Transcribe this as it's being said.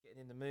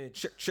mood.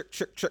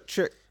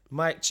 Check.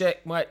 Mic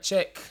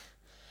check.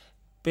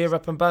 Beer,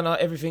 rap and banner.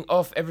 Everything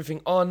off, everything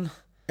on.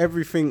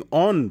 Everything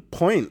on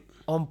point.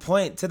 On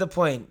point, to the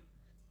point.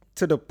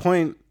 To the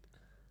point,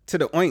 to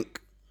the oink.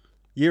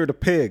 Year of the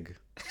pig.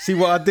 See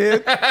what I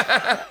did?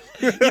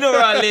 You know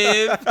where I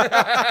live.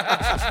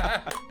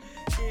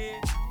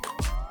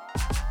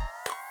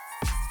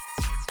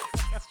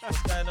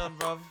 What's going on,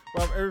 bruv?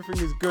 Bruv,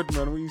 everything is good,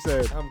 man. What you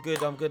said? I'm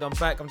good. I'm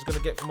back. I'm just going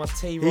to get for my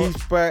tea rock.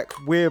 He's back.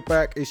 We're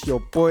back. It's your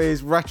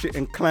boys, Ratchet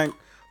and Clank,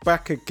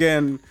 back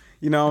again.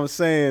 You know what I'm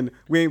saying?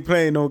 We ain't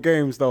playing no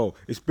games, though.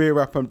 It's Beer,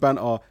 Rap and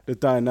Banter, the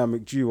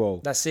dynamic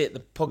duo. That's it,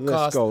 the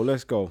podcast.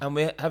 Let's go. And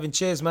we're having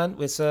cheers, man.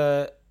 We've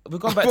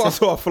gone back I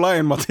saw a fly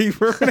in my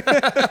teeth.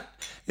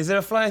 Is there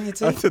a fly in your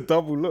teeth? I had to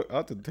double look. I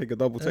had to take a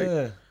double take.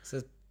 Yeah, it's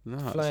a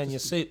fly in your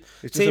soup.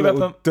 It's just a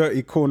little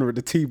dirty corner of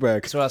the tea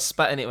bag. So I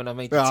spat in it when I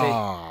made the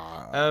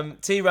tea.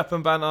 Tea, Rap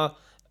and Banter,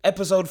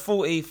 episode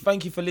 40.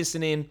 Thank you for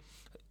listening.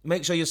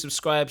 Make sure you're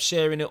subscribed,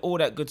 sharing it, all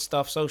that good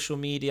stuff, social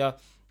media.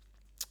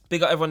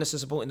 Big up everyone that's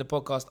supporting the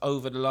podcast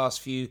over the last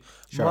few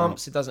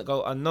months. It doesn't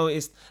go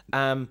unnoticed.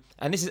 And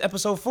this is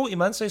episode 40,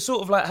 man. So it's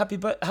sort of like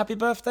happy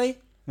birthday.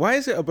 Why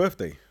is it a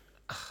birthday?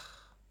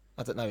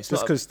 I don't know. It's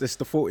just because it's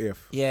the 40th.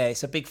 Yeah,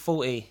 it's a big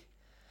 40.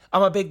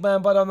 I'm a big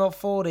man, but I'm not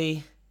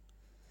 40.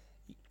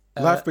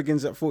 Life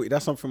begins at 40.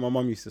 That's something my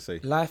mum used to say.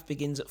 Life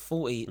begins at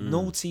 40.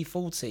 Naughty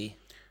 40.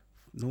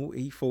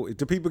 Naughty 40.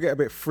 Do people get a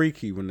bit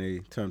freaky when they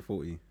turn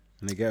 40?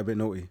 And they get a bit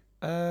naughty?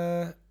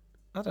 I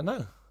don't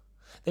know.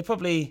 They're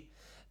probably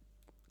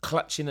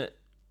clutching at...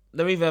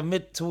 They're either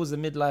towards the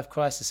midlife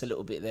crisis a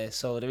little bit there.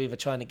 So they're either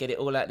trying to get it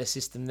all out of the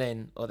system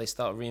then, or they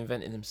start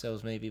reinventing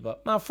themselves maybe.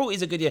 But no, 40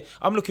 is a good year.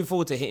 I'm looking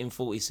forward to hitting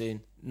 40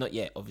 soon. Not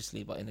yet,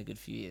 obviously, but in a good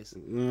few years.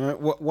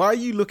 Why are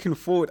you looking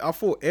forward? I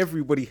thought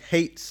everybody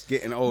hates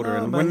getting older.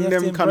 No, and man, when you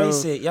have to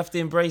embrace it. You have to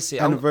embrace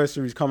it.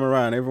 Anniversaries come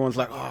around, everyone's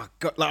like, oh,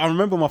 God. Like, I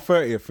remember my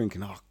 30th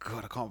thinking, oh,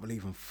 God, I can't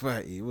believe I'm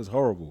 30. It was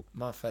horrible.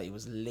 My 30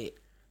 was lit.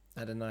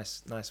 Had a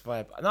nice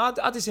vibe. No,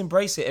 I just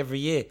embrace it every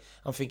year.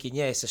 I'm thinking,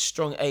 yeah, it's a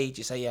strong age.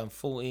 You say, yeah, I'm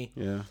 40.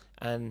 Yeah.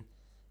 And,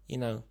 you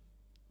know,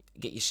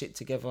 get your shit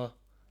together.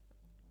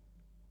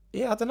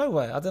 Yeah, I don't know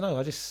why.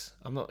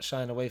 I'm not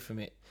shying away from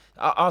it.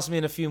 Ask me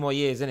in a few more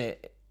years, innit?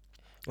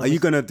 Are you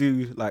going to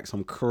do, like,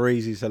 some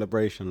crazy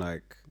celebration,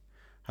 like...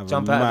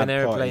 Jump out of an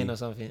airplane or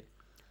something?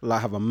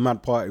 Like, have a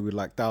mad party with,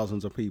 like,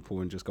 thousands of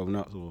people and just go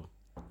nuts, or...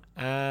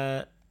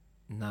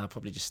 Nah,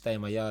 probably just stay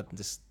in my yard and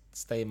just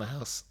stay in my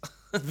house.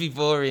 It'd be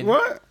boring.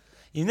 What?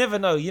 You never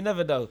know.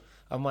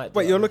 I might.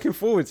 But you're looking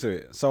forward to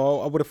it. So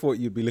I would have thought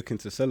you'd be looking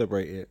to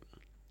celebrate it.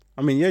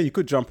 I mean, yeah, you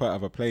could jump out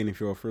of a plane if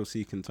you're a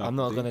thrill-seeking type. I'm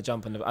not going to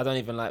jump in. I don't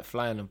even like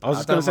flying. I was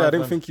just going to say, I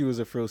didn't think you was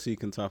a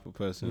thrill-seeking type of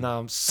person. No,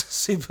 I'm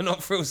super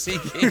not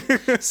thrill-seeking.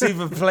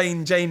 Super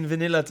plain Jane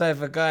vanilla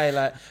type of guy.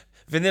 Like,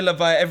 vanilla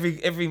by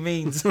every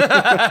means.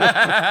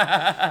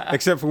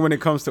 Except for when it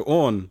comes to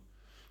on.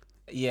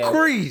 Yeah.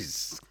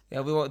 Crease. Yeah,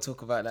 we won't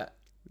talk about that.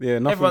 Yeah,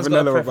 nothing Everyone's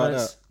vanilla got a about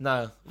preference.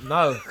 that.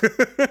 No.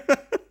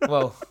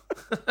 Well.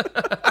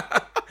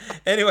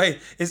 Anyway,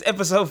 it's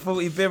episode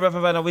 40, Beer, Rap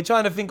and Banter. We're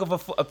trying to think of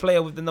a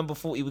player with the number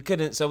 40. We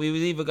couldn't, so we were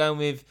either going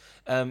with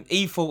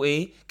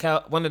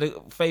E40, one of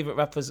the favourite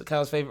rappers,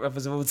 Cal's favourite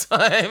rappers of all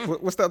time.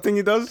 What's that thing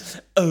he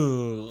does?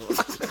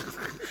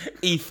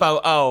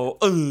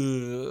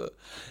 E40.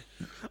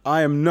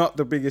 I am not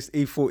the biggest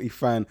E40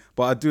 fan,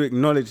 but I do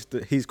acknowledge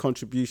that his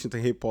contribution to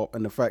hip-hop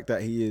and the fact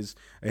that he is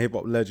a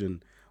hip-hop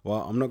legend.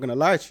 Well, I'm not going to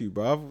lie to you,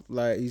 bruv.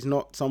 Like, he's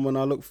not someone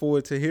I look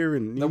forward to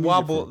hearing. The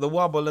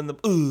wobble and the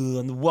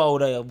and the whoa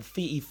there,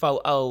 feety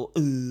photo.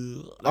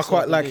 I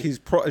quite like his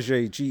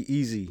protege,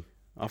 G-Eazy.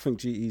 I think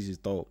G-Eazy is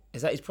dope.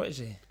 Is that his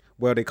protege?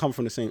 Well, they come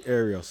from the same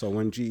area, so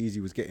when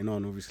G-Eazy was getting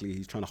on, obviously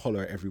he's trying to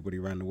holler at everybody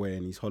around the way,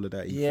 and he's hollered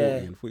at E40. Yeah,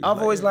 and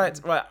I've always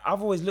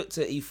looked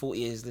at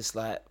E40 as this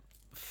like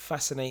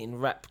fascinating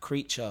rap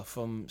creature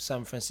from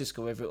San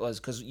Francisco, wherever it was,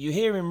 because you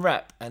hear him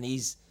rap and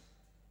he's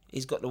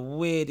got the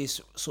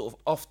weirdest sort of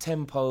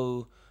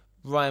off-tempo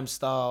rhyme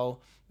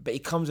style, but he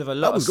comes with a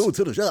lot I was going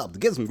to the shop to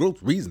get some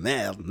groceries and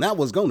I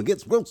was going to get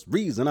some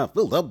groceries and I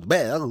filled up the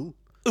bag.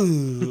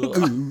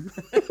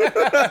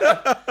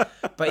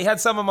 But he had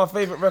some of my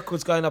favourite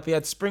records going up. He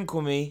had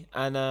Sprinkle Me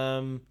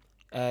and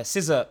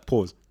Scissor.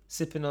 Pause.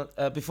 Sipping on,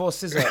 before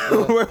Scissor.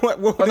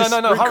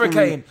 No,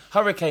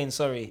 Hurricane,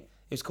 sorry.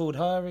 It was called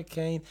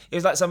Hurricane. It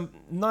was like some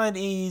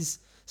 90s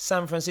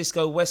San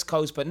Francisco West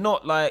Coast, but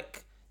not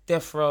like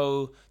Death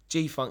Row,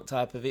 G-Funk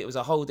type of it. It was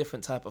a whole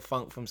different type of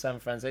funk from San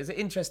Francisco. It's an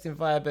interesting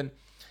vibe, and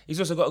he's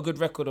also got a good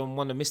record on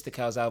one of Mr.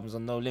 Cal's albums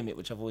on No Limit,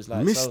 which I've always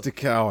liked. Mr.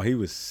 Cal, he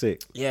was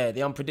sick. Yeah,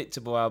 the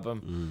Unpredictable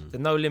album. The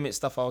No Limit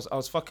stuff I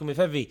was fucking with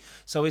heavy.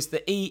 So it's the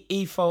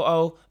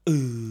E40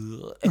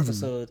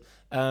 episode.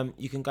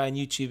 You can go on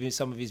YouTube in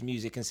some of his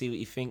music and see what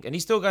you think. And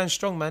he's still going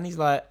strong, man. He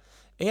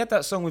had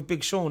that song with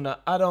Big Sean,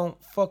 that I Don't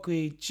Fuck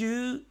With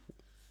You.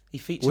 He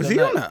featured. Was he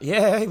on that?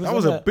 Yeah, he was. That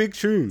was a big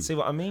tune. See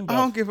what I mean, bro? I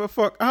don't give a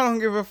fuck. I don't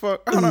give a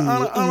fuck. I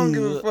don't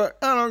give a fuck.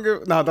 I don't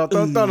give. No,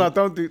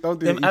 don't do.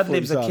 Them ad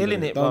libs are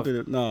killing it, bro. Don't do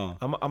it. No.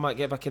 I might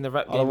get back in the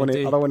rap game. I don't want to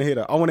hear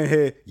that. I want to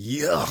hear,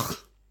 yeah.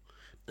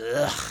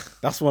 Ugh.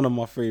 That's one of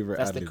my favorite.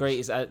 That's ad-libs. the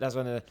greatest. That's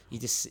when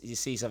you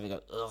see something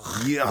go.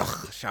 Ugh. Yeah,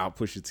 shout out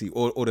Pusha T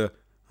or the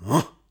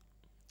huh?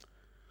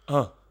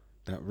 Oh,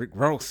 That Rick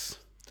Ross.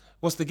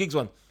 what's the gigs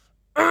one?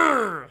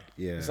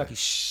 Yeah, It's like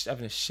he's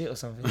having a shit or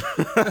something. is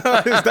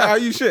that how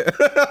you shit?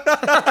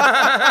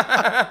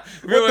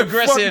 Real What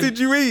aggressive. the fuck did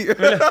you eat?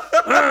 Get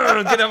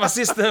out of my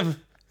system.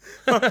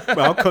 Man,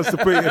 I'm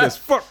constipated as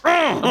fuck.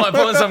 I might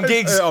put on some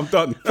gigs. Yeah, I'm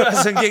done. Put on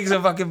some gigs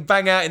and fucking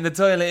bang out in the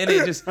toilet,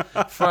 innit? Just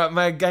throw out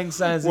mad gang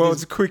signs. Well, and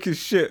it's just, quick as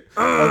shit.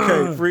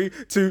 Okay, 3,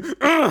 2.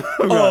 Right, let's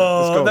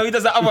oh, go. no, he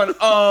does that. I want,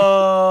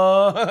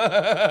 oh.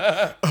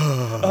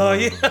 Oh,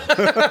 yeah.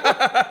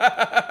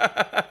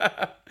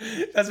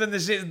 That's when the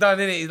shit's done,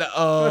 innit? He's like,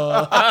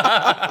 oh.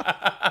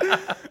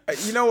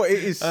 You know what?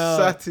 It is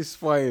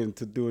satisfying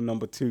to do a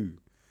number 2.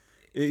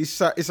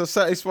 It's a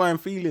satisfying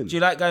feeling. Do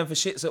you like going for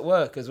shits at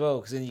work as well?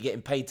 Because then you're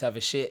getting paid to have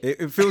a shit.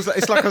 It feels like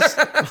it's like a.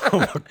 Oh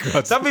my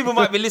god! Some people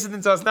might be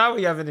listening to us now.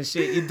 We're having a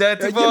shit. You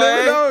dirty boy. You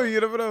never know.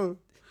 You never know.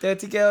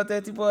 Dirty girl,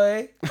 dirty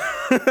boy.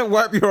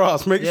 Wipe your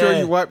ass. Make sure Yeah.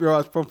 you wipe your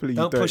ass properly.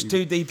 Don't you push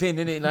dirty. too deep in,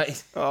 innit? Like,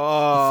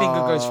 Oh. your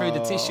finger goes through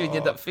the tissue and you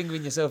end up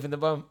fingering yourself in the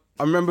bum.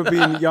 I remember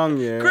being young.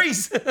 Yeah.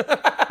 Grease.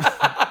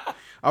 I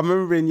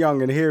remember being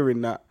young and hearing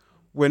that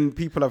when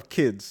people have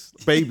kids,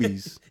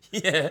 babies.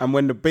 Yeah. And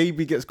when the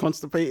baby gets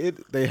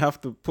constipated, they have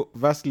to put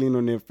Vaseline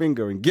on their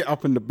finger and get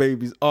up in the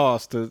baby's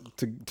ass to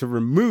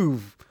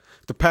remove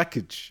the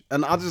package.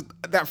 And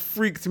that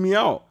freaked me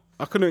out.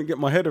 I couldn't get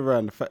my head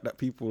around the fact that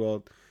people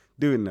are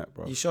doing that,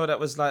 bro. You sure that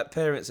was like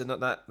parents and not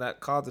that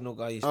cardinal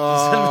guy?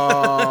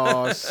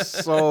 Oh,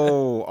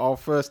 so our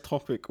first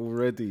topic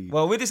already.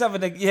 Well, we're just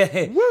having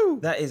Woo!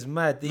 that is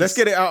mad. Let's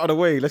get it out of the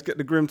way. Let's get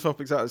the grim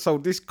topics out. So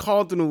this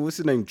cardinal, what's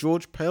his name?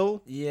 George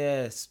Pell?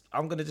 Yes.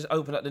 I'm going to just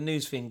open up the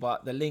news thing,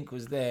 but the link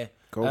was there.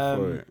 Go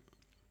for it.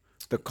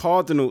 The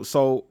cardinal.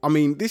 So, I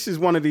mean, this is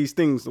one of these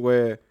things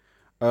where,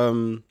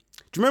 do you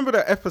remember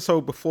that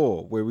episode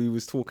before where we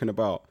was talking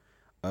about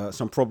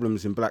some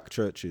problems in black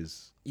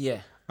churches?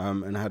 Yeah.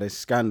 And how there's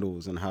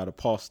scandals and how the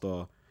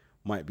pastor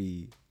might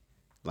be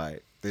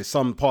like, there's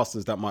some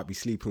pastors that might be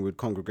sleeping with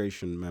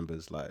congregation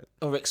members, like,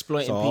 Or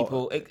exploiting So-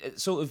 people. It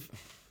sort of...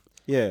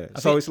 yeah. I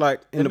So think it's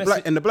like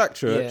in the black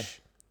church, Yeah.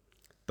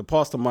 the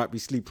pastor might be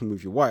sleeping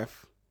with your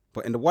wife,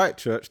 but in the white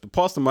church, the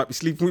pastor might be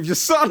sleeping with your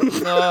son.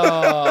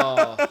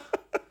 Oh,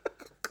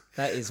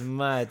 that is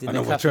mad. In I the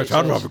know what Catholic church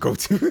I'd rather go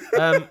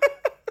to.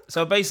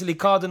 So basically,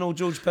 Cardinal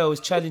George Pell is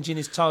challenging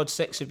his child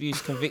sex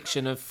abuse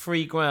conviction of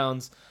 3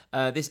 grounds.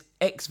 This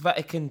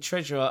ex-Vatican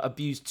treasurer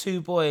abused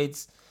 2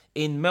 boys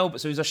in Melbourne.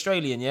 So he's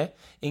Australian, yeah?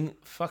 In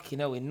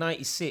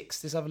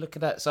 96. Let's have a look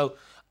at that. So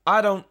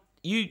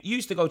you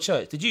used to go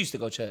church. Did you used to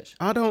go church?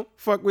 I don't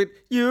fuck with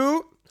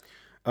you.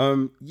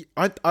 I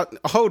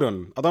hold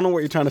on. I don't know what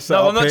you're trying to say.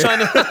 No, I'm not trying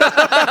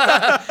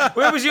to.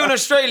 Where was you in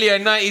Australia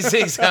in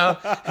 96?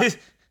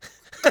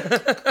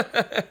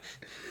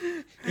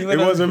 It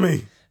wasn't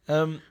me.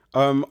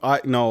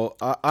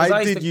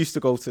 I did to- used to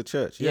go to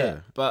church. Yeah.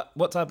 But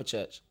what type of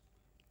church?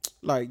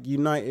 Like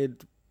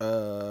United.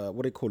 What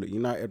do they call it?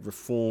 United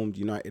Reformed,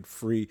 United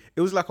Free.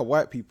 It was like a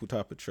white people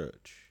type of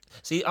church.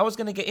 See, I was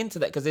going to get into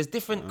that because there's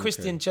different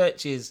Christian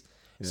churches.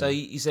 So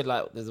you said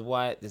like there's a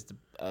white,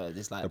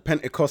 there's like The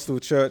Pentecostal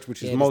church,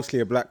 which is Yeah, mostly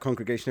a black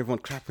congregation, everyone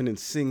clapping and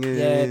singing.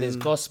 yeah, there's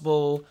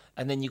gospel,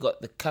 and then you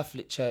got the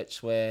Catholic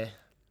Church where,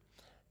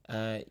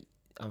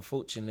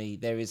 unfortunately,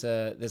 there's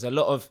a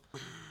lot of.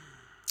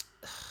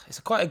 It's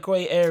quite a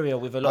grey area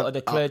with a lot of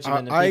the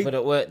clergymen and people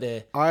that work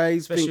there,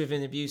 especially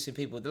within abusing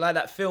people. Like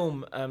that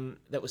film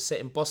that was set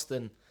in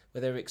Boston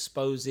where they were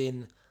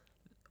exposing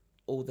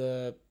all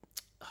the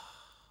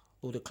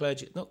not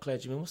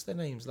clergymen, what's their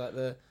names? Like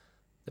the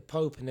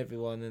Pope and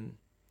everyone, and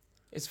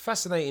it's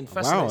fascinating.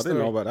 Wow, I didn't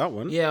know about that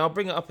one. Yeah, I'll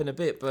bring it up in a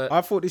bit, but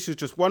I thought this was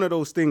just one of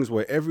those things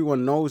where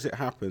everyone knows it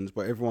happens,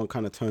 but everyone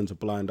kind of turns a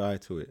blind eye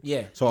to it.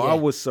 Yeah. So I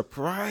was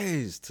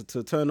surprised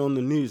to turn on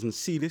the news and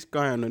see this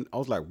guy, and I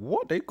was like,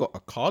 what? They got a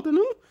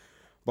cardinal?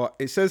 But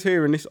it says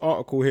here in this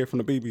article here from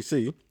the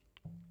BBC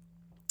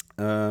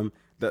that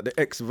the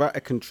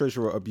ex-Vatican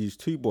treasurer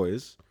abused 2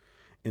 boys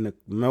in a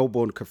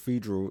Melbourne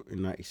cathedral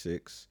in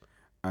 96.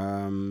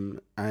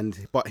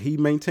 But he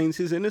maintains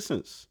his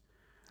innocence.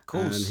 of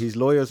course. And his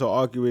lawyers are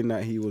arguing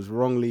that he was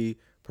wrongly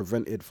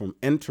prevented from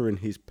entering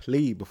his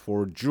plea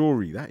before a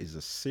jury. That is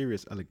a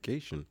serious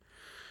allegation.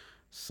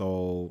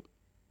 So,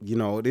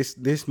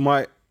 this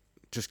might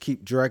just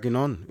keep dragging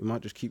on. It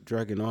might just keep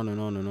dragging on and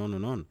on and on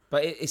and on.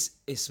 But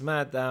it's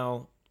mad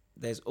now.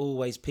 There's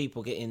always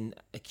people getting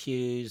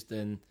accused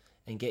and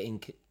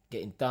getting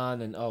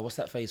done, and what's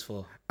that face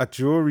for? A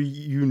jury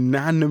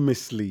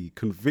unanimously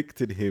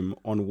convicted him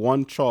on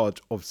 1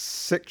 charge of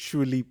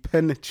sexually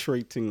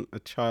penetrating a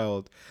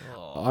child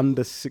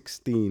under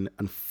 16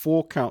 and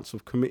 4 counts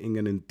of committing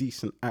an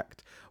indecent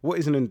act. What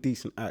is an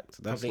indecent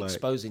act? That's Probably like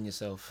exposing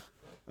yourself.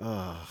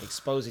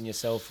 Exposing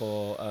yourself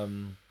or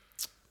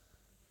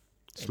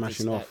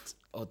smashing indecent off.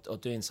 act or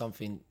doing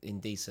something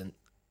indecent.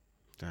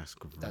 That's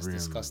grim. That's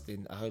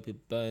disgusting. I hope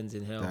it burns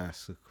in hell.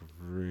 That's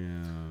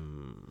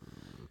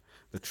grim.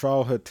 The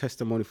trial heard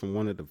testimony from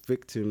one of the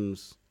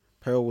victims.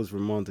 Pale was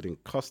remanded in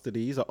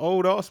custody. He's an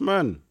old ass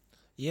man.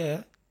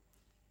 Yeah.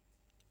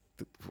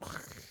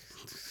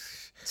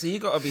 So you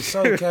got to be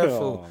so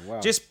careful. Oh, wow.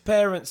 Just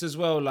parents as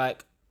well,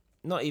 like,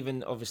 not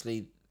even,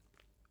 obviously,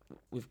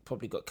 we've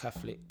probably got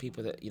Catholic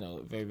people that, you know,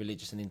 are very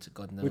religious and into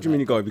God. And What do you mean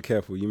you got to be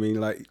careful? You mean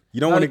like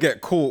you don't want to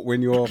get caught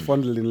when you're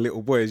fondling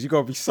little boys? You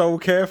got to be so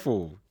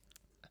careful.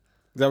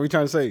 Is that what you're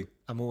trying to say?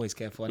 I'm always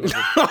careful. I'm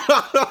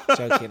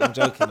joking.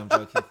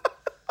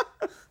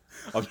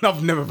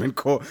 I've never been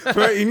caught.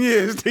 13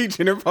 years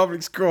teaching in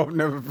public school, I've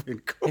never been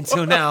caught.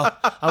 Until now,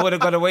 I would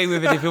have got away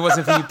with it if it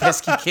wasn't for you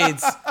pesky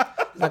kids.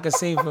 Like a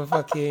scene from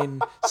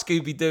fucking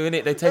Scooby Doo,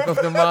 innit? They take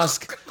off the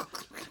mask.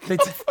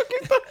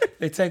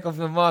 They take off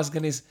the mask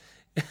and it's...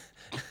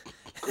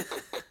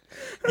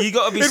 You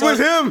got to be It was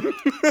him.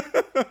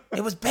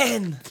 It was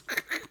Ben.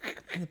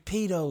 The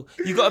pedo.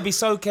 You got to be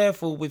so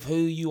careful with who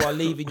you are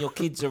leaving your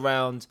kids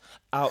around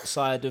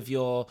outside of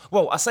your...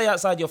 Well, I say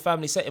outside your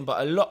family setting,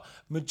 but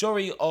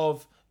majority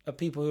of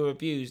people who are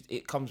abused,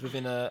 it comes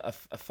within a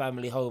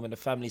family home and a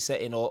family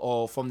setting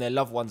or from their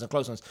loved ones and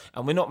close ones.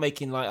 And we're not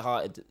making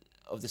lighthearted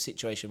of the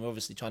situation. We're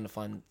obviously trying to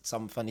find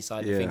some funny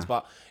side of things.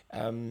 But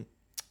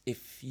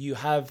if you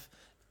have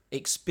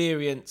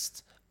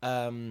experienced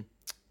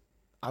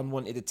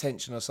unwanted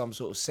attention or some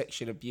sort of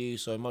sexual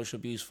abuse or emotional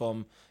abuse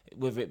from,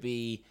 whether it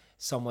be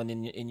someone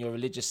in your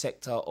religious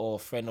sector or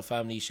friend or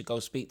family, you should go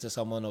speak to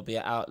someone or be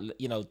out.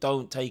 You know,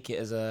 don't take it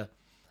as a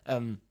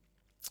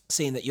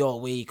seeing that you're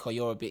weak or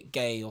you're a bit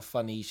gay or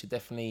funny. You should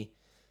definitely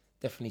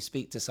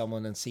speak to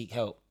someone and seek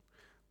help.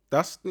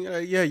 That's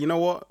yeah. You know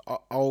what?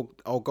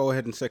 I'll go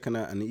ahead and second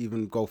that, and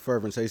even go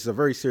further and say it's a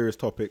very serious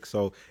topic.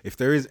 So if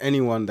there is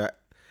anyone that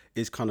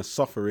is kind of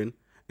suffering,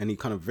 any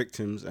kind of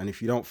victims, and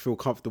if you don't feel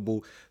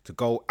comfortable to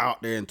go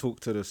out there and talk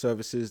to the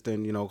services,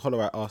 then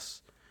holler at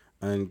us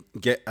and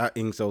get at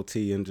Ings LT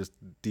and just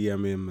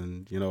DM him,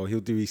 and he'll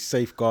do his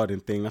safeguarding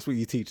thing. That's what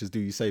you teachers do.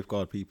 You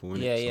safeguard people.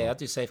 Innit? Yeah. I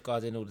do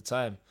safeguarding all the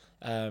time.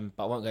 But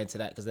I won't go into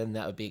that because then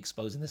that would be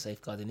exposing the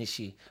safeguarding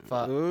issue.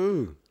 But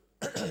Ooh.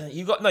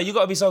 you got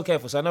to be so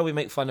careful. So I know we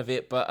make fun of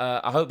it, but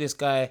I hope this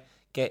guy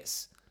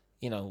gets,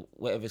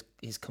 whatever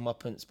his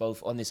comeuppance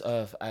both on this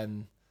earth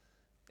and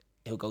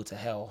he'll go to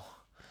hell.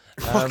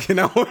 Fucking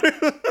hell.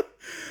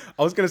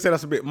 I was gonna say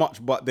that's a bit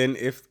much, but then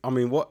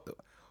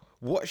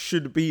what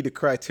should be the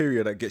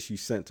criteria that gets you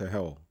sent to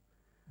hell?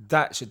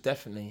 That should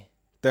definitely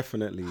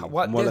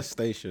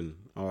molestation.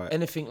 All right.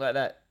 Anything like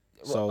that.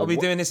 So are we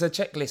doing this a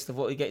checklist of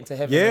what we get into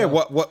heaven? Yeah,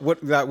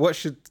 what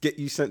should get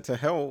you sent to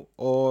hell?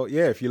 Or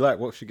if you like,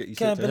 what should get you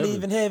sent to heaven? Can't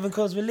believe in heaven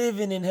because we're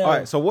living in hell. All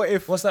right, so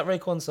what's that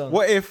Raekwon song?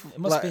 What if it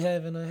must be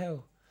heaven or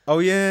hell? Oh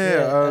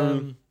yeah,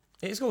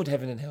 it's called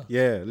Heaven and Hell.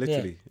 Yeah,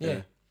 literally.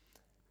 Yeah.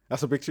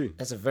 That's a big tune.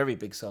 That's a very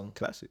big song.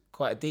 Classic.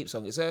 Quite a deep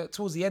song. It's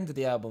towards the end of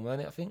the album, isn't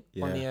it? I think.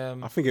 Yeah.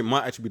 I think it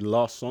might actually be the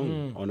last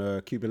song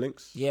on Cuban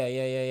Links.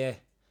 Yeah.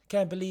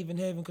 Can't believe in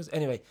heaven because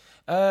anyway.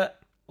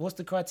 What's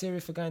the criteria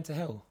for going to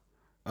hell?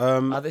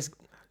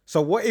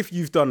 So what if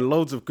you've done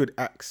loads of good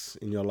acts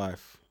in your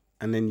life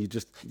and then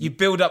you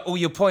build up all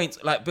your points,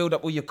 like build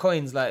up all your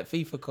coins, like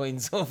FIFA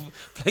coins or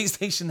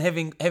PlayStation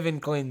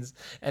heaven coins,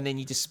 and then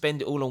you just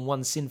spend it all on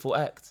one sinful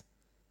act?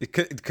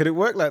 Could it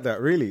work like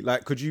that, really?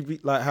 Like, could you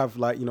have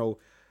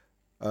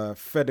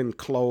fed and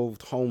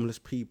clothed homeless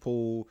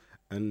people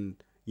and,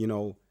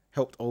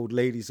 helped old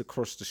ladies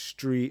across the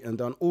street and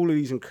done all of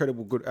these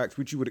incredible good acts,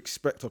 which you would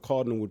expect a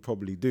cardinal would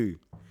probably do.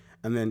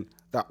 And then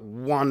that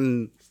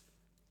one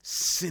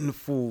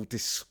sinful,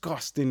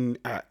 disgusting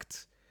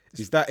act,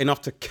 is that enough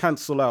to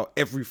cancel out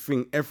every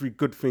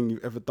good thing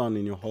you've ever done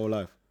in your whole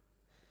life?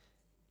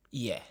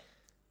 Yeah.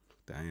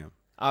 Damn.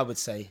 I would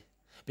say.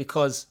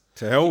 Because...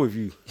 To hell with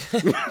you.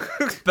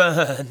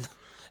 Burn.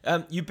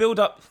 You build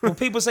up... When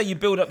people say you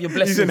build up your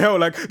blessings... He's in hell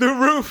like, the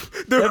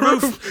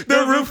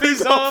roof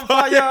is on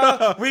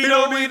fire. We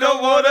don't need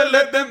no water,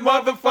 let them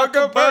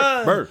motherfucker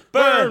burn.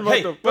 Burn,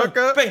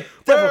 motherfucker. Hey,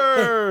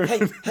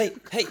 devil.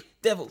 Hey,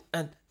 devil.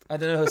 And I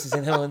don't know who else is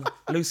in hell. And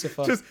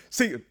Lucifer. Just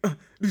see it.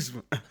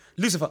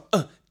 Lucifer.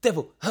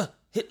 Devil.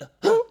 Hitler.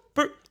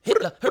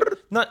 Hitler.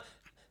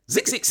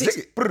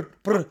 666.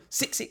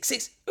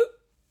 666.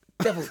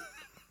 Devil.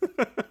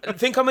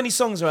 Think how many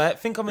songs, right?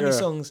 Think how many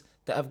songs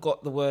that have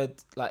got the word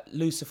like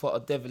Lucifer or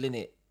devil in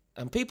it.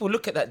 And people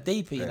look at that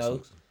deeper,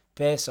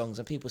 prayer songs,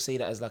 and people see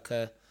that as like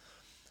a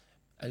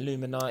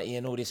Illuminati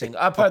and all these things.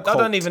 I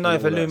don't even know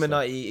if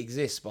Illuminati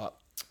exists, but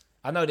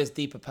I know there's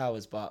deeper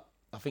powers, but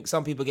I think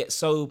some people get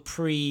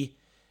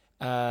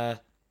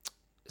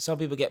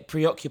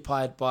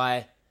preoccupied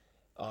by,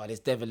 there's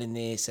devil in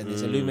this and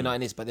there's Illuminati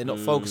in this, but they're not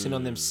focusing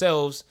on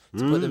themselves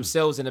to put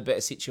themselves in a better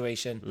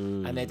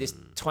situation, and they're just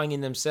twanging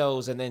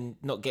themselves and then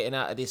not getting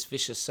out of this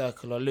vicious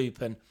circle or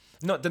loop, and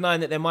not denying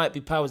that there might be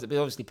powers that be,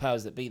 obviously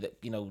powers that be,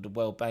 that, the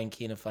world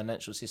banking and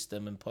financial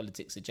system and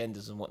politics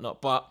agendas and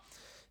whatnot, but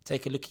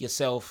take a look at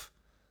yourself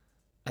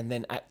and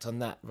then act on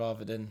that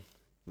rather than...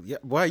 Yeah,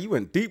 wow, you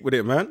went deep with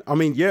it, man. I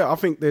mean, I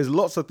think there's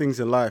lots of things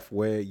in life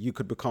where you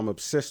could become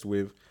obsessed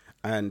with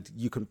and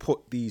you can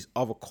put these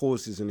other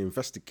causes and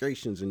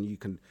investigations, and you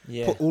can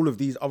Yeah. put all of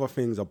these other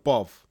things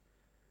above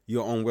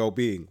your own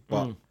well-being.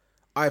 But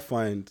I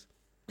find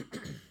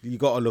you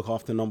got to look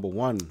after number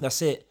one.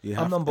 That's it.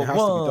 I'm number it has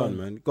one. to be done,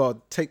 man. You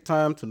got to take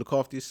time to look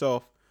after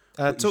yourself.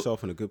 Put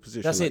yourself in a good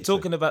position. That's like it.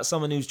 Talking about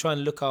someone who's trying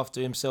to look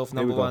after himself.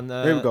 Number one.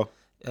 Here we go.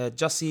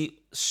 Jussie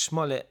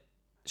Smollett.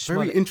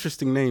 Very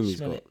interesting name he's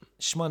got.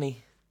 Shmoney.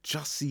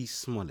 Jussie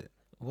Smollett.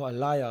 What a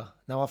liar.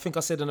 Now, I think I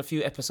said on a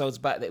few episodes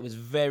back that it was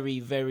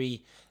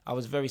I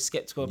was very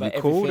skeptical about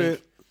everything. Called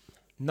it.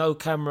 No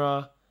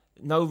camera,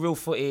 no real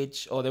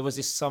footage, or there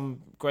was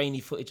some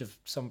grainy footage of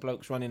some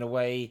blokes running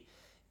away.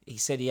 He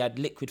said he had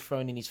liquid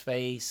thrown in his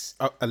face.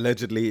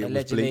 Allegedly, it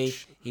was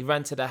bleach. He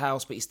ran to the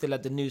house, but he still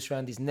had the noose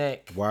around his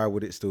neck. Why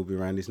would it still be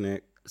around his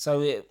neck?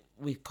 So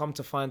we've come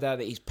to find out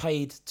that he's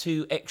paid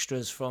 2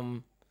 extras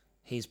from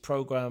his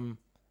program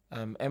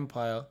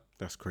Empire.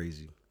 That's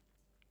crazy.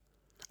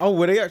 Oh,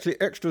 were they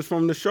actually extras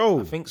from the show?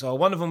 I think so.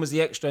 One of them was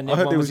the extra, and the I other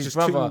heard one there was was his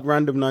just brother. 2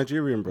 random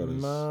Nigerian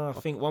brothers. No, I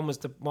think one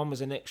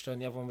was an extra,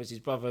 and the other one was his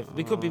brother.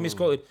 We could be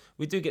misquoted.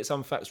 We do get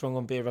some facts wrong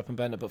on Beer Rap and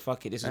Banter, but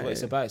fuck it, this is what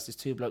it's about. It's just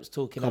 2 blokes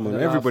talking. Come on,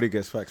 everybody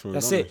gets facts wrong.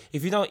 That's it.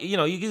 If you don't, you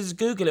can just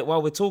Google it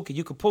while we're talking.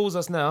 You could pause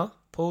us now.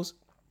 Pause.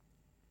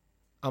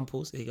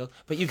 Unpause. There you go.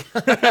 But you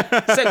can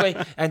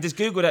segue and just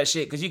Google that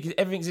shit because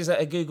everything's just at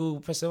a Google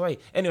press away.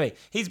 Anyway,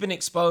 he's been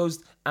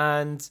exposed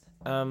and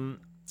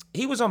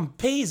he was on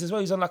P's as well.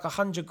 He was on like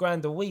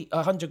 $100,000 a week,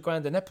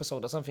 $100,000 an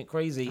episode or something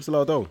crazy. That's a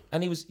lot of dough.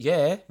 And he was,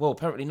 well,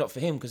 apparently not for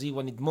him because he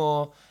wanted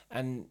more.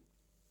 And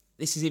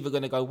this is either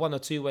going to go one or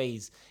 2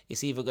 ways.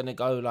 It's either going to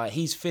go like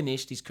he's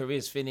finished, his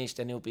career's finished,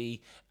 and he'll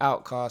be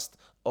outcast,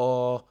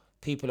 or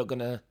people are going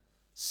to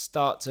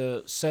start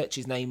to search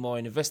his name more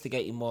and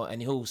investigate him more,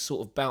 and he'll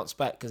sort of bounce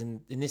back because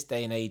in this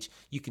day and age,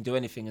 you can do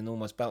anything and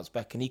almost bounce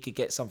back, and he could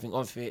get something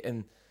off it,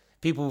 and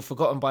people will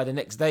forgotten by the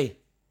next day.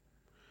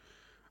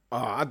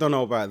 I don't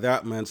know about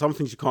that, man. Some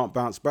things you can't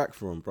bounce back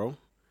from, bro.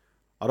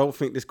 I don't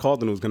think this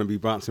Cardinal's going to be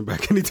bouncing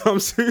back anytime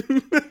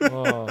soon.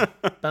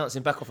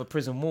 Bouncing back off a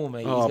prison wall,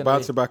 mate.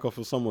 Bouncing back off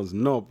of someone's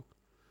knob.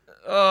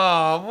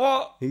 Oh,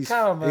 what? He's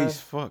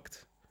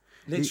fucked.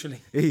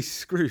 Literally. He's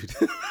screwed.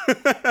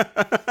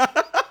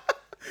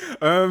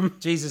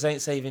 Jesus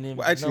ain't saving him.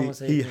 Well, actually,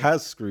 he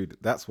has screwed.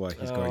 That's why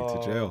he's going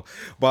to jail.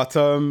 But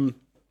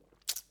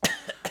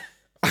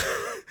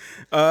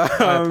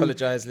I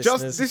apologise,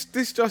 listeners.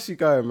 This Jussie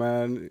guy,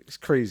 man, it's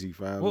crazy,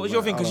 fam. What was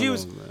your thing?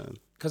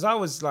 Because I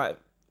was like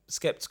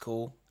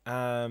skeptical,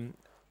 and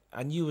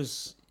you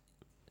was.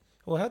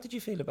 Well, how did you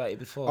feel about it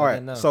before? All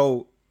right,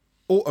 so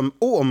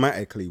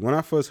automatically, when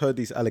I first heard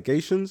these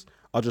allegations,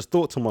 I just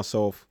thought to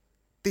myself,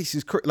 this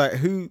is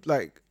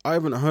I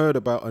haven't heard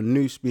about a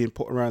noose being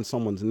put around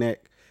someone's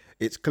neck.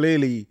 It's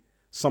clearly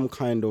some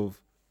kind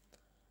of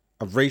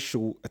a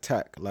racial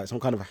attack, like some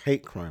kind of a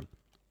hate crime.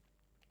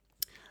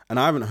 And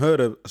I haven't heard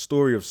a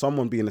story of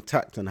someone being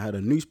attacked and had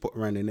a noose put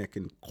around their neck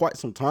in quite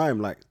some time,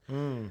 like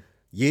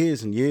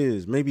years and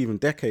years, maybe even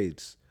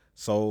decades.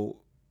 So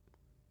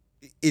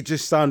it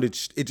just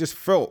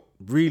felt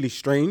really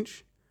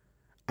strange.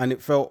 And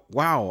it felt,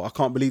 wow, I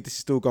can't believe this is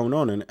still going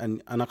on.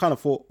 And I kind of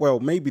thought,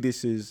 well, maybe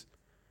this is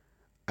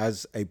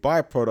as a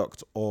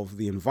byproduct of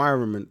the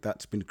environment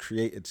that's been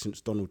created since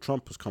Donald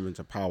Trump has come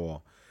into power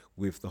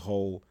with the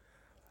whole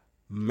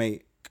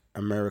Make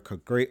America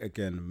Great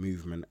Again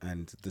movement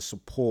and the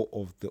support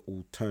of the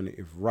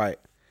alternative right.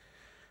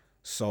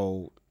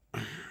 So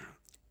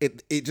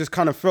it just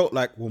kind of felt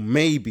like, well,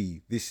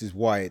 maybe this is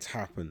why it's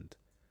happened.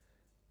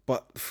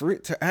 But for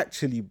it to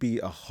actually be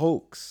a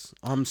hoax,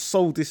 I'm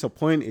so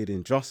disappointed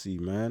in Jussie,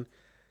 man.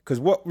 Because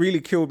what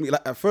really killed me,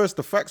 like at first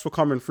the facts were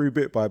coming through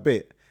bit by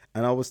bit.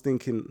 And I was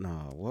thinking,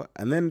 nah, what?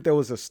 And then there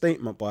was a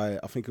statement by,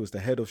 I think it was the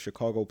head of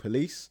Chicago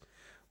police,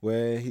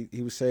 where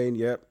he was saying,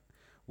 yep,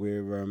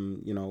 we're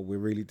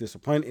really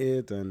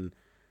disappointed. And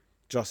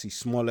Jussie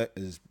Smollett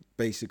has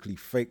basically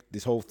faked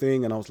this whole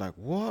thing. And I was like,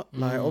 what?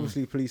 Like,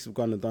 obviously police have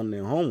gone and done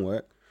their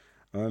homework.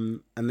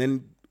 And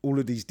then all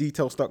of these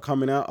details start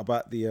coming out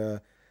about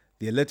the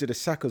alleged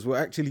attackers were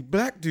actually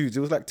black dudes.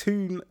 It was like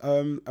 2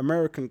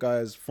 American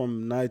guys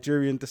from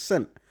Nigerian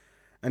descent.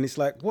 And it's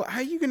like, what? How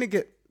are you going to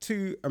get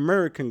 2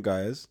 American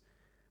guys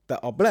that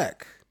are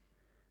black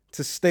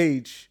to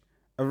stage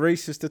a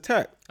racist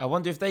attack? I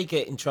wonder if they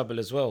get in trouble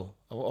as well.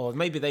 Or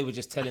maybe they were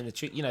just telling the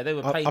truth. You know, they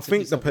were paid I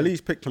think the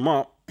police picked them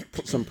up,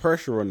 put some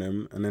pressure on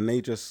them, and then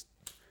they just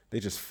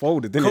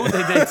folded, didn't it?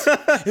 They did.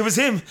 It was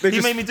him.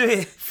 He made me do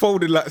it.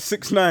 Folded like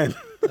 6ix9ine.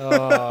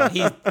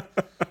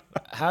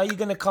 How are you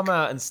going to come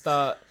out and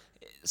start?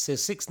 So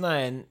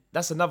 6ix9ine,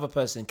 that's another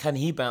person. Can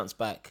he bounce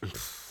back?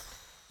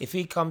 If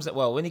he comes,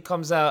 when he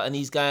comes out and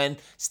he's going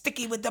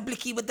sticky with the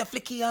blicky with the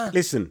flicky,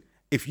 Listen,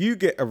 if you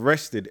get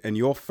arrested and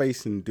you're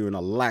facing doing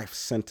a life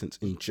sentence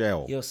in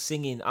jail, you're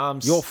singing.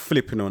 You're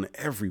flipping on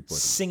everybody,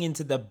 singing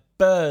to the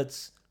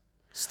birds,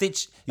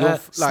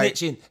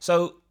 snitching.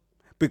 So.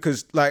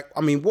 Because,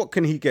 what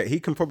can he get? He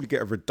can probably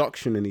get a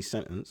reduction in his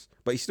sentence,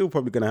 but he's still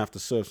probably going to have to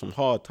serve some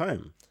hard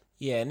time.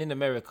 Yeah, and in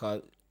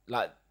America,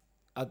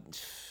 I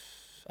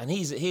And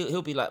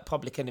he'll be like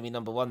public enemy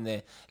number one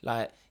there.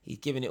 Like he's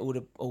giving it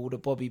all the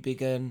Bobby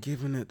Big Un.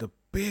 Giving it the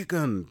big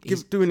un.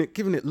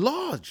 Giving it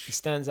large. He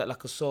stands out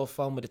like a sore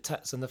thumb with the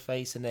tats on the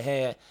face and the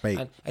hair.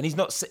 Mate. And he's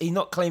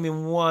not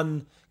claiming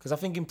one, because I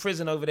think in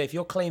prison over there, if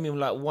you're claiming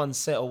like one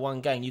set or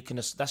one gang,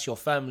 that's your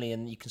family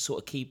and you can sort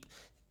of keep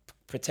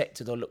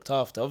protected or looked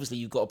after. Obviously,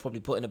 you've got to probably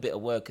put in a bit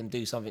of work and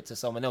do something to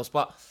someone else.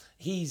 But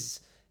it's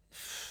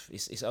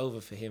over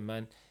for him,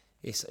 man.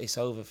 It's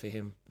over for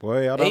him.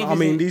 Boy, I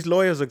mean, these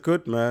lawyers are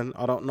good, man.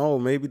 I don't know.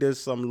 Maybe there's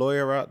some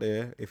lawyer out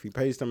there. If he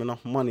pays them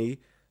enough money,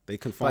 they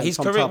can find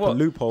some type of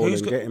loophole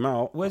and get him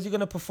out. Where's he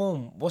gonna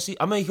perform?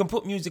 I mean, he can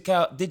put music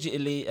out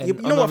digitally. And, you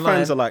know what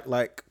fans are like?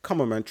 Like, come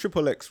on, man.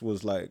 Triple X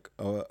was like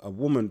a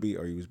woman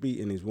beater. He was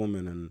beating his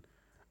woman,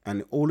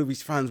 and all of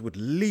his fans would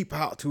leap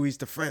out to his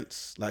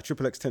defense, like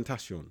Triple X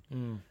Tentacion.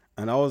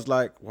 And I was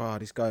like, wow,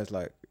 this guy's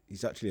like,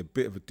 he's actually a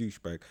bit of a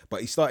douchebag.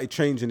 But he started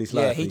changing his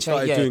life. He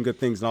started doing good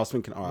things. And I was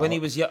thinking, all right. When he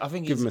was young, I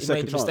think he made a mistake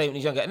when he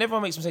was younger. And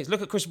everyone makes mistakes.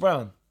 Look at Chris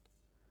Brown.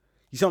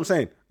 You see what I'm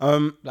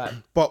saying?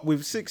 But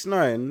with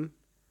 6ix9ine,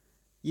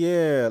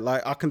 yeah,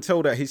 like I can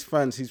tell that his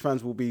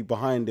fans will be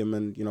behind him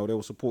and, you know, they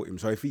will support him.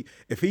 So if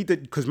he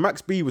did, because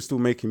Max B was still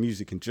making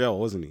music in jail,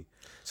 wasn't he?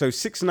 So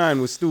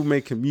 6ix9ine was still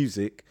making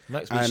music.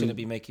 Max B shouldn't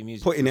be making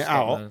music. Putting it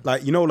out. Man.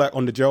 Like, you know, like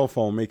on the jail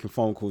phone, making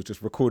phone calls,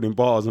 just recording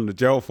bars on the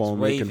jail phone,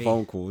 making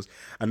phone calls.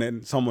 And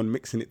then someone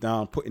mixing it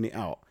down, putting it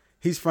out.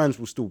 His fans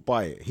will still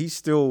buy it. He's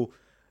still,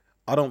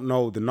 I don't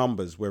know the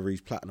numbers, whether he's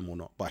platinum or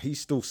not, but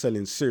he's still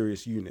selling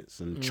serious units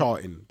and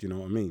charting. Do you know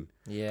what I mean?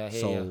 Yeah,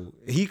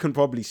 he can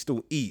probably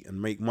still eat and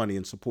make money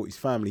and support his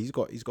family. He's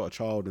got a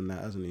child and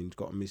that, hasn't he? He's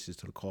got a missus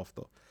to look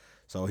after.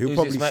 So he'll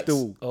probably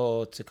still...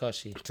 Or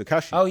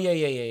Tekashi. Oh,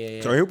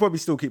 yeah. So he'll probably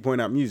still keep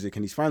putting out music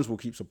and his fans will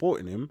keep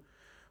supporting him.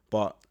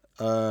 But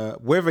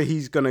whether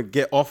he's going to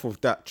get off of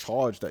that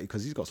charge,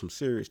 because he's got some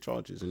serious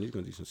charges and he's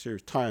going to do some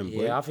serious time. Yeah,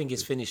 boy. I think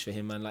it's finished for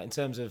him, man. Like, in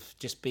terms of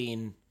just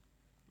being...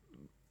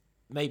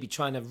 Maybe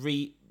trying to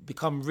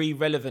become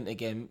relevant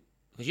again.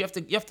 Because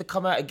you have to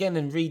come out again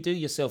and redo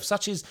yourself.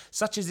 Such as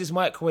this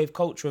microwave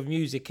culture of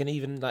music and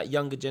even like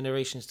younger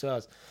generations to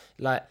us.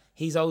 Like,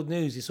 he's old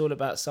news. It's all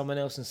about someone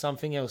else and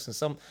something else,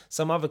 and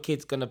some other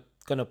kid's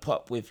gonna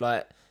pop with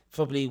like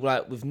probably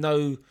like with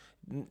no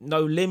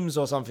limbs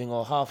or something,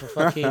 or half a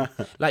fucking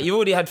like you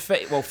already had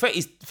Fetty. Well,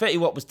 Fetty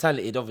Wap was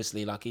talented,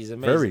 obviously. Like, he's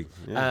amazing. Very.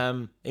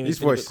 Yeah. His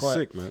voice is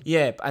sick, man.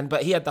 Yeah,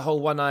 but he had the whole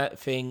one eye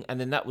thing, and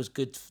then that was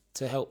good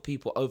to help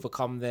people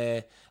overcome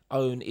their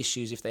own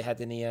issues if they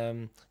had any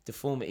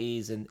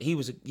deformities, and he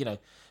was, you know.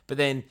 But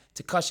then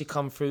Tekashi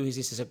come through, he's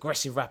this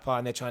aggressive rapper,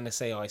 and they're trying to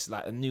say, oh, it's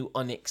like a new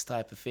Onyx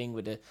type of thing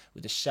with the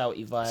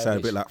shouty vibe.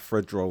 Sound a bit like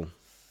Fred Roll.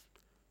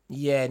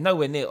 Yeah,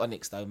 nowhere near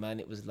Onyx though, man.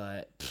 It was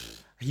like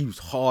he was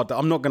hard.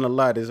 I'm not gonna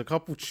lie. There's a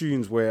couple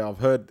tunes where I've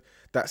heard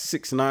that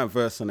 6ix9ine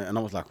verse on it, and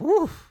I was like,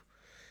 whoo,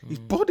 he's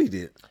bodied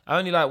it. I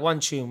only like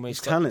one tune where he's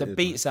got talented, the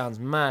beat sounds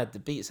mad.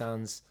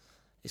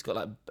 It's got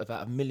like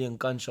about 1 million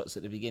gunshots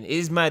at the beginning. It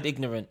is mad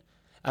ignorant.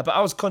 But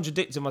I was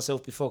contradicting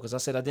myself before because I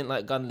said I didn't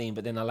like Gunlean,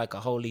 but then I like a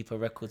whole heap of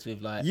records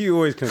with like... You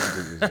always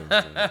contradict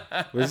yourself.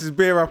 Well, this is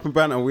Beer Rap and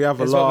Banter. We have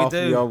a laugh.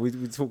 What we do.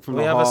 We talk from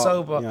the heart. We have a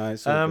sober. Yeah,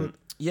 it's all good.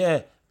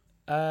 Yeah.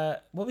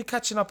 What are we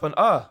catching up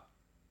on?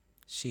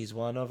 She's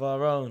one of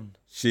our own.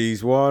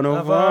 She's one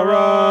of our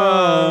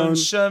own.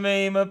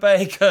 Shamima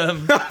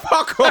Bacon.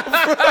 Fuck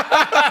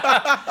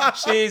off.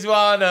 She's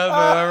one of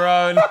her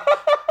own.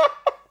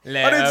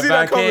 Let her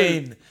back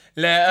in.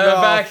 Let her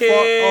back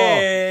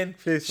in.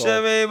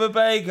 Shamima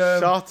Bacon.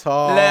 Shut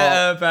up. Let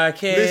her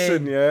back in.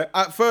 Listen, yeah.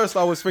 At first,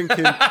 I was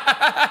thinking,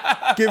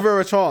 give her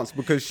a chance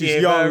because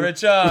she's young. Give her a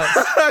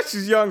chance.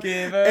 She's young.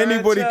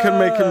 Anybody can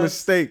make a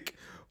mistake.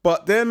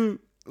 But then,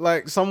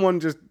 like, someone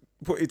just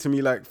put it to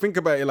me, like, think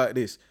about it like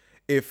this.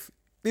 If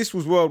this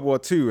was World War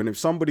II and if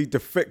somebody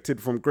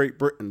defected from Great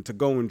Britain to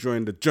go and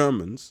join the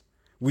Germans,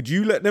 would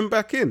you let them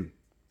back in?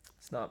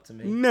 It's not up to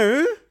me.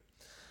 No.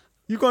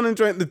 You gone and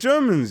joined the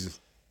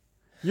Germans.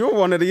 You're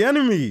one of the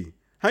enemy.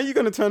 How are you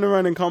going to turn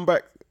around and come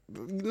back?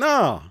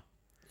 Nah.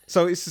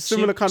 So it's a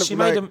similar kind of...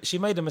 She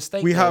made a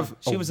mistake. We have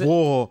a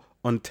war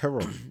on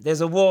terror. There's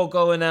a war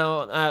going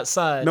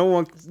outside. No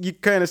one you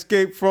can't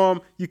escape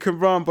from. You can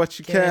run, but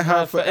you can't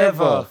hide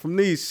forever. From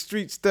these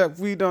streets that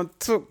we done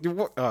took.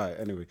 All right,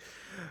 anyway.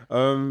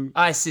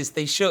 ISIS,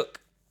 they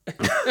shook.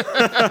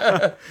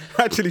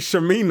 Actually,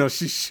 Shamina,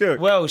 she shook.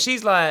 Well,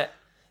 she's like...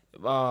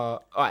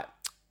 all right.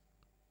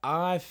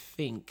 I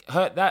think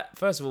that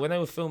first of all, when they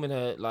were filming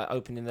her like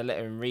opening the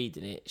letter and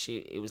reading it,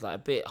 it was like a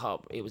bit hard.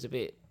 It was a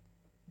bit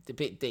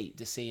deep,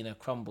 just seeing her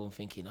crumble and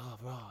thinking, oh,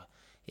 bro,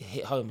 it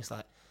hit home. It's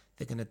like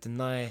they're gonna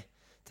deny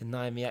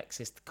me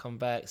access to come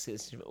back,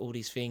 citizenship, all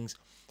these things.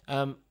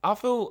 I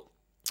feel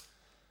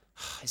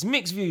it's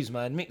mixed views,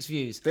 man. Mixed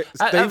views. They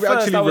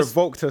actually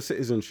revoked her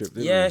citizenship.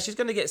 Didn't they? She's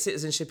gonna get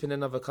citizenship in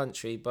another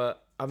country,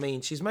 but I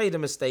mean, she's made a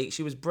mistake.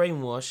 She was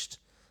brainwashed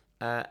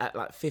at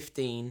like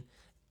 15.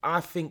 I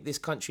think this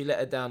country let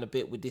her down a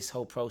bit with this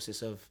whole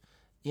process of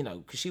you know,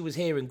 because she was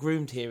here and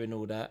groomed here and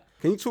all that.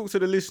 Can you talk to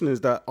the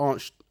listeners that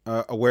aren't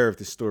aware of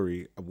this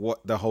story, of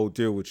what the whole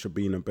deal with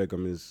Shabina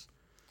Begum is?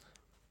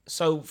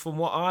 So from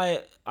what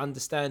I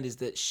understand is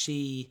that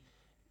she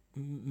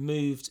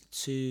moved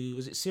to,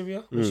 was it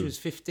Syria? When she was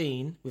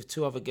 15 with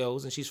 2 other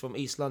girls, and she's from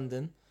East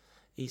London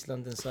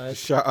side.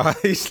 Shout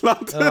out East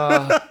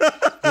London.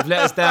 You've let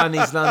us down,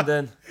 East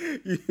London.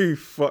 You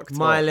fucked up.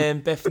 Milan,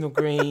 Bethnal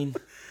Green,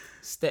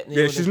 Stepney.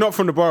 Yeah, she's not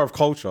from the Borough of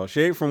Culture.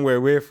 She ain't from where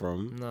we're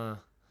from. Nah,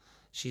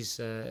 she's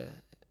from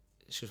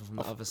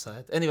the other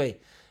side. Anyway.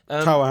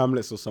 Tower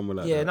Hamlets or somewhere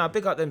like that. Yeah, no,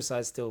 big up them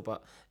sides still.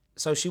 But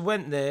so she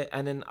went there,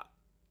 and then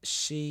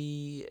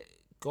she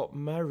got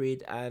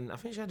married, and I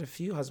think she had a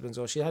few husbands,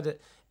 or she had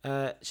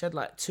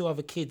like 2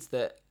 other kids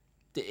that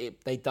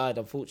they died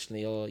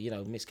unfortunately, or you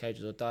know,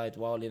 miscarriages, or died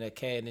while in her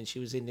care. And then she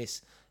was in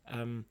this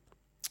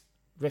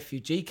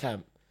refugee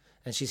camp,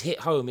 and she's hit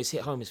home. It's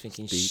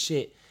thinking,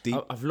 shit,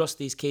 I've lost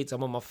these kids.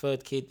 I'm on my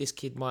 3rd kid. This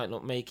kid might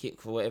not make it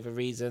for whatever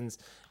reasons.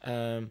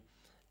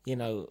 You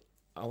know,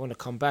 I want to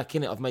come back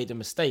in it. I've made a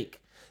mistake.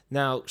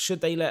 Now,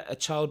 should they let a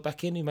child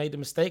back in who made a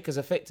mistake? Because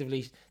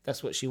effectively,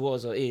 that's what she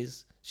was or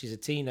is. She's a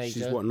teenager.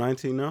 She's what,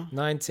 19 now?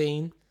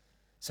 19.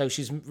 So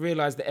she's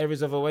realised the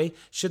errors of her way.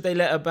 Should they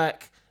let her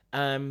back?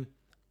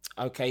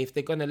 Okay, if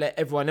they're going to let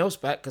everyone else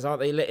back, because aren't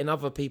they letting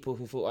other people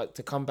who thought like,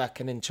 to come back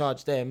and then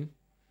charge them?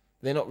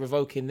 They're not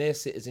revoking their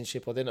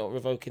citizenship, or they're not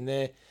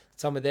revoking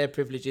some of their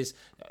privileges.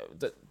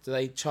 Do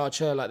they charge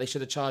her like they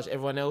should have charged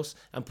everyone else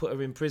and put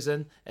her in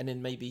prison, and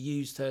then maybe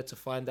used her to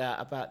find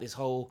out about this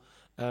whole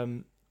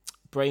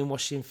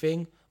brainwashing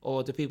thing?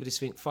 Or do people just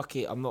think, fuck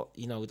it, I'm not,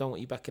 you know, we don't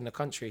want you back in the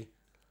country?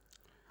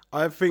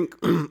 I think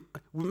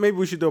maybe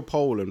we should do a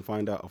poll and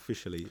find out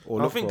officially.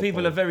 Or I think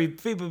people have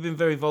been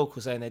very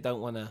vocal saying they don't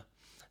want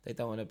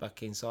to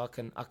back in, so I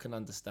can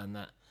understand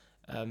that.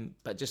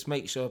 But just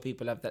make sure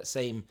people have that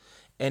same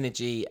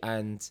energy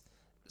and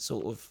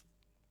sort of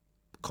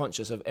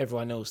conscious of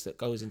everyone else that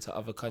goes into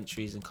other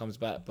countries and comes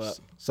back. But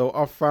so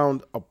I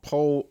found a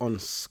poll on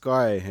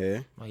Sky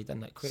here. Oh, you done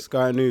that quick?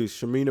 Sky News.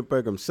 Shamina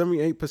Begum.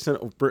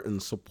 78% of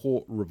Britons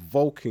support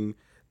revoking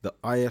the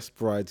IS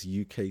bride's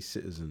UK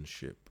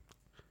citizenship.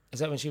 Is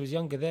that when she was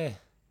younger there?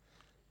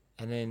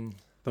 And then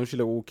Don't she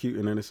look all cute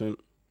and innocent?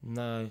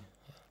 No.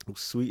 All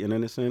sweet and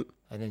innocent.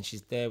 And then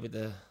she's there with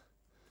the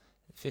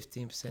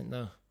 15%.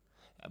 No.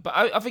 But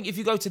I think if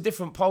you go to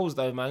different polls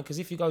though, man, because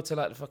if you go to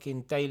like the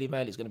fucking Daily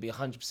Mail, it's going to be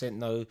 100%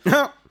 no.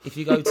 If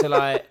you go to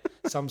like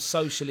some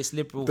socialist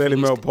liberal Daily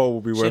thing, Mail poll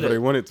will be wherever they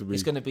want it to be.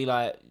 It's going to be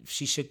like,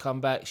 she should come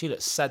back. She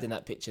looks sad in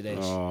that picture there.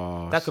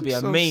 Oh, that could be a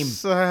so meme.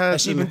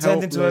 Has she been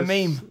turned into a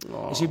meme?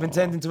 Oh. Has she been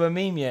turned into a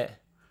meme yet?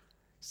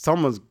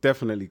 Someone's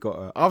definitely got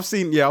her. I've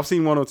seen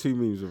 1 or 2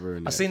 memes of her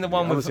in there. I've seen the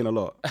one I haven't seen a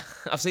lot.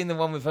 I've seen the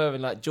one with her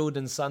in like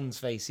Jordan's son's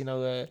face. You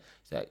know,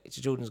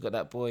 Jordan's got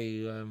that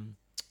boy,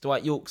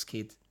 Dwight York's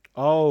kid.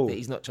 Oh. That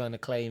he's not trying to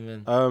claim.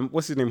 And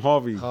what's his name?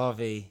 Harvey.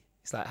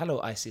 It's like, hello,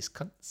 ISIS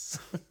cunts.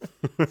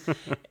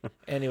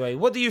 Anyway,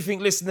 what do you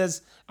think,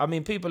 listeners? I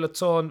mean, people are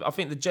torn. I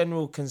think the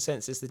general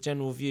consensus, the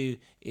general view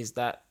is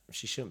that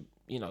she shouldn't,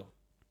 you know,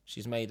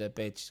 she's made her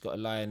bed, she's got to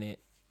lie in it.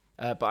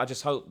 But I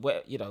just hope,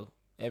 you know,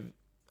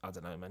 I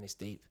don't know, man, it's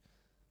deep.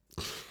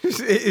 It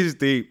is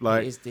deep.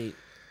 Like, it is deep.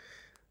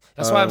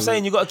 That's why I'm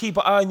saying you got to keep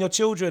an eye on your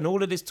children.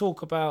 All of this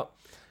talk about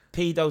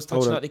pedos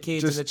touching up the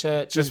kids in the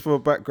church. Just for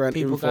background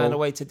people info. going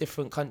away to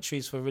different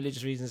countries for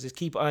religious reasons. Just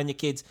keep an eye on your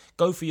kids.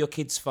 Go through your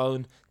kid's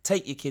phone.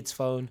 Take your kid's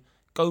phone.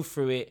 Go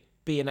through it.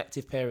 Be an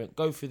active parent.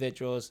 Go through their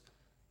drawers.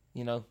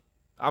 You know,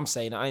 I'm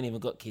saying I ain't even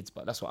got kids,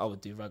 but that's what I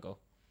would do, Rago.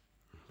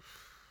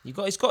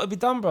 It's got to be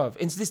done, bruv.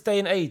 In this day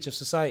and age of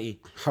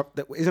society.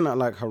 Isn't that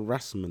like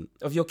harassment?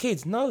 Of your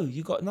kids? No,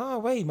 no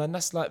way, man.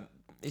 That's like...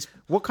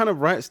 What kind of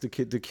rights do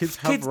kids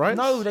have rights?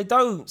 No, they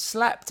don't.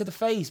 Slap to the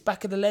face,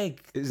 back of the leg.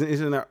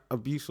 Isn't that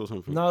abuse or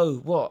something? No,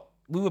 what?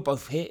 We were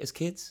both hit as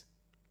kids.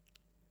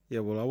 Yeah,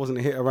 well, I wasn't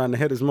hit around the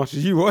head as much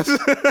as you was.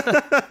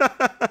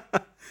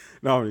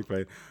 No, I'm only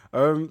playing.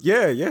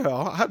 Yeah,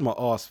 I had my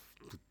ass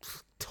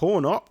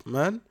torn up,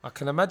 man. I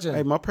can imagine.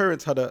 Hey, my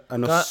parents had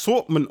an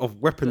assortment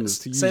of weapons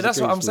to use. So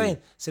that's what I'm me. saying.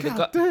 So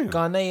God the damn.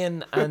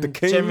 Ghanaian and the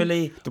cane,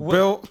 generally the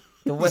belt.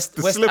 The West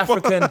slipper.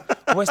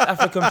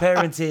 African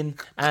parenting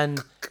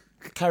and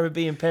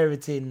Caribbean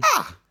parenting,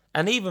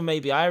 and even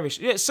maybe Irish.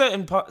 Yeah,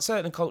 certain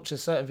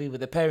cultures, certain people,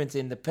 the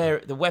parenting,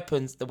 the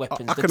weapons, I the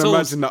can tools.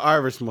 imagine the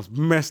Irish must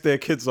mess their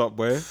kids up,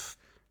 boy.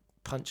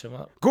 Punch them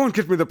up. Go and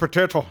get me the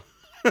potato.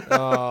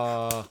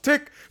 Oh.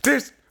 Take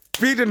this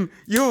beating,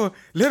 you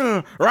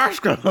little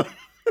rascal.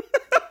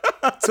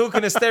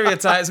 Talking of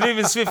stereotypes,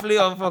 moving swiftly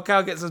on before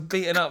Cal gets us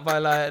beaten up by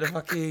like the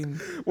fucking...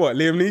 What,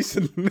 Liam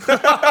Neeson?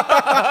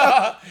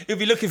 He'll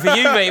be looking for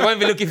you, mate. He won't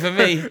be looking for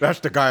me.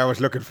 That's the guy I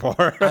was looking for.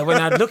 I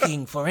went out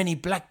looking for any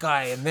black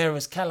guy and there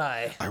was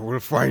Calais. I will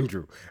find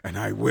you and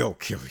I will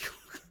kill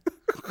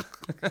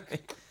you.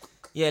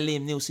 Yeah,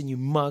 Liam Neeson, you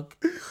mug.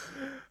 Is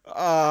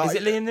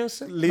it Liam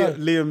Neeson?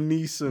 Liam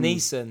Neeson.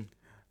 Neeson.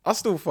 I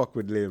still fuck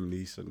with Liam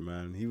Neeson,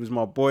 man. He was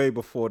my boy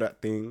before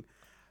that thing.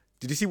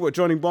 Did you see what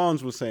Johnny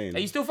Barnes was saying? Are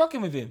you still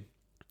fucking with him?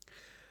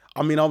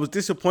 I mean, I was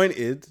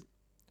disappointed.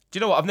 Do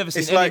you know what? I've never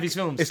seen any of his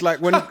films. It's like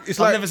when it's I've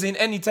like never seen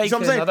any Taken. You know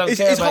what I'm saying? I don't It's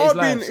care about hard his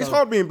life. being it's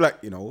hard being black,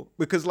 you know,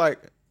 because like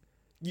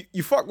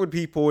you fuck with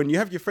people and you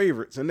have your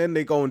favorites, and then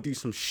they go and do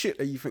some shit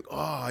that you think,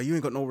 you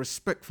ain't got no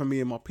respect for me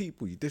and my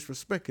people. You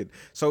disrespected.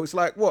 So it's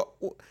like, what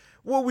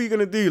are we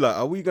gonna do? Like,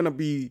 are we gonna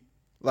be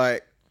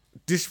like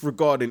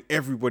disregarding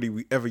everybody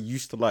we ever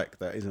used to like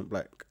that isn't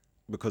black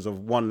because of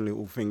one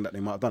little thing that they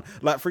might have done?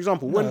 Like, for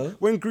example,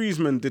 when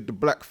Griezmann did the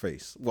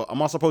blackface, what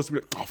am I supposed to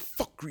be like,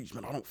 fuck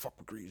Griezmann, I don't fuck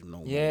with Griezmann no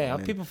more. Yeah,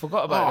 people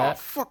forgot about that.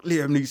 Fuck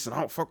Liam Neeson,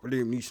 I don't fuck with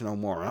Liam Neeson no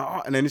more.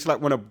 And then it's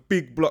like when a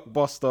big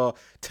blockbuster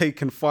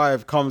Taken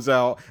 5 comes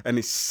out and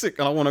it's sick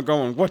and I want to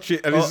go and watch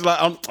it, and it's like,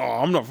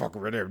 I'm not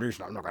fucking with Liam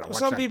Neeson, I'm not going to watch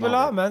Some that. people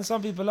are, man,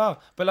 some people are.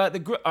 But like the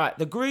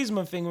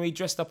Griezmann thing where he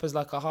dressed up as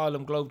like a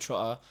Harlem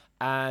Globetrotter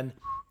and...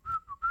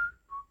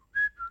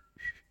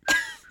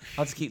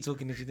 I'll just keep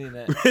talking if you're doing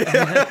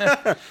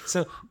that.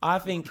 So I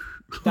think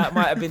that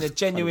might have been a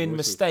genuine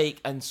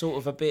mistake and sort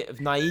of a bit of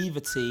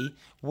naivety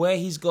where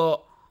he's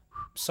got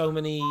so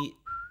many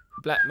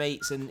black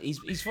mates and he's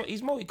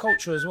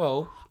multicultural as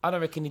well. I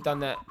don't reckon he done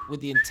that with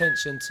the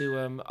intention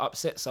to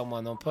upset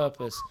someone on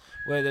purpose.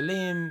 Where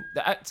the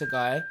actor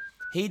guy,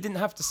 he didn't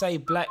have to say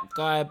black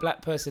guy,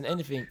 black person,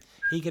 anything.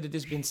 He could have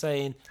just been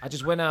saying, I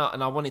just went out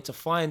and I wanted to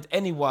find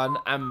anyone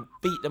and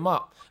beat them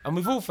up. And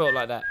we've all felt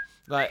like that.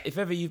 Like, if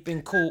ever you've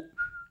been caught,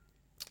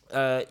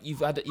 you've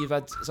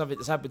had something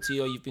that's happened to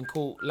you, or you've been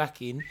caught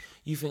lacking,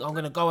 you think, I'm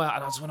gonna go out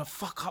and I just want to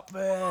fuck up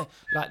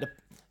like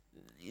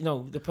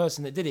the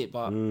person that did it.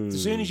 But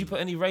as soon as you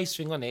put any race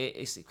thing on it,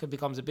 it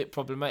becomes a bit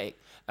problematic.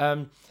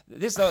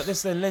 This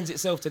then lends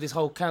itself to this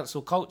whole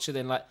cancel culture.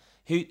 Then, like,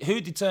 who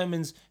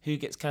determines who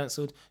gets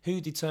cancelled? Who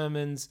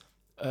determines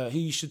who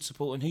you should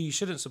support and who you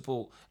shouldn't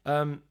support?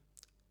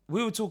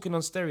 We were talking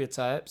on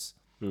stereotypes.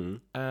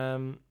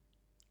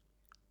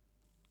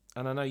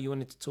 And I know you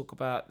wanted to talk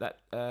about that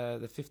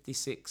the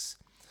 56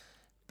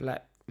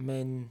 black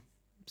men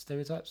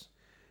stereotypes.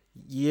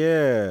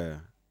 Yeah.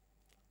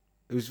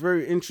 It was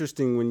very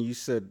interesting when you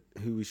said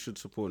who we should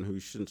support and who we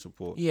shouldn't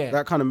support. Yeah.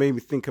 That kind of made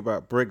me think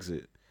about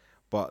Brexit.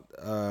 But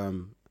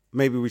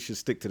maybe we should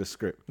stick to the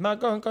script. No,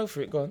 go for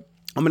it, go on.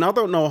 I mean, I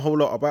don't know a whole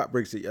lot about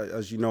Brexit.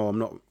 As you know, I'm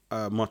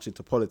not much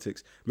into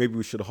politics. Maybe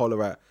we should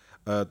holler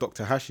at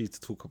Dr. Hashi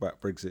to talk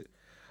about Brexit.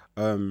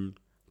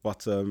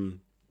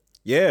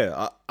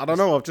 Yeah, I don't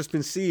know. I've just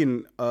been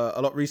seeing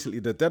a lot recently.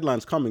 The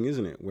deadline's coming,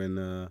 isn't it?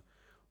 When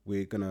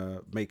we're going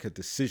to make a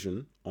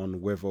decision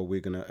on whether we're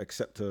going to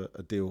accept a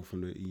deal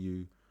from the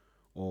EU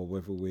or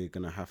whether we're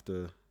going to have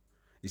to...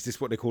 Is this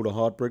what they call a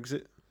hard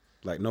Brexit?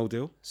 Like no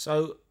deal?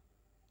 So,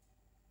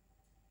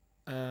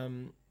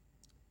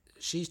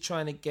 she's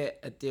trying to get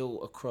a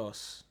deal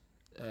across.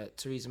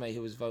 Theresa May,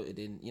 who was voted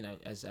in,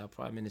 as our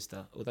Prime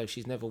Minister, although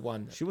she's never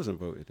won. She wasn't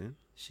voted in.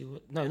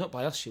 No, not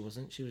by us. She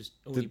wasn't. She was.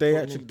 Did they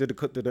actually? Did the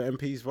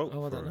MPs vote?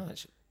 Oh, I don't know.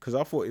 Actually, because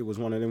I thought it was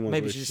one of them ones.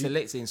 Maybe she's just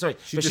elected. Sorry,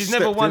 but she's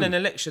never won an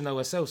election though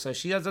herself, so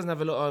she doesn't have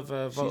a lot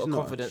of voter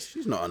confidence.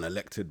 She's not an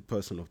elected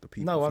person of the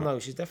people. No, I know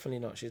she's definitely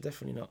not.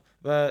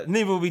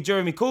 Neither will be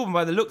Jeremy Corbyn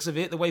by the looks of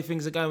it. The way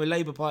things are going with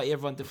Labour Party,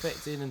 everyone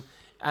defecting and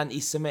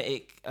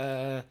anti-Semitic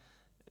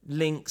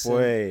links.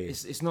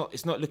 It's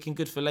not looking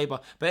good for Labour.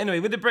 But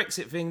anyway, with the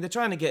Brexit thing, they're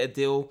trying to get a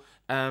deal.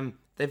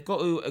 They've got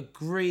to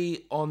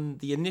agree on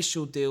the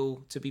initial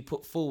deal to be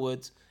put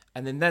forward,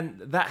 and then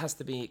that has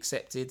to be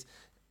accepted.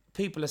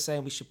 People are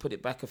saying we should put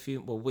it back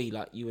we,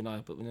 like you and I,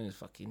 but we're not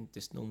fucking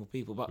just normal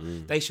people, but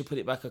they should put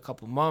it back a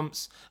couple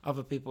months.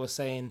 Other people are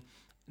saying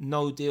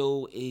no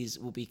deal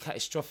will be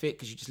catastrophic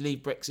because you just leave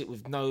Brexit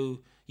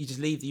you just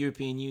leave the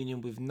European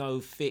Union with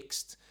no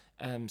fixed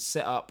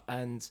setup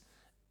and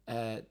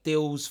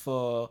deals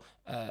for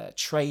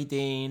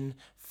trading,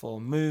 for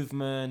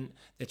movement.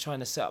 They're trying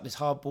to set up this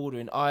hard border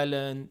in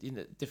Ireland,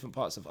 in different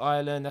parts of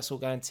Ireland. That's all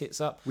going tits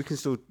up. We can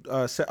still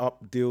set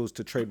up deals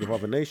to trade with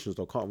other nations,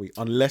 though, can't we?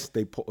 Unless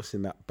they put us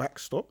in that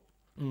backstop.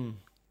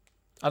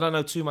 I don't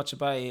know too much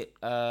about it.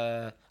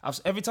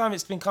 Every time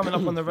it's been coming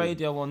up on the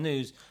radio or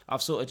news,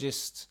 I've sort of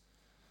just...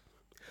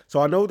 So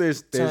I know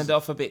there's turned it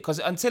off a bit, because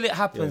until it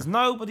happens,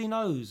 nobody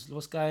knows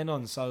what's going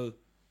on. So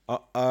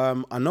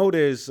I know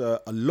there's a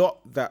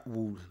lot that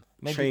will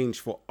change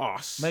for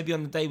us. Maybe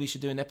on the day we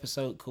should do an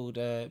episode called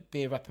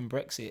Beer Rap and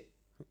Brexit.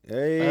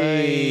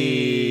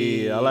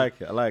 Hey, I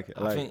like it.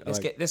 I think let's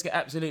get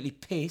absolutely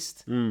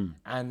pissed,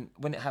 and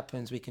when it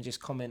happens, we can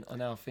just comment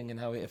on our thing and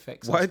how it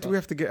affects us. Why do we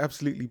have to get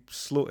absolutely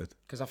slaughtered?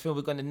 Because I feel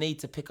we're going to need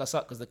to pick us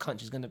up, because the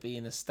country's going to be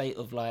in a state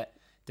of like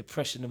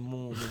depression and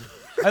mourning.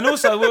 And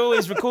also, we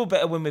always record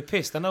better when we're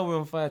pissed. I know we're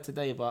on fire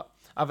today, but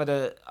I'm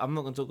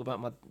not going to talk about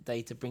my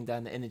day to bring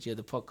down the energy of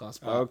the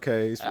podcast. But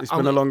okay, it's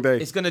been a long day.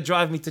 It's going to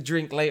drive me to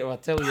drink later, I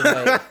tell you,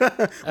 mate.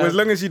 Well, as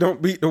long as you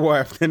don't beat the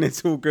wife, then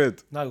it's all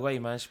good. No way,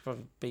 man. She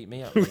probably beat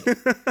me up.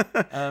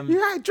 You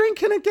had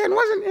drinking again,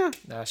 wasn't you?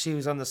 No, she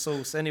was on the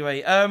sauce.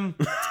 Anyway, I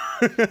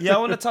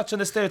want to touch on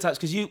the stereotypes,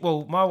 because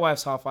my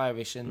wife's half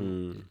Irish,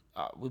 and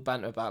we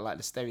banter about like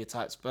the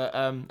stereotypes, but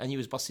and you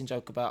was busting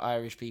joke about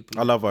Irish people.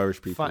 I love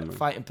Irish people.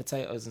 Fighting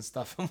potatoes and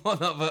stuff and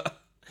whatnot, but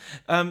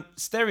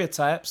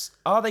Stereotypes,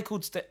 are they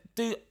called...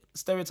 do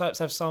stereotypes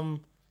have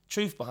some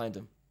truth behind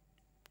them?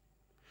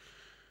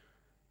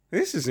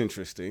 This is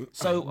interesting.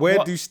 So where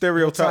what do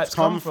stereotypes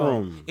come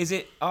from? Is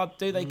it?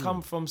 Do they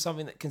come from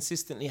something that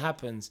consistently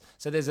happens?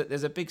 So there's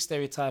a big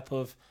stereotype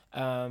of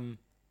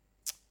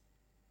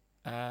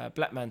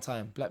black man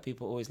time. Black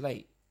people always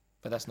late,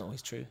 but that's not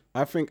always true.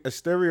 I think a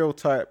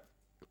stereotype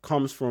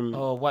comes from...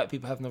 Oh, white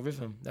people have no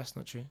rhythm. That's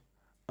not true.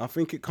 I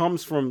think it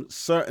comes from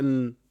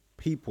certain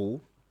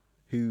people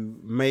who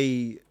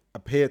may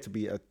appear to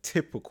be a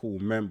typical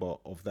member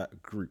of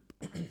that group.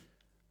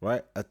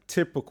 Right? A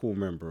typical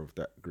member of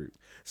that group.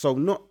 So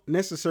not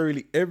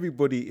necessarily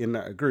everybody in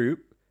that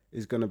group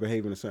is going to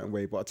behave in a certain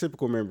way, but a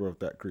typical member of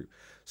that group.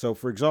 So,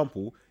 for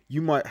example,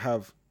 you might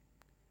have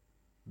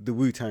the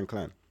Wu-Tang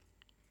Clan.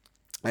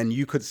 And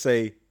you could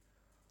say,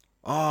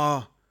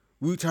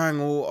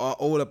 Wu-Tang are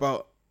all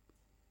about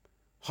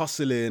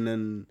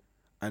hustling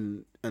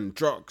and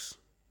drugs.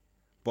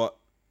 But,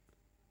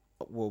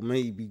 well,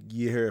 maybe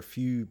you hear a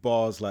few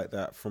bars like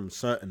that from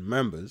certain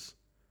members,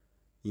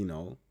 you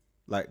know.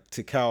 Like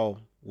Tikal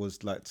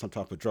was like some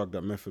type of drug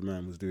that Method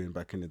Man was doing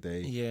back in the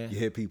day. Yeah. You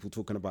hear people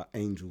talking about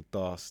angel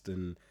dust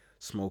and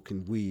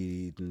smoking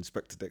weed, and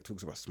Spectre Deck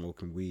talks about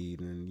smoking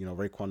weed, and you know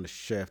Raekwon the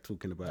Chef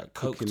talking about like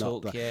coke cooking talk,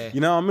 up. Like, yeah. You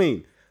know what I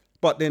mean?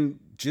 But then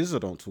Jizza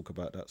don't talk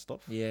about that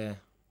stuff. Yeah.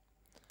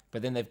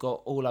 But then they've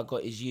got All I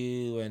Got Is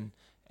You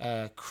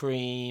and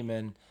Cream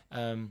and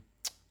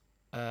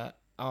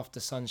After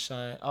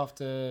Sunshine,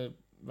 After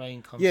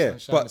Rain Comes Sunshine.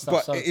 But and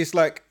stuff. So, it's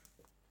like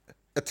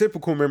a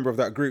typical member of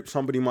that group.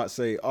 Somebody might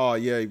say, "Oh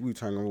yeah,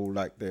 Wu-Tang are all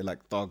like they're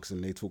like thugs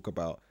and they talk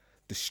about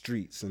the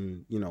streets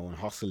and you know and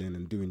hustling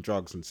and doing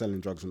drugs and selling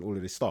drugs and all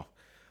of this stuff."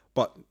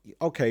 But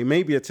okay,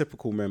 maybe a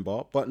typical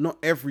member, but not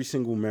every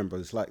single member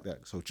is like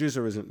that. So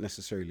Jizza isn't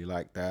necessarily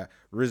like that.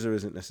 RZA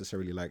isn't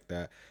necessarily like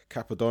that.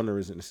 Capadonna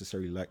isn't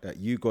necessarily like that.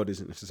 U-God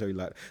isn't necessarily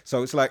like that.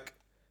 So it's like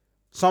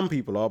some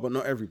people are, but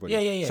not everybody.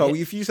 Yeah. So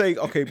if you say,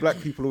 okay,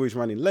 black people always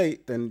running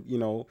late, then you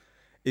know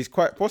it's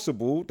quite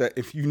possible that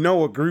if you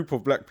know a group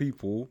of black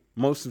people,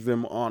 most of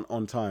them aren't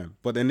on time.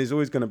 But then there's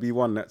always going to be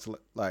one that's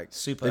like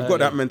super they've early. got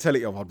that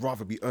mentality of I'd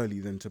rather be early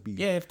than to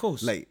be of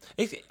course. late.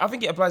 I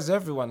think it applies to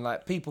everyone.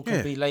 Like people can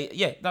Yeah. be late.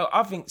 Yeah, no,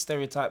 I think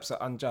stereotypes are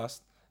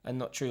unjust and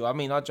not true. I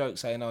mean, I joke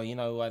saying, "Oh, you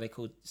know why they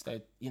called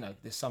you know,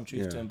 there's some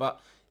truth to them," but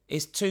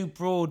it's too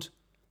broad.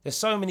 There's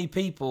so many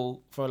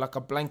people for like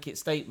a blanket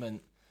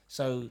statement.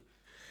 So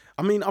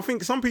I mean, I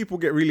think some people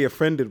get really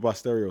offended by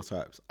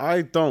stereotypes.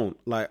 I don't.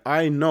 Like,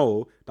 I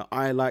know that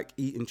I like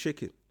eating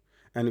chicken.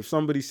 And if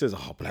somebody says,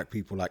 oh, black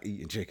people like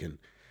eating chicken,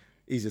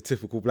 he's a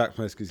typical black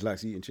person because he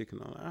likes eating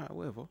chicken. I'm like, all right,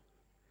 whatever.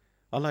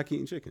 I like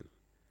eating chicken.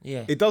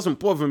 yeah, It doesn't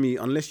bother me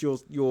unless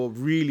you're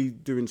really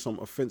doing some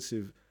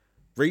offensive,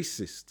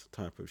 racist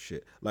type of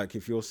shit. Like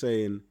if you're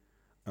saying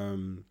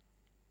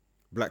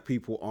black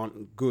people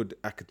aren't good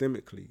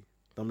academically,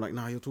 I'm like,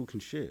 nah, you're talking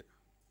shit.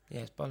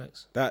 yeah, it's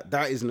bollocks.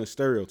 That isn't a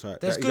stereotype.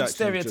 There's That is good actually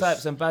stereotypes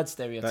just- and bad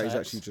stereotypes. That is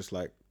actually just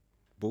like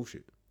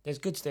bullshit. There's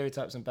good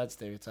stereotypes and bad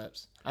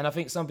stereotypes. And I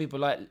think some people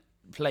like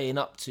playing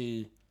up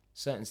to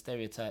certain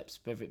stereotypes,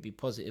 whether it be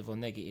positive or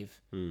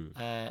negative,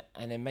 and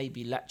then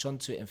maybe latch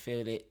onto it and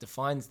feel it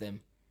defines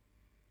them,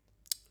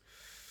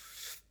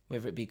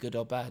 whether it be good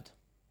or bad.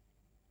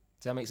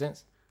 Does that make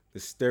sense? The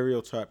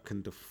stereotype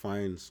can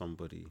define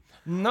somebody.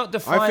 Not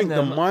define I think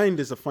them. the mind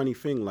is a funny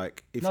thing.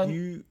 Like if No.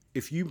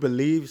 you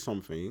believe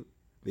something,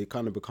 it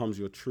kind of becomes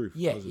your truth.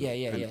 Yeah, doesn't yeah, it?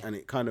 yeah, and, yeah. And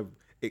it kind of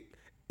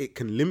it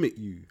can limit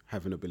you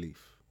having a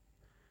belief.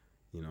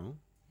 You know?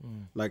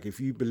 Like if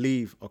you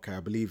believe, okay, I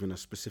believe in a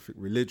specific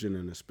religion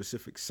and a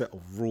specific set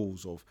of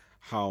rules of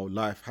how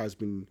life has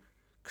been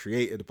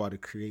created by the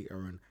creator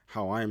and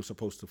how I am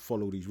supposed to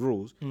follow these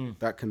rules,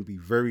 that can be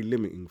very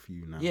limiting for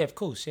you now. Yeah, of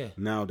course, yeah.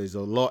 Now there's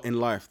a lot in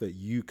life that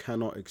you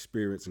cannot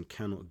experience and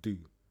cannot do.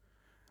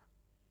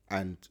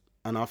 And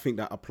I think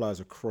that applies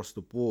across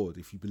the board.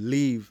 If you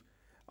believe,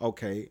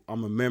 okay,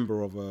 I'm a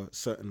member of a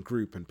certain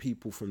group and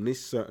people from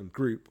this certain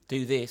group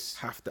Do this.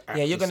 have to act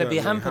Yeah, you're going to be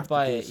hampered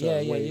by it.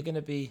 Yeah, way. you're going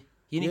to be...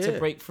 You need to Yeah.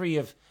 break free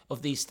of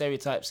these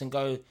stereotypes and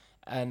go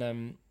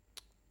and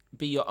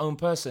be your own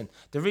person.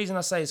 The reason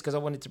I say is because I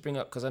wanted to bring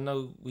up, because I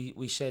know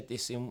we shared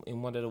this in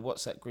one of the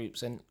WhatsApp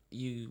groups and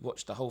you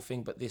watched the whole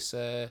thing, but this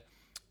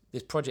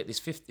project,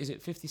 is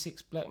it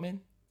 56 black men?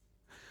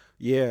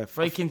 Yeah,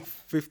 Breaking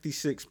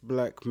 56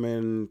 black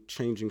men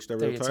changing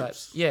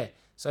stereotypes. Yeah.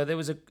 So there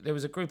was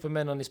a group of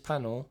men on this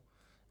panel.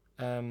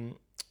 Who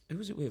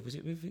was it with? Was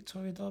it with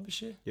Victoria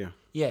Derbyshire? Yeah.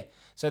 Yeah.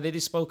 So they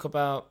just spoke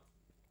about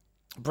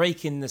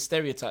breaking the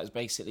stereotypes,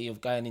 basically,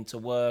 of going into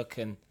work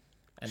and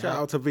Shout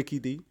out to Vicky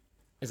D.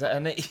 Is that her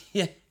name?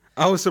 Yeah.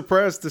 I was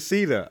surprised to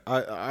see that.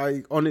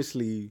 I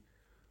honestly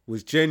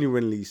was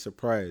genuinely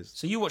surprised.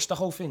 So you watched the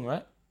whole thing,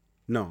 right?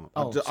 No,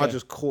 Oh, I sorry.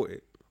 just caught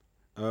it,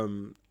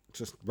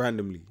 just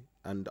randomly,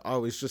 and I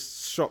was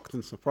just shocked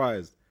and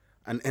surprised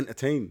and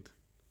entertained.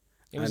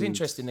 It was And-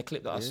 interesting, the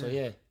clip that I saw,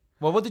 yeah.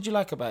 Well, what did you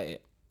like about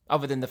it?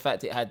 Other than the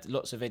fact it had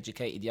lots of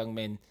educated young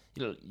men,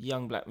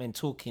 young black men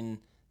talking,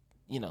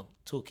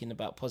 talking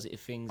about positive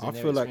things. I And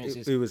their feel like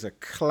experiences. it was a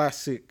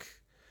classic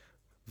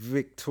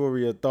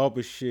Victoria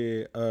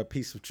Derbyshire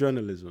piece of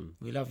journalism.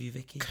 We love you,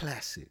 Vicky.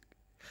 Classic.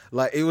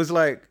 Like it was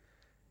like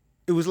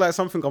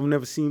something I've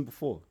never seen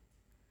before.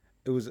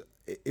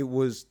 It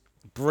was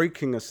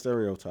breaking a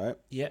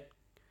stereotype, Yeah.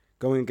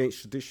 going against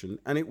tradition,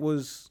 and it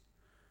was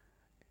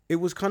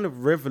kind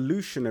of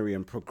revolutionary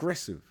and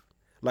progressive.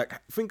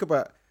 Like, think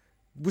about,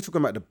 we're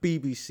talking about the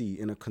BBC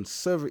in a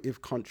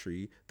conservative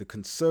country, the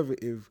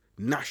Conservative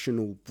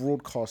National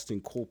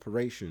Broadcasting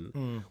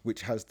Corporation,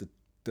 which has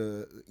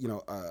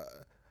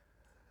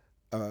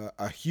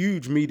a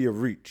huge media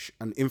reach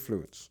and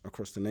influence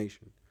across the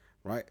nation,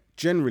 right?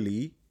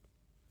 Generally,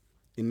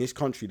 in this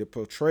country, the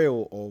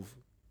portrayal of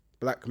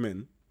black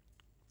men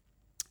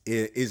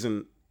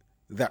isn't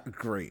that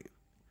great,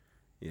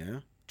 yeah?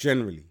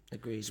 Generally.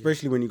 Agreed.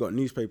 Especially when you got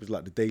newspapers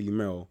like the Daily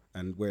Mail,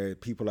 and where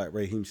people like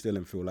Raheem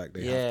Sterling feel like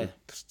they have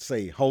to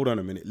say, hold on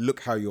a minute, look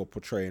how you're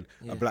portraying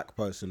a black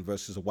person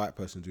versus a white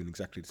person doing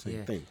exactly the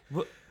same thing.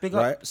 But big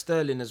Right? up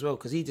Sterling as well,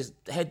 because he just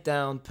head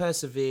down,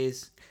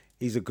 perseveres.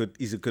 He's a good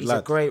He's lad.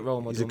 a great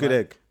role model. He's a good man.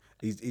 egg.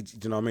 Do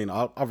you know what I mean?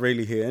 I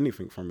rarely hear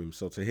anything from him.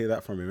 So to hear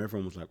that from him,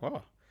 everyone was like,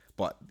 wow.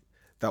 But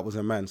that was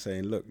a man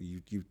saying, look,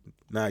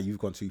 you've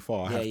gone too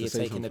far. I have to you're say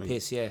taking something. the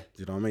piss, yeah. Do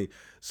you know what I mean?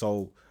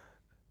 So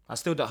I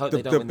still don't hope the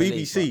they don't win the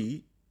league,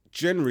 BBC,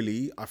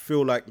 generally, I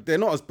feel like they're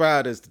not as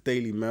bad as the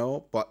Daily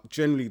Mail, but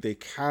generally they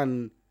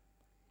can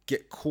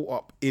get caught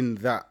up in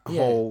that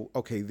whole,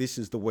 okay, this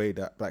is the way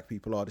that black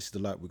people are, this is the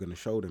light we're going to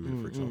show them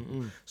in, for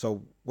example.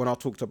 So when I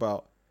talked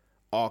about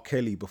R.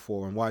 Kelly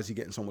before and why is he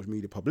getting so much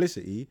media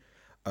publicity,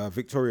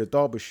 Victoria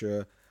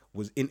Derbyshire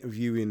was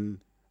interviewing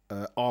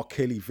R.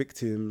 Kelly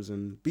victims,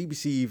 and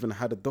BBC even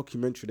had a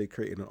documentary they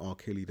created on R.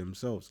 Kelly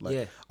themselves.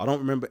 Like, I don't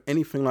remember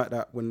anything like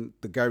that when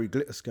the Gary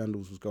Glitter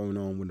scandals was going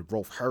on, when the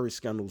Rolf Harris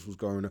scandals was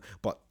going on,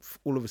 but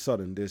all of a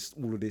sudden there's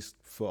all of this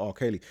for R.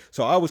 Kelly.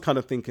 So I was kind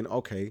of thinking,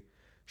 okay,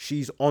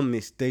 she's on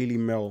this Daily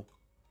Mail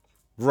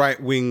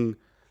right-wing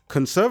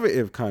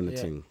conservative kind of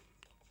thing.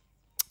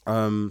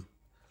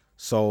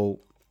 So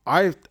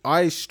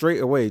I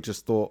straight away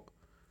just thought,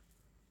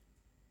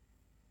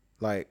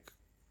 like,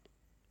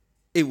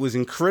 it was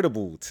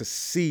incredible to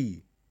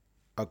see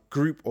a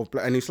group of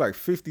black, and it's like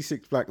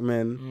 56 black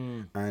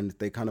men, and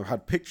they kind of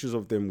had pictures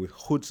of them with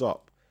hoods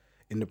up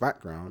in the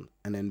background,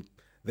 and then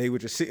they were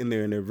just sitting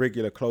there in their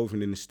regular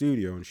clothing in the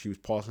studio, and she was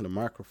passing the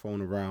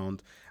microphone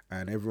around,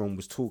 and everyone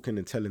was talking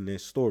and telling their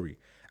story.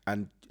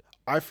 And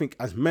I think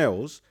as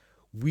males,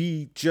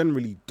 we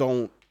generally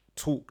don't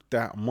talk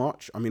that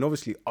much. I mean,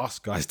 obviously us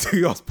guys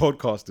do, us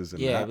podcasters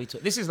and that. we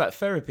talk. This is like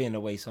therapy in a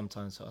way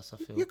sometimes for us, I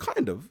feel. Yeah,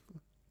 kind of.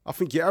 I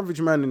think your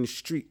average man in the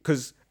street,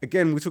 because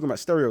again, we're talking about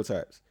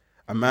stereotypes.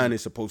 A man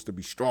is supposed to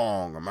be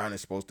strong. A man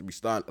is supposed to be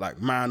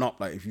like, man up.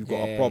 Like, if you've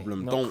got a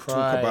problem, don't cry,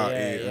 talk about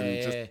it,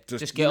 and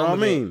just get you know on what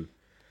I with it. mean.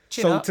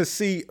 Chin So up. to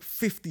see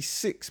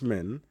 56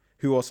 men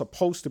who are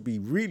supposed to be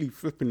really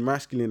flipping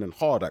masculine and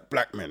hard, like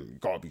black men, you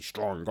gotta be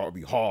strong, you gotta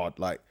be hard,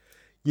 like,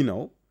 you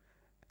know,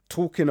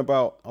 talking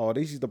about, oh,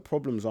 these are the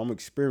problems I'm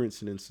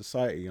experiencing in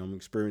society. I'm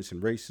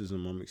experiencing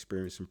racism. I'm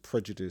experiencing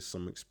prejudice.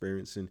 I'm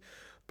experiencing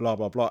blah,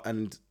 blah, blah.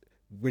 And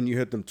when you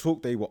heard them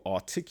talk, they were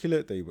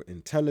articulate, they were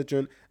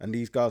intelligent, and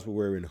these guys were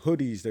wearing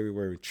hoodies, they were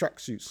wearing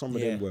tracksuits. Some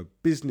of them were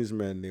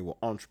businessmen, they were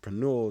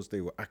entrepreneurs,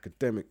 they were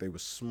academic, they were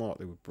smart,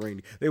 they were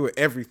brainy, they were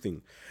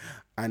everything.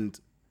 And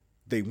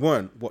they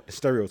weren't what the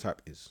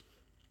stereotype is.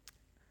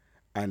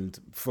 And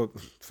for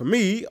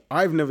me,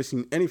 I've never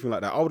seen anything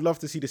like that. I would love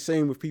to see the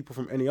same with people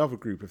from any other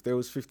group. If there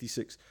was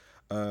 56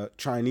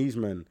 Chinese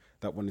men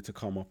that wanted to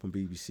come up on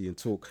BBC and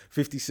talk,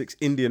 56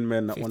 Indian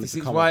men that wanted to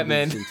 56 come white up on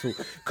men. BBC and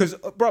talk. Because,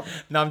 bro,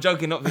 No, I'm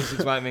joking, not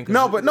 56 white men.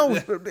 no,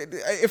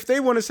 if they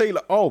want to say,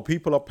 like, oh,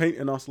 people are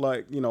painting us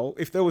like, you know,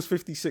 if there was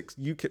 56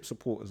 UKIP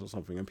supporters or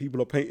something and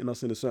people are painting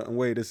us in a certain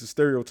way, there's a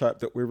stereotype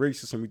that we're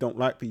racist and we don't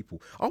like people.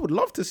 I would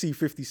love to see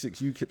 56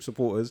 UKIP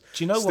supporters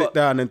Do you know sit what?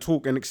 down and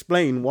talk and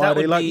explain why That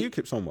they would like be-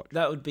 UKIP so much.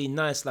 That would be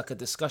nice, like a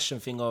discussion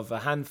thing of a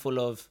handful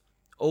of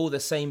all the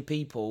same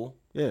people,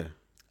 Yeah.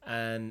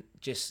 and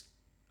just,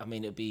 I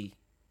mean, it'd be,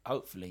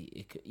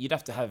 hopefully, you'd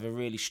have to have a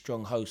really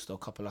strong host or a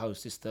couple of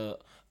hosts just to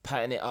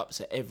pattern it up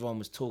so everyone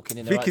was talking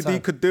in the Vicky right time. D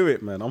could do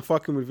it, man. I'm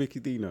fucking with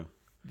Vicky D now.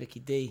 Vicky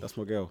D. That's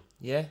my girl.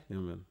 Yeah? Yeah,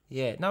 man.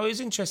 Yeah. No, it was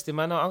interesting,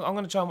 man. I'm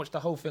going to try and watch the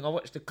whole thing. I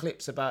watched the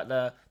clips about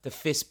the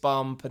fist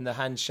bump and the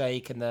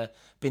handshake and the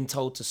being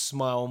told to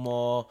smile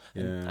more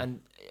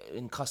and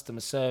in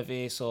customer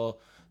service or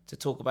to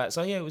talk about.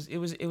 So, yeah, it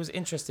was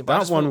interesting. But I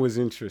That just one thought- was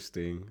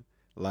interesting.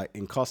 Like,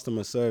 in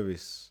customer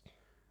service,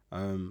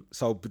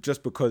 so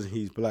just because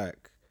he's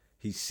black,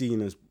 he's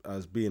seen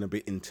as being a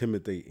bit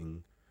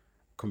intimidating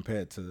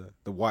compared to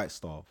the white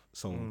staff.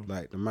 So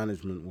like the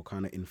management were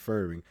kind of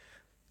inferring,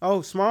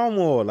 oh, smile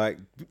more, like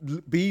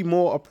be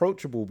more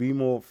approachable, be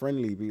more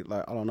friendly, be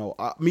like, I don't know.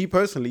 Me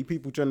personally,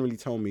 people generally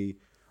tell me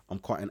I'm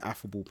quite an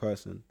affable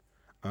person.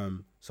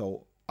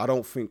 So I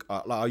don't think,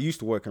 like, I used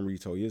to work in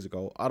retail years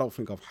ago. I don't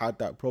think I've had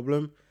that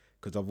problem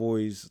because I've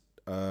always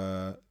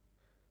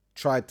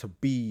tried to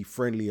be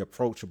friendly,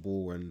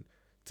 approachable, and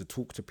to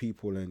talk to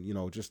people and, you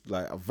know, just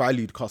like a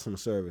valued customer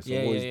service.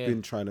 I've always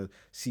been trying to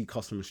see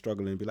customers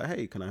struggling and be like,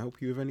 hey, can I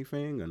help you with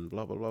anything? And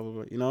blah, blah, blah, blah,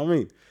 blah. You know what I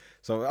mean?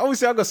 So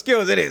obviously I got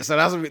skills in it. So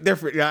that's a bit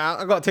different. Yeah,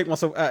 I got to take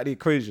myself out of the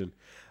equation.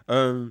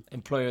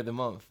 Employer of the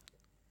month.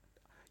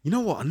 You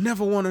know what? I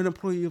never won an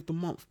employee of the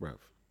month, bruv.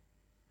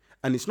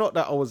 And it's not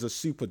that I was a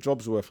super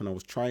jobs worth and I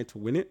was trying to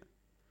win it.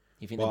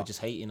 You think they were just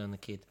hating on the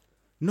kid?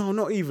 No,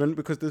 not even,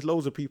 because there's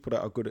loads of people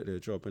that are good at their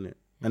job, innit?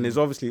 And there's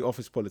obviously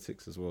office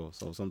politics as well.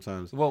 So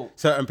sometimes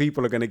certain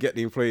people are going to get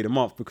the employee of the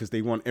month because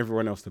they want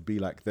everyone else to be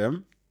like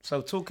them.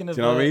 So talking of...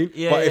 Do you know what I mean?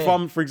 If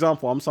I'm, for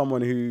example, I'm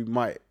someone who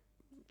might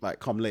like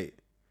come late.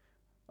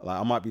 Like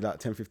I might be like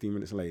 10, 15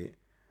 minutes late.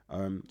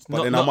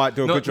 But then I might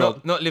do a good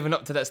job. Not living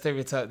up to that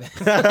stereotype.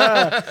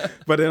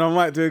 But then I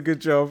might do a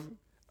good job.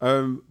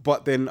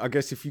 But then I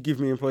guess if you give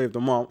me employee of the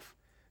month,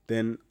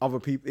 then other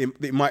people,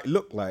 it might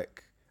look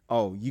like,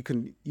 oh, you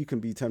can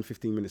be 10,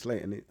 15 minutes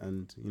late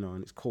and you know,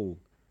 and it's cool.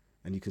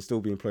 And you can still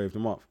be employee of the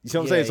month. You see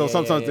what I'm saying? So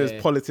sometimes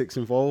there's politics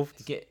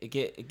involved. Get a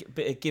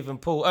bit of give and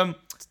pull.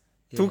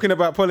 Talking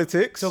about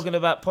politics. Talking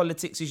about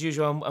politics as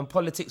usual and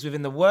politics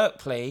within the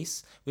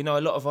workplace. We know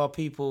a lot of our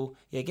people.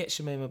 Yeah, get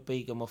Shamima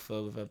Begum off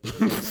her with her big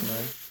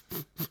face,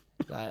 man.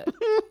 Like,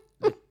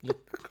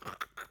 look,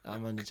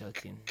 I'm only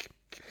joking.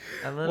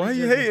 Why are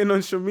you hating on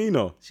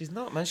Shamina? She's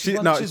not, man.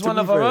 She's one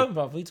of her own, bruv.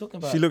 What are you talking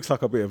about? She looks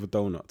like a bit of a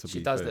donut.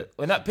 She does that.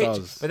 When that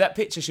picture, with that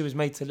picture, she was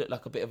made to look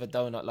like a bit of a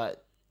donut, like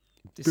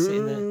just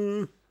sitting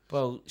there.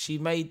 Well, she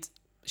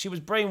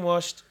was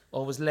brainwashed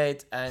or was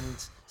led,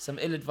 and some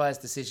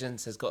ill-advised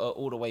decisions has got her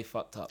all the way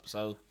fucked up.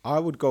 So I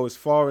would go as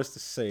far as to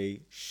say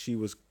she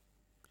was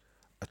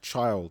a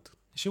child.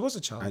 She was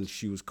a child, and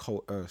she was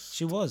coerced.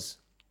 She was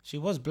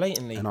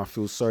blatantly, and I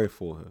feel sorry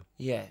for her.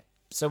 Yeah.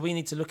 So we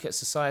need to look at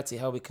society,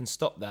 how we can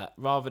stop that,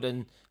 rather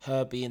than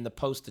her being the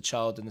poster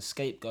child and the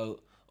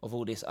scapegoat of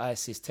all this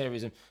ISIS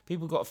terrorism.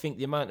 People got to think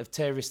the amount of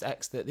terrorist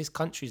acts that this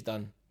country's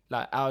done,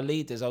 like our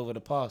leaders over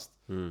the past,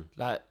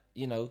 like,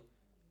 you know,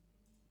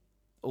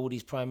 all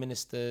these prime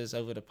ministers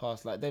over the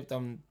past, like they've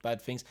done bad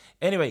things.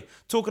 Anyway,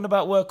 talking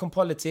about work and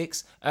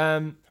politics, I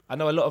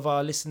know a lot of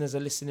our listeners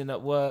are listening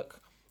at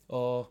work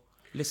or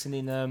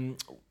listening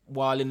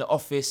while in the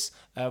office.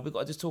 We've got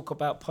to just talk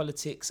about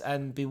politics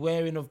and be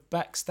wary of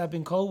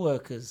backstabbing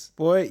co-workers.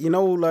 Boy, you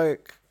know,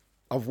 like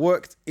I've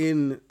worked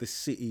in the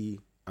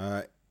city.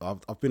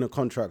 I've been a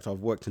contractor.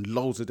 I've worked in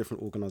loads of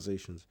different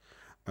organizations.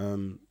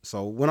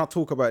 So when I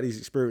talk about these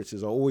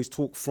experiences, I always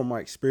talk from my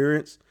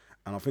experience.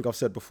 And I think I've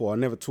said before, I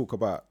never talk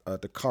about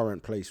the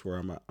current place where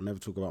I'm at. I never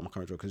talk about my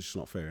current job because it's just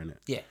not fair, innit?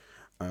 Yeah.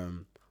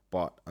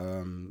 But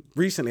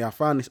recently I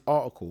found this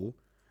article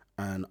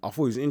and I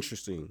thought it was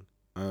interesting.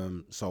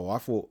 So I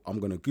thought I'm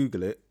going to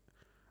Google it.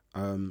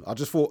 I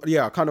just thought,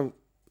 I kind of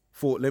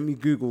thought, let me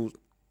Google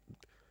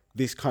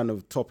this kind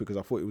of topic because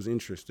I thought it was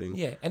interesting.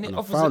 Yeah, and it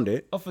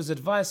offers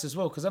advice as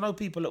well, because I know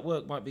people at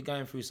work might be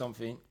going through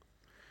something.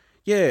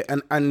 Yeah,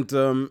 and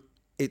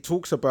it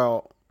talks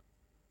about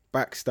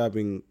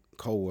backstabbing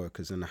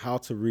co-workers and how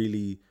to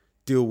really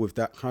deal with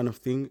that kind of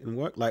thing in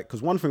work. Like,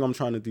 because one thing I'm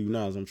trying to do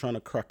now is I'm trying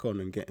to crack on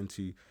and get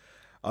into,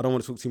 I don't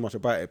want to talk too much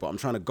about it, but I'm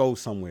trying to go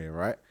somewhere,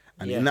 right?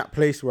 And in that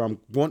place where I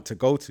want to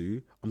go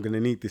to, I'm going to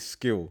need this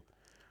skill,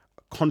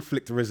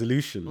 conflict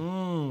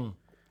resolution,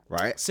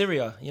 right?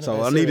 Syria, you know.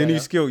 So I need a new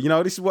skill. You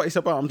know, this is what it's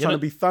about. I'm trying to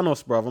be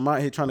Thanos, bruv. I'm out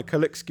here trying to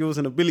collect skills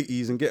and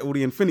abilities and get all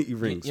the infinity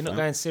rings. You're not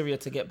going Syria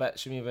to get back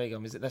Shamima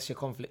Begum, is it? That's your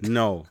conflict?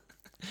 No.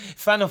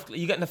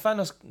 You getting the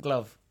Thanos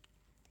glove?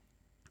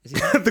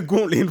 The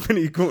gauntlet,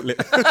 infinity gauntlet.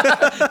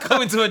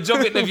 Coming to a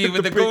job interview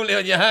with the gauntlet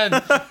on your hand.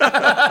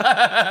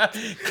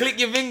 Click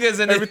your fingers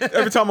and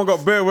every time I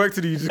got bare work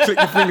to do, you just click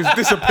your fingers,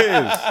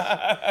 disappears.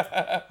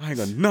 I ain't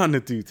got nothing to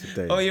do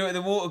today. Oh, you're at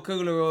the water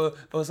cooler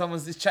or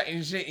someone's just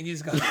chatting shit and you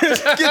just go get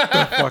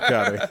the fuck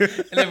out of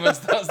here. And everyone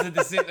starts to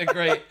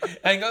disintegrate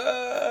and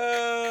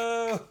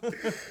go,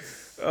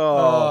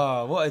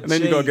 oh, what a And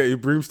then you gotta get your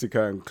broomstick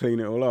out and clean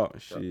it all up.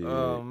 Shit.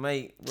 Oh,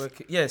 mate.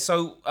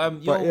 So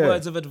your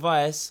words of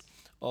advice.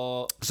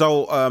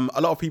 So a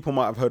lot of people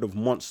might have heard of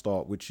Monster,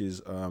 which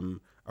is a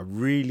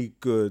really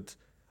good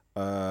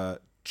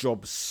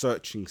job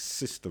searching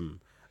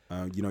system.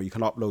 You know, you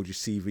can upload your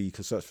CV, you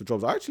can search for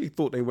jobs. I actually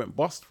thought they went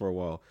bust for a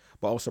while,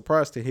 but I was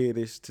surprised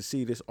to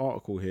see this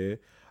article here.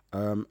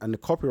 And the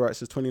copyright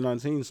says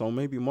 2019, so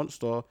maybe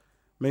Monster,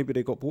 maybe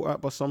they got bought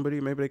out by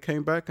somebody, maybe they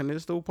came back and they're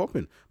still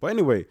popping. But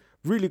anyway,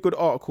 really good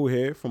article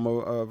here from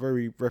a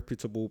very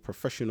reputable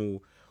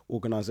professional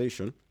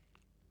organization.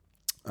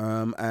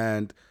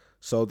 And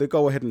so they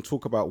go ahead and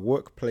talk about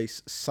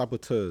workplace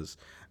saboteurs,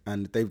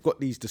 and they've got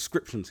these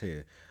descriptions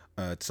here.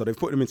 So they've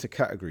put them into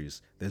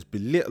categories. There's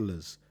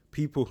belittlers,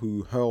 people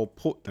who hurl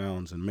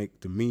put-downs and make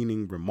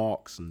demeaning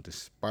remarks and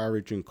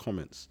disparaging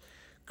comments.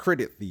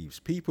 Credit thieves,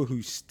 people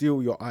who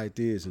steal your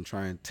ideas and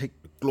try and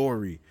take the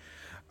glory.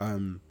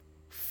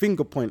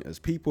 Finger pointers,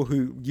 people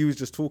who, you was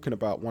just talking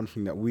about one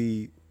thing that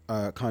we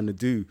kind of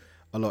do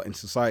a lot in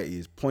society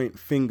is point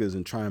fingers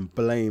and try and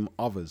blame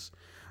others.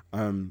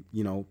 You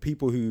know,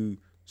 people who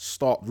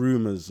start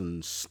rumors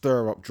and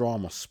stir up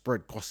drama,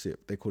 spread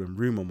gossip. They call them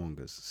rumor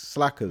mongers,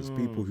 slackers,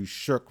 people who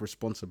shirk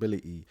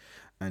responsibility.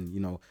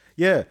 And,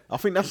 I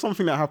think that's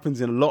something that happens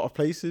in a lot of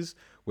places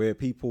where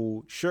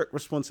people shirk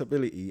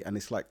responsibility, and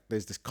it's like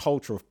there's this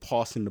culture of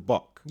passing the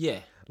buck. Yeah.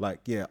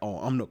 Like,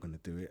 I'm not going to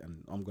do it,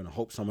 and I'm going to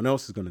hope someone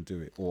else is going to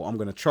do it, or I'm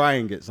going to try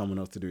and get someone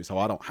else to do it so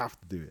I don't have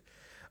to do it.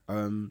 Do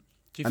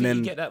you think and then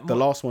you get that the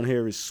more? last one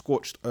here is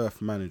scorched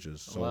earth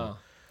managers. So Wow.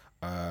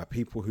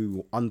 people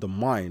who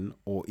undermine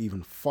or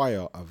even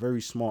fire a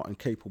very smart and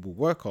capable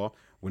worker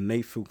when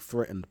they feel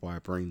threatened by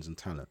brains and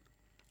talent.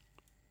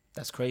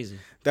 That's crazy.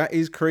 That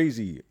is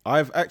crazy.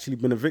 I've actually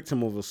been a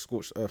victim of a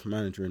scorched earth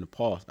manager in the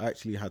past. I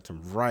actually had to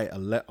write a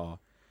letter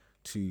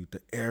to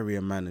the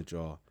area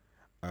manager.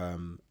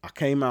 I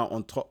came out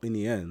on top in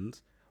the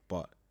end,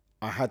 but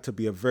I had to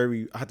be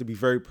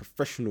very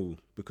professional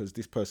because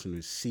this person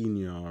is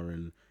senior,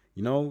 and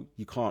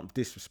you can't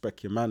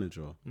disrespect your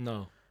manager.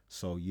 No.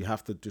 So you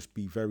have to just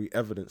be very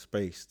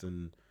evidence-based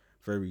and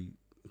very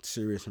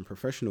serious and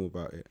professional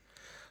about it.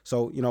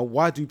 So,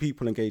 why do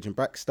people engage in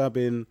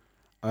backstabbing?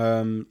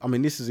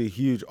 This is a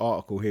huge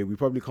article here. We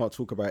probably can't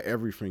talk about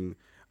everything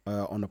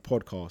on the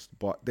podcast,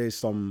 but there's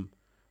some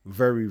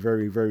very,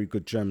 very, very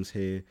good gems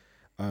here.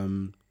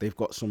 They've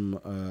got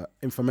some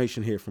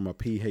information here from a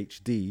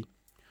PhD,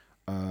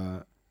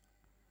 a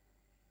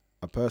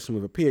person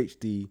with a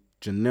PhD,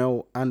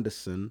 Janelle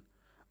Anderson,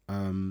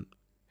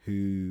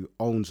 who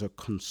owns a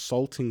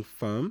consulting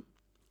firm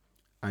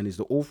and is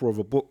the author of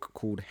a book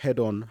called Head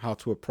On: How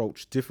to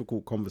Approach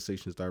Difficult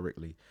Conversations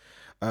Directly.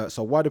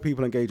 So why do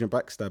people engage in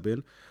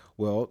backstabbing?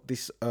 Well,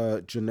 this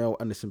Janelle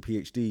Anderson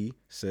PhD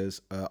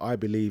says, I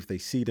believe they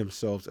see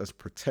themselves as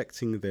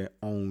protecting their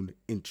own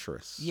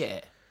interests.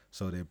 Yeah.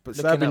 So they're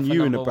stabbing out for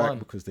you in the number back one.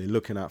 because they're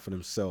looking out for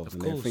themselves.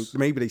 Of And course.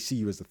 maybe they see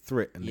you as a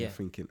threat, and Yeah. they're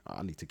thinking,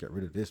 I need to get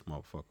rid of this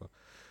motherfucker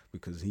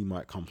because he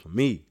might come for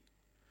me.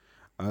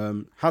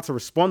 How to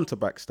respond to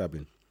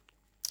backstabbing.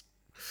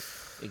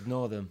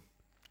 Ignore them.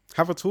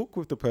 Have a talk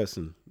with the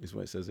person, is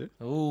what it says here.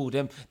 Oh,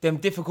 them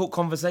difficult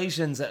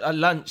conversations at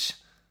lunch.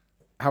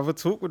 Have a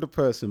talk with the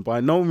person.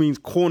 By no means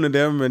corner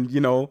them, and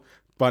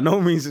by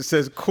no means it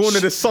says corner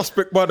the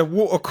suspect by the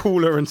water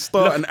cooler and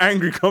start an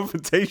angry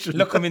confrontation.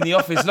 Lock them in the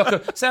office. Lock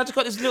them. Say, I just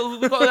got this little.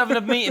 We've got having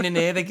a meeting in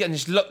here. They get and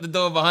just lock the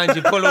door behind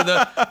you. Pull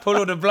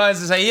all the blinds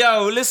and say,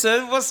 "Yo,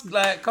 listen, what's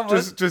like? Come on."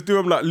 Just do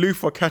them like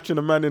Luther catching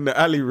a man in the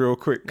alley real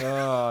quick.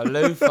 Oh,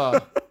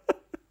 Luther.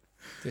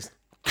 Just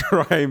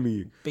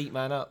Grimy. beat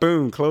man up.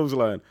 Boom,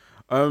 clothesline.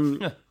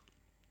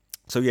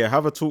 So yeah,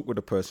 have a talk with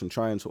the person,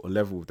 try and sort of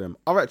level with them.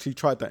 I've actually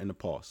tried that in the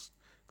past.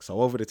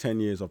 So over the 10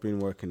 years I've been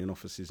working in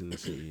offices in the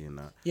city and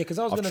that. Yeah, because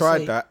I was going I've to say,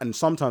 tried that, and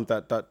sometimes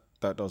that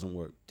doesn't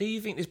work. do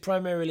you think this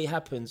primarily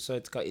happens? So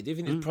do you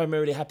think this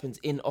primarily happens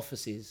in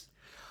offices?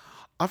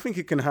 I think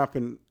it can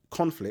happen.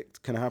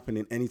 Conflict can happen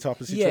in any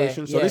type of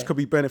situation. So this could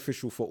be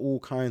beneficial for all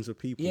kinds of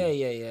people.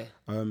 Yeah.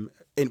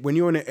 When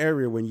you're in an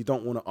area when you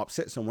don't want to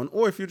upset someone,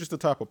 or if you're just the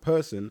type of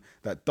person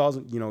that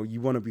doesn't,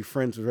 you want to be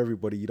friends with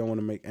everybody, you don't want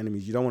to make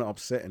enemies, you don't want to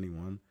upset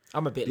anyone.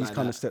 I'm a bit These like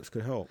kind that. of steps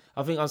could help.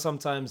 I think I'm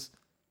sometimes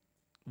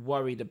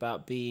worried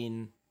about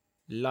being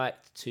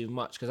liked too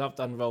much because I've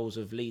done roles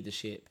of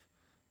leadership.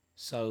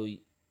 So,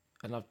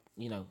 and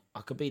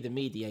I could be the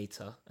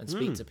mediator and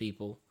speak to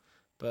people,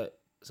 but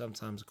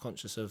sometimes I'm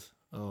conscious of,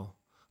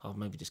 I'll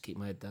maybe just keep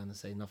my head down and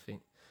say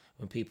nothing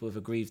when people have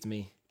aggrieved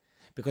me,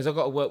 because I've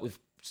got to work with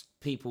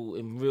people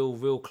in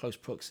real close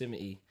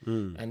proximity.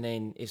 And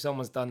then if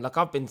someone's done, like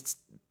I've been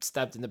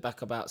stabbed in the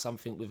back about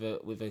something with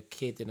a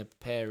kid and a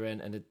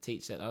parent and a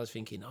teacher, and I was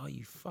thinking, oh,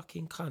 you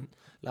fucking cunt.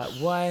 Like,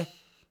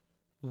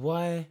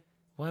 why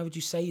would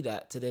you say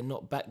that to then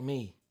not back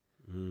me?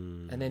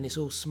 And then it's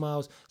all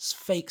smiles,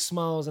 fake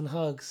smiles and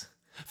hugs.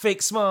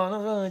 Fake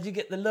smile, did you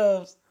get the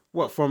loves?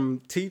 What,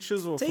 from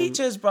teachers or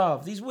Teachers,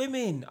 bruv, these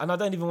women. And I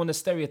don't even want to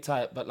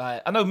stereotype, but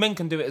like, I know men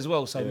can do it as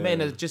well, so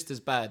men are just as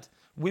bad.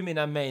 Women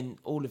and men,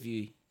 all of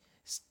you,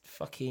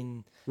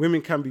 fucking...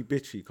 Women can be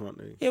bitchy, can't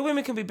they? Yeah,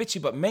 women can be bitchy,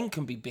 but men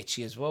can be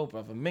bitchy as well,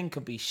 brother. Men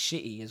can be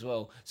shitty as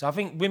well. So I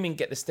think women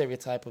get the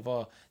stereotype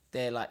of,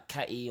 they're like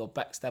catty or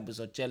backstabbers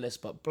or jealous,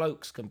 but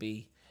blokes can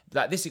be...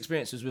 Like, this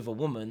experience was with a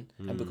woman,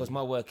 and because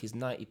my work is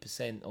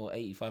 90% or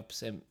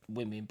 85%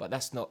 women, but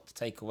that's not to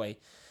take away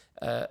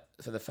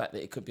for the fact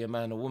that it could be a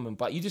man or woman.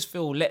 But you just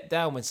feel let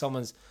down when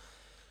someone's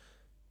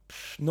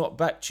not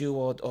backed you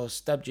or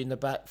stabbed you in the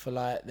back for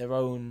like their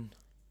own...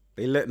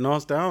 They let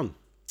Nas down.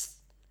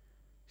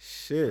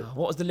 Shit.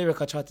 What was the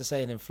lyric I tried to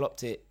say and then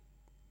flopped it?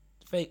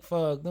 Fake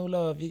thug, no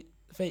love.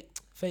 Fake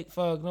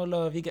thug, no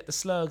love. You get the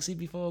slug. See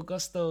before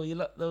gusto. You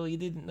luck though. You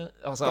didn't know.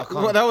 I was like, I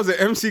can't. What, that was an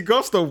MC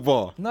Gusto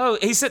bar. No,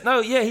 he said no.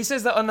 Yeah, he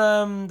says that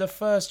on the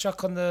first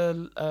track on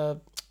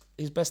the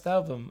his best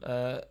album.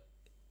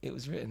 It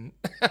was written.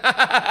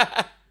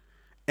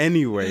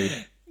 Anyway.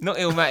 Not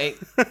Illmatic.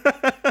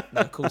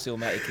 No, of course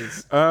Illmatic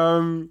is.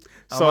 I'm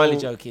only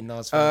joking,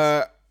 Nas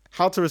fans.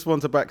 How to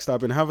respond to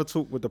backstabbing. Have a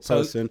talk with the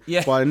person.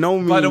 yeah, By no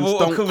means by the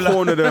water don't cooler.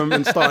 corner them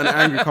and start an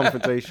angry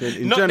confrontation.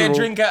 In Knock general, their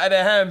drink out of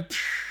their hand.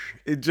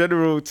 in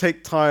general,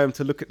 take time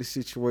to look at the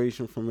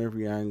situation from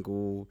every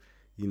angle.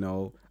 You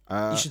know,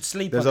 You should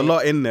sleep there's on a it.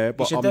 lot in there,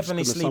 but should I'm just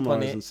definitely going to sleep on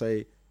summarize it. and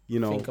say, you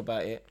know, Think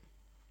about it.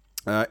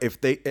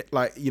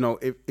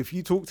 if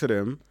you talk to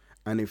them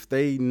and if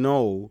they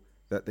know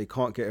that they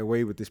can't get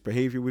away with this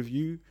behavior with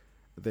you,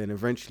 then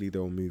eventually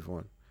they'll move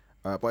on.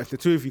 But if the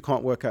two of you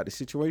can't work out the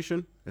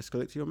situation,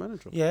 escalate to your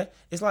manager. Yeah,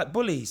 it's like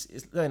bullies.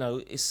 It's, you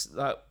know, it's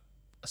like,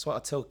 that's what I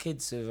tell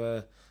kids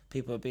if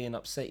people are being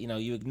upset. You know,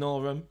 you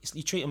ignore them.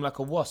 You treat them like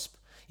a wasp.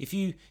 That's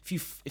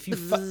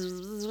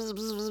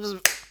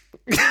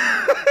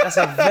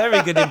a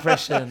very good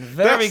impression.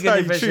 Very That's good how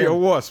impression. you treat a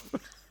wasp.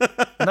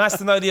 Nice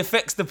to know the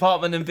effects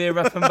department in Beer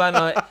Rap and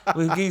Banter.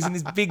 We're using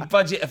this big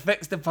budget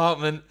effects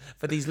department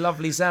for these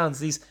lovely sounds.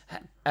 These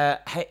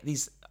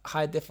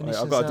high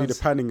definition I've got to do sounds.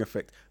 the panning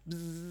effect.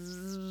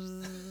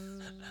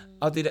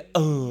 I'll do the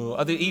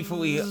I'll do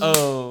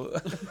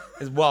E40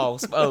 It's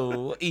wasp.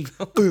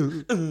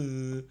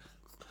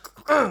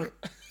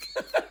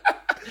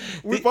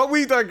 But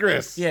we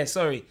digress. Yeah,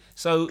 sorry.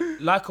 So,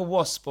 like a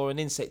wasp or an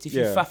insect, if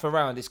you Yeah. faff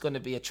around, it's going to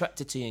be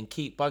attracted to you and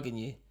keep bugging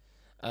you.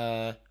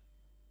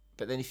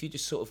 But then if you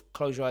just sort of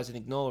close your eyes and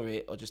ignore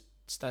it, or just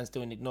stand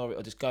still and ignore it,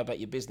 or just go about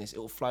your business, it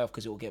will fly off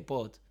because it will get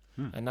bored.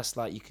 And that's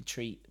like you could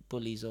treat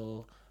bullies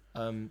or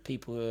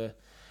people who are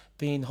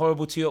being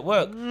horrible to you at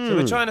work. So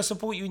we're trying to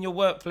support you in your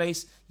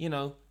workplace. You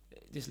know,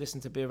 just listen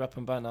to Beer Rap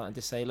and Banter and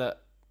just say, look,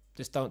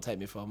 just don't take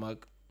me for a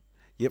mug.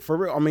 Yeah, for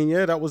real. I mean,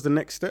 yeah, that was the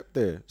next step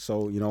there.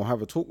 So, you know,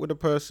 have a talk with the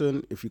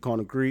person. If you can't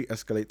agree,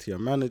 escalate to your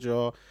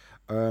manager.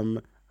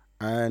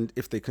 And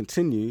if they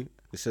continue,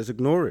 it says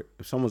ignore it.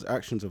 If someone's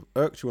actions have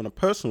irked you on a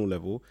personal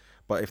level,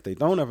 but if they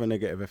don't have a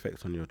negative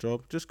effect on your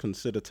job, just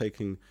consider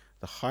taking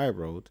the high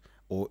road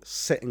or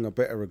setting a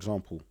better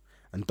example.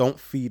 And don't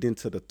feed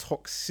into the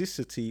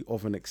toxicity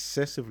of an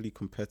excessively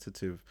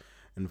competitive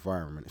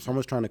environment. If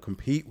someone's trying to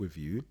compete with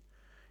you,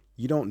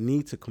 you don't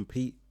need to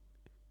compete.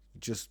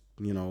 Just,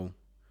 you know,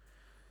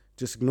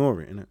 just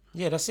ignore it, innit?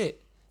 Yeah, that's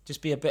it.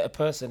 Just be a better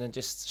person and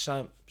just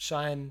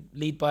shine,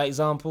 lead by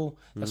example.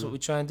 That's what we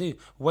try and do.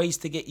 Ways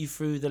to get you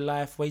through the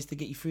life, ways to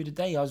get you through the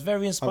day. I was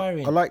very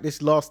inspiring. I like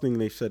this last thing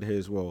they said here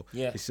as well.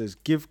 Yeah. It says,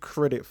 give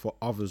credit for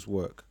others'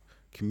 work,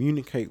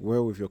 communicate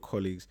well with your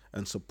colleagues,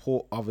 and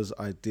support others'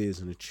 ideas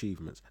and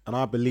achievements. And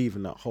I believe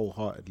in that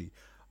wholeheartedly.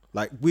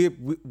 Like,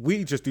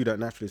 we just do that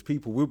naturally as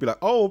people. We'll be like,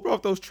 oh, bro,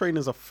 those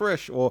trainers are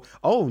fresh, or,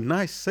 oh,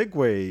 nice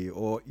segue,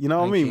 or, you know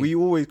what I mean? We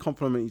always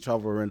compliment each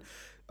other and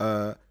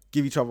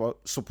give each other,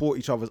 support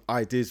each other's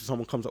ideas. If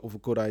someone comes up with a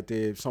good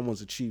idea, if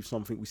someone's achieved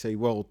something, we say,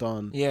 well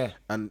done. Yeah.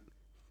 And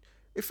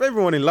if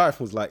everyone in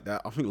life was like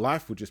that, I think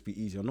life would just be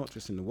easier, not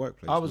just in the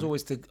workplace. I was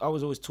always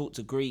taught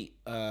to greet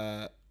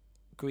a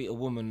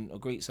woman or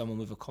greet someone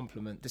with a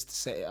compliment just to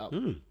set it up.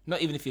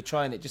 Not even if you're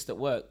trying it, just at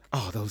work.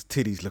 Oh, those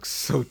titties look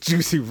so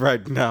juicy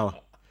right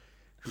now.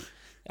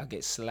 I'd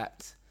get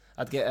slapped.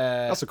 I'd get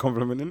That's a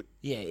compliment, isn't it?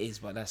 yeah, it is,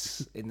 but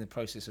that's in the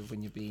process of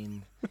when you're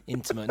being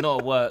intimate,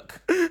 not at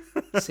work.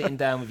 Sitting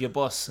down with your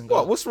boss and go,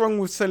 What? What's wrong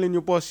with telling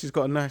your boss she's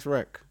got a nice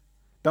rack?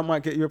 That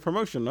might get you a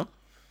promotion, no?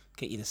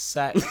 get you the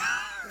sack.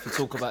 If you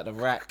talk about the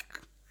rack.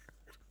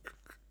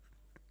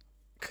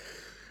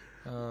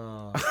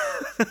 Oh.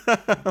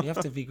 You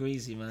have to be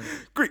greasy, man.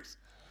 Grease.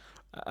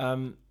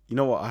 Um, You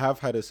know what? I have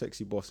had a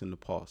sexy boss in the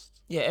past.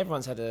 yeah,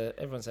 everyone's had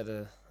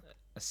a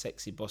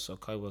sexy boss or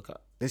co-worker.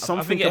 There's I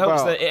something think it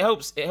helps about-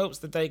 it helps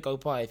the day go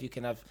by if you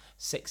can have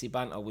sexy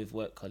banter with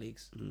work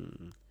colleagues.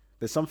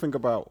 There's something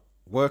about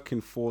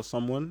working for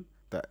someone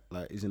that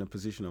like is in a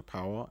position of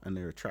power and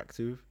they're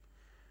attractive.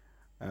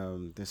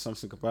 There's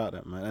something about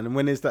that, man. And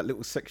when there's that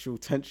little sexual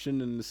tension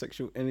and the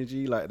sexual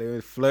energy, like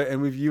they're flirting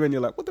with you and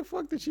you're like, what the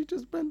fuck did she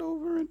just bend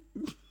over and...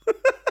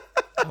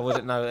 I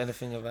wouldn't know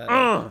anything about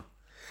that.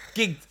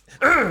 Gigged.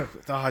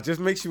 It just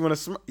makes you want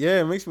to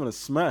it makes you want to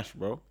smash,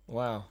 bro.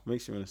 Wow.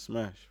 Makes you want to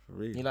smash, for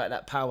real. You like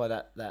that power,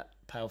 that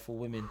powerful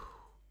women.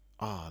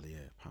 Oh, yeah,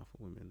 powerful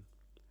women.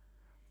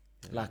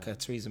 Like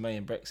Theresa May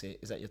and Brexit.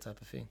 Is that your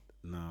type of thing?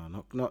 No,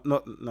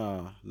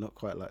 not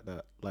quite like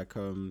that. Like,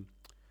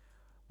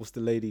 what's the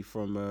lady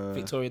from...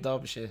 Victoria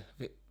Derbyshire.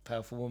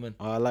 Powerful woman.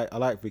 I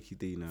like Vicky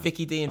D now.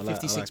 Vicky D and I like-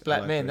 56 I Black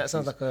like Men. her. That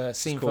sounds like a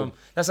scene cool. from...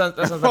 That sounds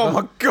like Oh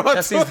my God.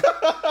 That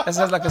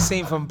sounds like a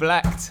scene from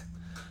Blacked.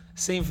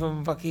 Scene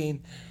from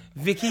fucking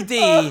Vicky D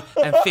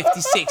and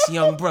 56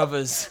 young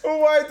brothers.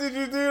 Why did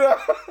you do that?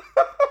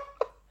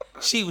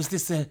 She was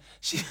just a...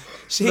 she's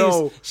just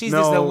no,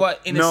 a what,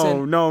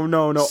 innocent...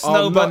 No.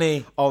 Snow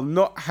bunny. I'll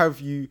not have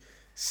you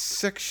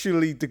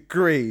sexually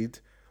degrade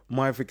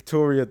my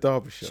Victoria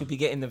Derbyshire. Should be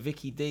getting the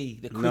Vicky D,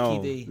 the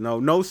Quickie D.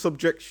 No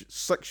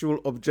sexual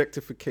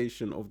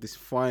objectification of this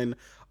fine,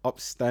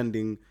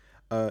 upstanding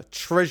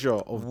treasure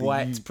of the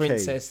White UK.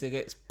 princess that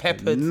gets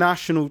peppered.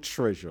 National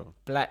treasure.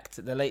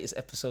 Blacked, the latest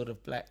episode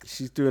of Blacked.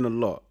 She's doing a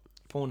lot.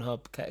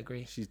 Pornhub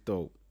category. She's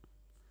dope.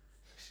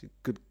 She's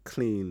good,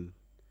 clean.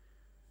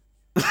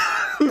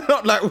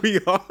 Not like we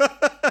are.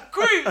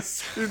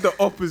 Grease! She's the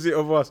opposite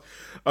of us.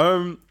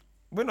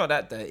 We're not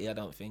that dirty, I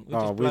don't think. We're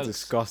just We're blokes.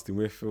 disgusting.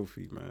 We're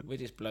filthy, man. We're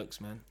just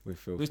blokes, man. We're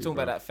filthy. We was talking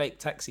bro. about that fake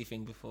taxi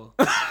thing before.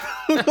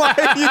 Why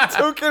are you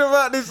talking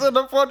about this on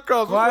the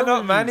podcast? Why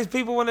not, man? If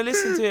people want to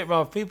listen to it,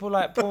 bruv. People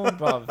like porn,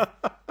 bruv.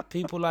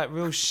 People like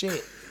real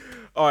shit.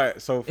 All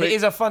right, so It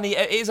is a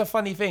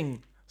funny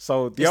thing.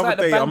 So the It's other like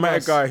the day, I Bang met a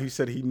Bus. guy who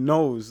said he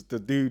knows the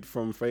dude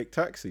from Fake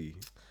Taxi.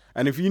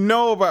 And if you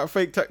know about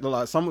Fake Taxi,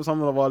 like some of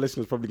our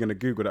listeners are probably going to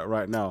Google that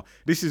right now.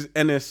 This is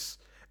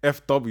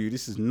NSFW.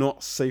 This is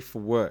not safe for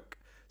work.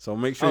 So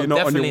make sure you're not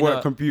on your definitely work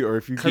not. computer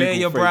if you Clear Google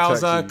your Fake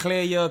browser, Taxi.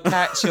 clear your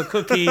cache, your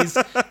cookies,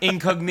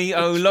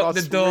 incognito, lock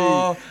the Trust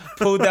door,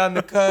 pull down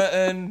the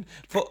curtain,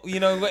 put,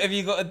 whatever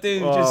you got to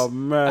do. Oh, Just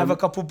man. have a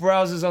couple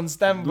browsers on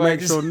standby.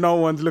 Make sure no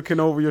one's looking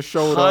over your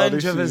shoulder.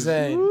 This is-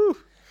 100%. Woo.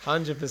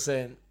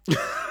 100%.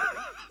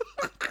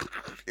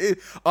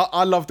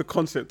 I love the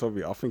concept of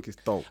it. I think it's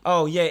dope.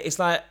 Oh, yeah, it's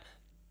like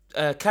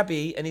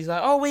cabbie, and he's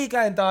like, oh, where you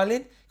going,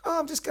 darling? Oh,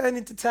 I'm just going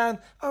into town.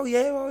 Oh,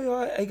 yeah, oh, you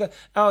all right? He goes,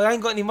 oh, I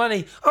ain't got any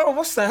money. Oh,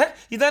 what's that?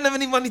 You don't have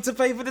any money to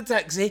pay for the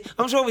taxi?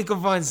 I'm sure we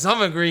can find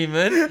some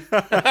agreement. He's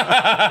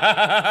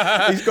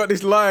got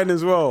this line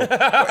as well.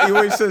 He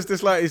always says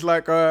this line. He's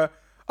like, oh,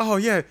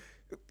 yeah.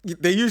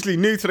 They're usually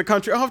new to the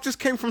country. Oh, I've just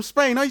came from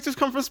Spain. Oh, you just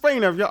come from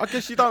Spain, have you? I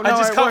guess you don't know I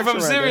just how come it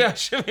works from around Syria. there.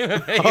 Should be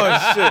with me.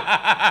 Oh, shit.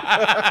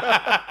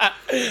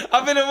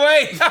 I've been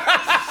away.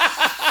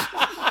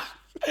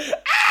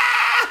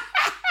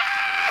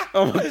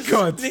 Oh, my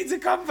God. Need to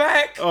come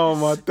back. Oh,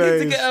 my Need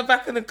days. to get her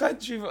back in the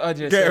country. I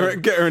just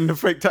Get her in the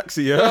fake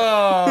taxi, yeah?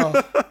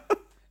 Oh.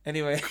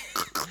 Anyway,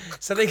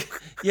 so they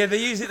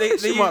use it. They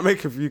She use, might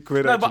make a few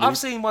quid, no, actually. but I've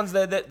seen ones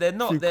that they're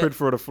not. a few They're, quid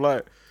for the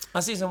flight. I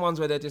see some ones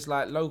where they're just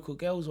like local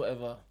girls,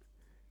 whatever.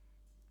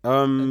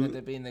 And then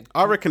they're being the.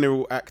 I reckon they're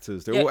all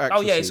actors. They're all Yeah,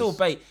 actresses. oh yeah, it's all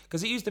bait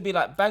because it used to be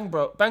like Bang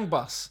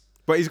Bus.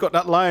 But he's got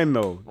that line,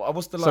 though.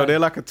 What's the line? So they're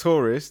like a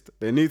tourist.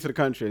 They're new to the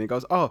country. And he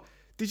goes, oh,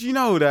 did you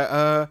know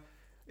that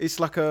it's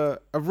like a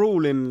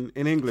rule in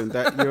England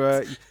that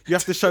you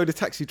have to show the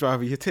taxi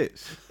driver your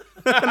tits?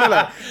 And they're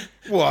like,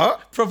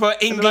 what? Proper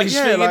English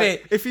Yeah, thing, like,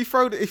 innit? if you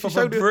Proper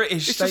show the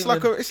British it's just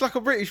like statement. it's like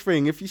a British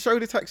thing. If you show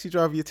the taxi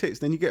driver your tits,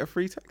 then you get a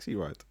free taxi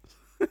ride.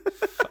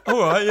 All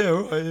right,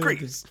 yeah.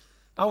 Great.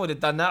 I would have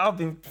done that. I've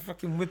been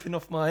fucking whipping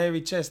off my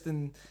hairy chest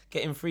and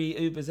getting free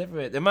Ubers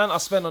everywhere. The amount I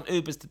spent on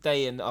Ubers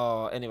today, and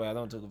anyway, I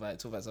don't want to talk about it.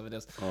 Talk about something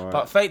else. All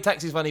But Fake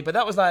Taxi's funny. But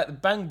that was like the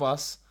Bang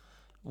Bus,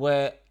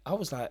 where I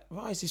was like,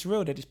 right, is this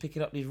real? They're just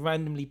picking up these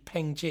randomly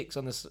peng chicks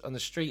on the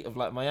street of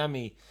like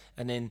Miami,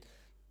 and then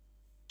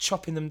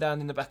chopping them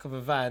down in the back of a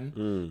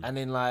van, and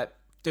then like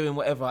doing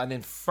whatever, and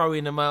then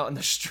throwing them out on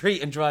the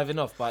street and driving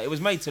off. But it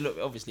was made to look.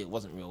 Obviously, it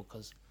wasn't real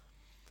because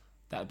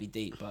that would be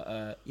deep.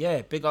 But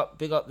yeah, big up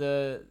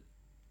the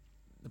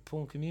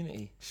porn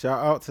community. Shout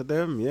out to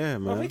them, yeah,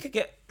 man. Well, we could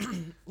get,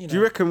 Do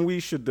you reckon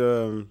we should?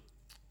 do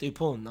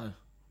porn? No,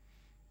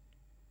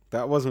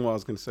 That wasn't what I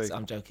was going to say.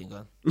 I'm joking, go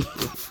on.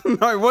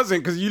 No, it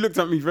wasn't, because you looked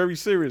at me very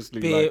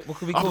seriously. Beer, like, what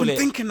could we I've call been it?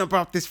 thinking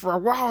about this for a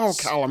while,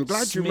 Cal. I'm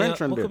glad you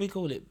mentioned What it. could we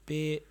call it?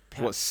 Beer,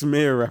 pap, What,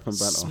 smear rap and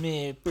banter?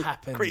 smear,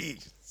 papping.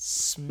 Great.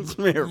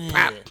 Smear,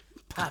 pap.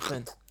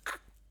 papping.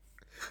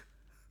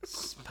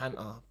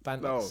 Banter,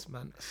 banter, No.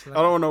 slang. I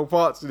don't want no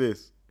parts of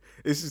this.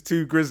 This is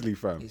too grisly,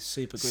 fam. It's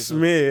super good.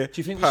 Smear. Do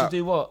you think we pap, should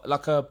do what?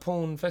 Like a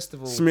porn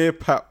festival? Smear,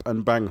 pap,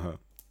 and bang her.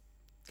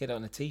 Get it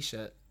on a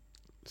t-shirt.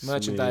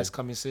 Merchandise Smear,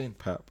 coming soon.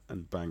 pap,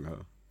 and bang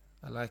her.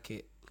 I like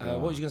it. What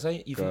was you gonna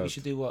say? You think we God.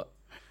 should do what?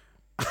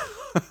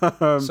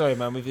 Sorry,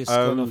 man. We've just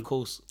gone off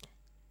course.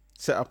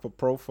 Set up a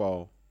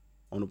profile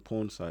on a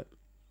porn site.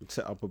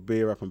 Set up a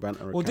beer rap and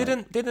banter Well,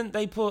 account. didn't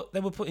they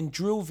were putting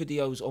drill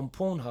videos on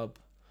Pornhub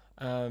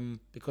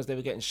because they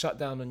were getting shut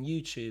down on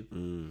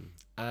YouTube.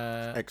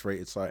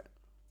 X-rated site.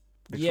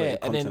 Yeah, X-rated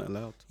and then content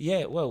allowed.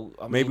 yeah, well,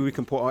 I Maybe mean, we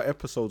can put our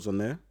episodes on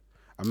there,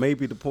 and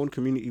maybe the porn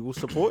community will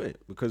support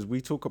it, because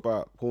we talk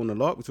about porn a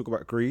lot. We talk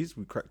about grease.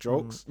 We crack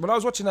jokes. When I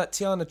was watching that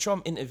Tiana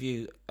Trump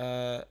interview,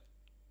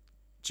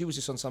 she was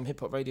just on some hip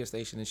hop radio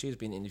station and she was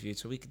being interviewed,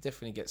 so we could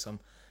definitely get some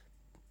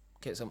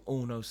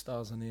Uno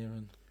stars on here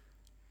and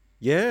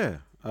Yeah.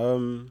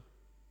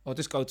 or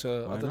just go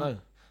to I don't know.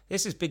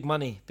 This is big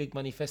money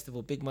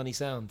festival, big money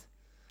sound.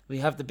 We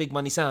have the big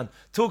money sound.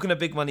 Talking of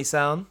big money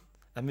sound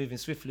and moving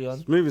swiftly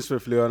on. Moving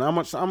swiftly on. How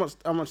much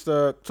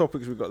the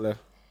topics we got left?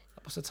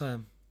 What's the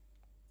time?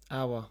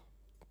 Hour.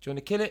 Do you want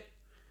to kill it?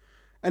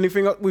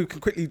 Anything up? We can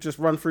quickly just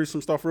run through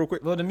some stuff real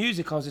quick. Well, the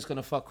music I was just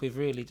gonna fuck with,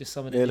 really, just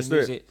some of the Yeah, new let's do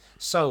it. music.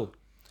 So,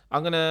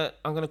 I'm gonna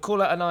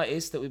call out an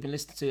artist that we've been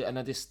listening to, and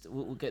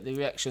we'll get the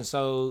reaction.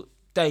 So,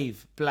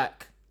 Dave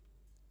Black.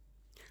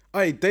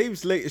 Hey,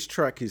 Dave's latest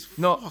track is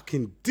Not-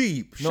 fucking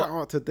deep. Shout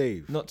out to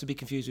Dave. Not to be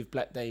confused with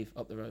Black Dave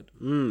up the road.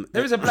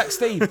 There is a Black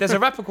Steve. There's a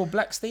rapper called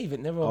Black Steve. It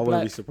never I a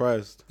wouldn't be Black.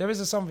 surprised. There is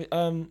a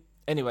something.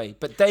 Anyway,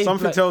 but Dave.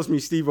 Something Black, tells me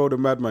Steve-O the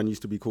Madman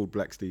used to be called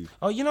Black Steve.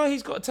 Oh, you know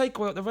he's got a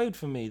takeaway up the road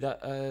from me.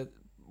 That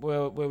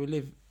where we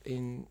live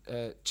in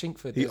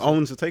Chinkford. He There's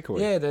owns a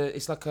takeaway. Yeah,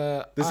 it's like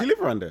a. Does he live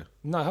around there?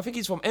 No, I think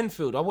he's from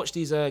Enfield. I watched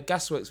his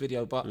Gasworks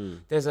video, but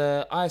there's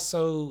a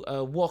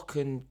ISO wok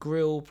and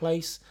grill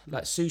place,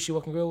 like sushi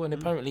wok and grill, and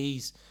apparently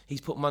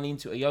he's put money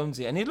into it. He owns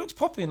it, and it looks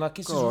popping. Like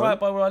it's just Go on. right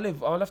by where I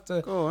live. I'll have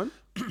to Go on.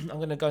 I'm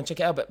gonna go and check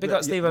it out. But big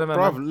up Steve Element,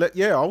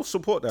 man. I'll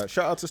support that.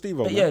 Shout out to Steve.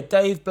 But yeah,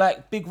 Dave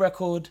Black, big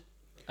record,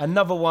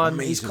 another one.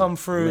 Amazing, he's come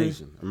through.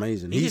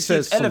 Amazing. He just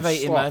keeps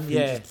elevating,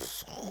 man.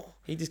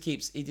 He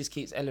just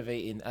keeps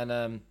elevating,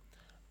 and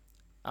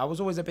I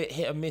was always a bit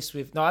hit and miss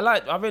with. No,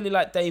 I really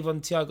like Dave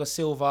on Thiago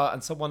Silva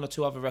and one or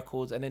two other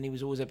records, and then he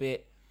was always a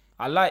bit.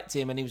 I liked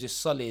him, and he was just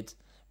solid.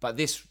 But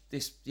this.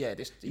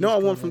 You know what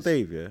I want from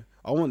Dave? Yeah,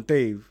 I want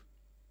Dave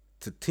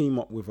to team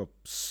up with a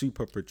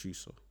super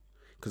producer,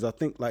 because I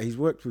think like he's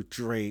worked with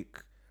Drake,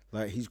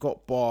 like he's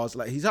got bars,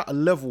 like he's at a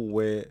level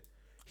where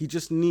he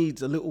just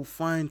needs a little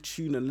fine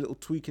tune and a little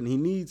tweaking. He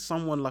needs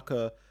someone like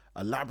a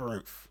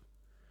Labyrinth.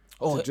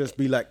 To just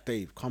be like,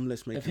 Dave, come,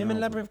 let's make. If him and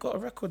Labyrinth got a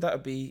record, that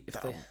would be.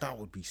 That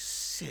would be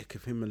sick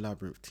if him and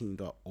Labyrinth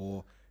teamed up.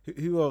 Or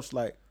who else?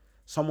 Like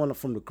someone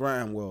from the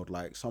grime world,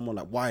 like someone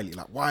like Wiley.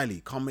 Like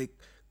Wiley, come make.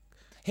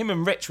 Him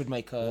and Rich would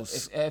make a.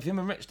 If him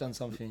and Rich done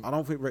something. I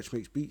don't think Rich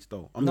makes beats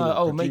though.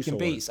 Making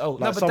beats. Oh,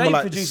 like no, but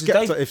Dave produces.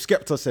 Skepta, if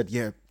Skepta said,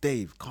 "Yeah,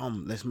 Dave,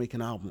 come, let's make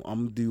an album. I'm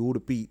gonna do all the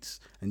beats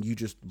and you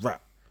just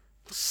rap."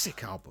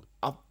 Sick album.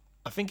 I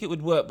think it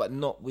would work, but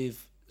not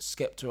with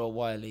Skepta or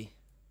Wiley.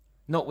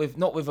 Not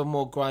with a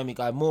more grimy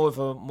guy. More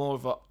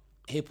of a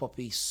hip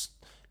hoppy.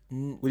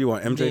 What do you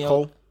want, MJ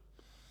Cole?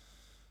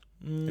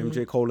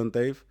 MJ Cole and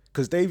Dave,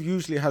 because Dave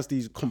usually has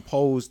these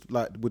composed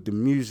like with the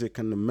music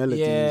and the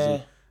melodies. Yeah.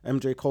 And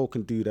MJ Cole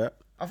can do that.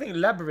 I think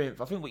Labyrinth.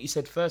 I think what you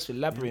said first with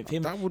Labyrinth,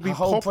 that would be a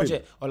whole popping.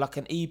 Project or like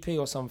an EP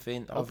or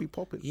something. That would be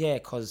popping. Yeah,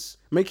 because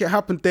make it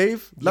happen,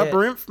 Dave.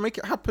 Labyrinth, make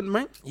it happen,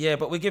 mate. Yeah,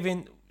 but we're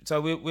giving.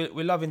 So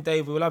we're loving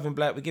Dave. We're loving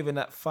Black. We're giving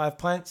that 5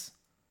 pints.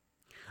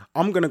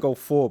 I'm gonna go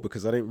 4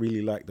 because I didn't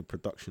really like the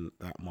production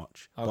that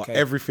much. Okay. But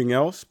everything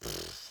else,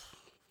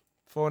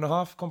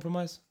 4.5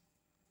 compromise.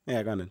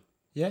 Yeah, go on then.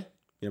 Yeah.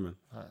 Yeah, man.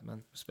 All right,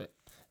 man. Respect.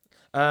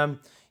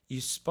 You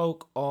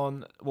spoke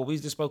on. Well, we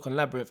just spoke on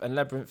Labyrinth, and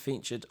Labyrinth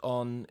featured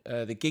on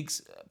the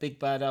Gigs Big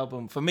Bad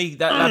album. For me,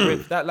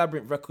 that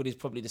Labyrinth record is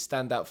probably the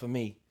standout for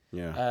me.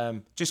 Yeah.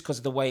 Just because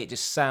of the way it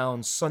just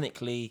sounds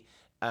sonically.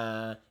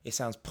 It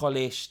sounds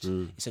polished.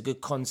 It's a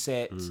good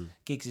concept.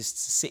 Gigs is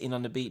sitting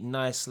on the beat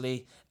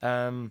nicely.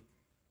 But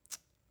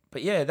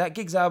yeah, that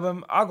Gigs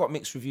album, I got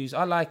mixed reviews.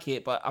 I like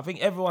it, but I think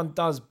everyone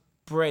does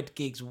bread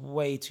Gigs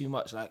way too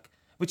much,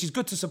 which is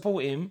good to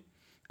support him.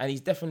 And he's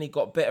definitely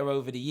got better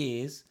over the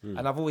years.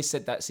 And I've always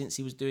said that since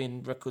he was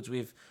doing records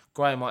with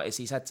grime artists,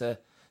 he's had to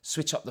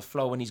switch up the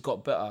flow and he's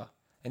got better.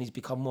 And he's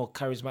become more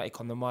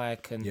charismatic on the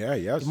mic. And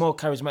he's more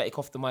charismatic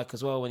off the mic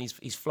as well. And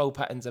his flow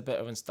patterns are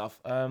better and stuff.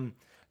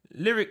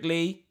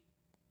 Lyrically,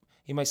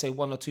 he may say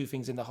one or two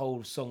things in the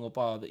whole song or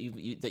bar that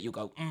you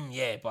go,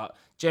 yeah. But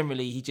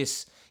generally,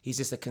 he's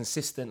just a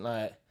consistent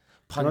puncher.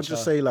 Can I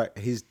just say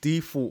his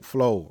default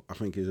flow, I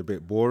think, is a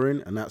bit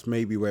boring. And that's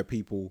maybe where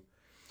people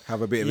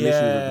have a bit of an issue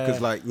with it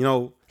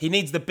because he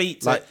needs the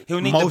beat.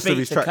 He'll need most the beat of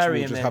his to tracks carry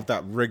will him. Just have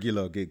that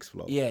regular Gigs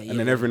flow. And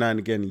then every now and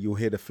again you'll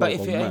hear the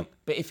flow.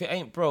 But if it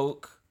ain't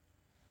broke,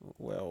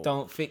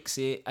 don't fix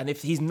it. And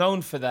if he's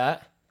known for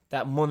that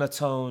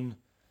monotone,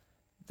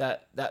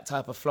 that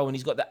type of flow, and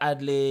he's got the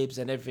ad libs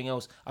and everything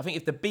else, I think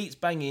if the beat's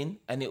banging,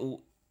 and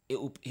he'll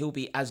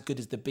be as good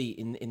as the beat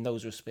in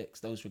those respects,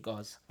 those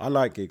regards. I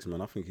like Gigs,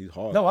 man. I think he's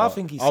hard. No, I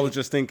think he's. I was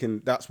just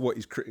thinking that's what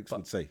his critics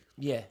would say.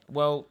 Yeah,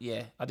 well,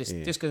 yeah. Just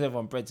because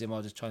everyone breads him,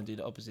 I'll just try and do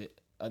the opposite,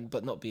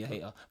 but not be a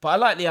hater. But I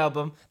like the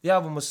album. The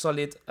album was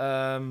solid.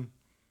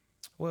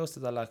 What else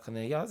did I like on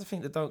there? Yeah, I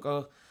think the Don't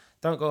Go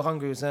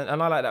Hungry was, and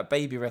I like that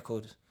Baby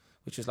record,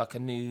 which was like a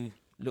new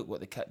look what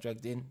the cat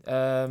dragged in.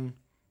 So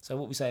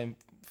what we saying?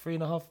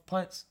 3.5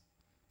 pints,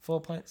 4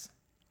 pints.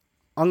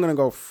 I'm gonna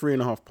go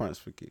 3.5 pints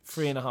for Gigs.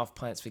 3.5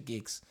 pints for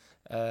Gigs.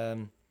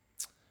 That's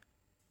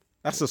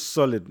a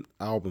solid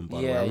album, by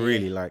the way. I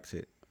really liked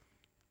it.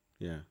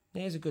 Yeah.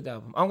 Yeah, it's a good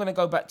album. I'm gonna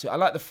go back to it. I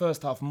like the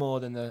first half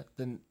more than the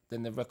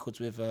records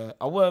with.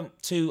 I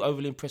weren't too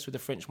overly impressed with the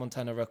French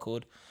Montana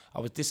record. I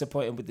was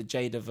disappointed with the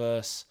Jada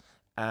verse,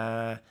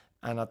 and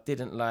I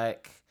didn't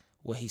like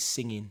where he's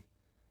singing.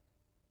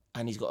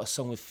 And he's got a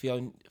song with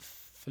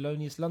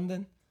Thelonious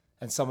London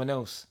and someone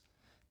else.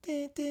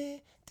 Do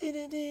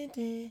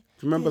you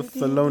remember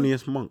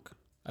Thelonious Monk?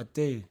 I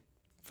do,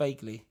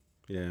 vaguely.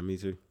 Yeah, me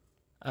too.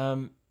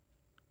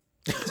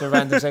 It's a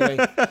random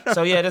segue.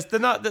 So yeah,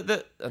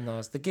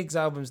 the Gigs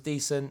album's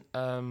decent.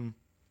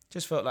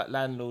 Just felt like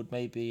Landlord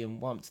maybe,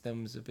 and One to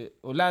Them was a bit.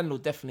 Well,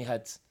 Landlord definitely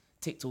had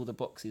ticked all the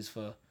boxes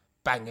for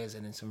bangers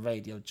and then some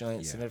radio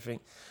joints and everything.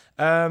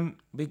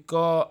 We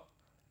got.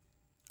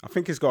 I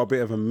think it's got a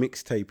bit of a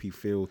mixtapey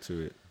feel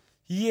to it.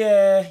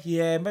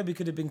 Yeah. Maybe it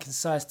could have been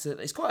concise to.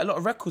 It's quite a lot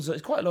of records.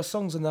 It's quite a lot of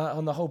songs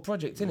on the whole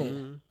project, isn't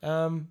it?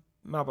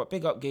 No, but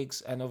big up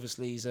Gigs, and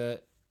obviously he's a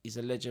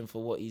legend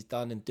for what he's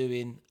done and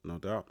doing. No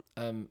doubt.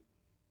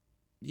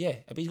 Yeah,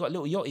 but he's got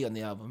Little Yachty on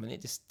the album, and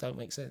it just don't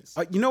make sense.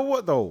 You know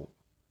what though?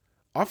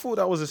 I thought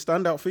that was a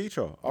standout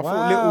feature. I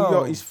thought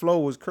Little Yachty's flow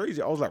was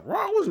crazy. I was like,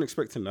 wow, I wasn't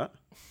expecting that.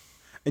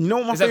 And you know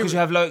what my Is that because you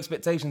have low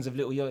expectations of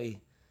Little Yachty?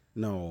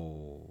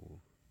 No.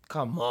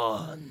 Come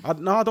on.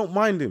 I don't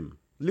mind him.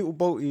 Little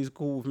Boaty is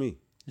cool with me.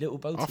 Little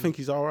Boaty. I think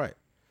he's all right.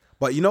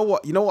 But you know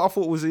what? You know what I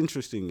thought was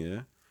interesting.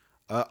 Yeah,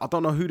 I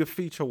don't know who the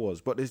feature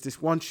was, but there's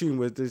this one tune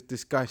where there's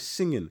this guy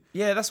singing.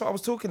 Yeah, that's what I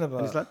was talking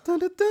about. It's like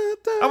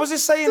I was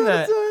just saying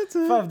that.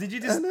 Fam, did you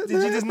just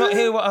not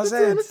hear what I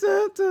said?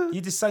 You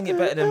just sang it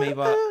better than me,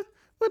 but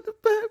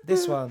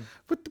this one.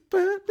 With the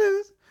bad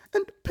news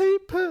and the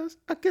papers,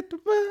 I get the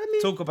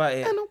money. Talk about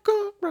it. And I'm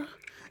going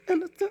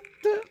and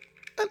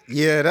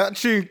yeah, that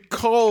tune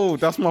cold.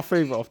 That's my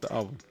favorite off the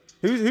album.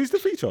 Who's the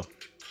feature?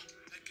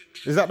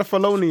 Is that the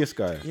Felonious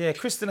guy? Yeah,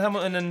 Kristen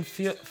Hamilton and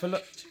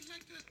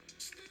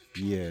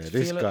Yeah,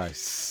 this guy's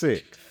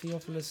sick.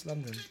 Theophilus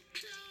London.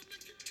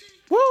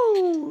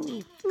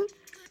 Woo!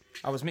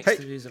 I was mixed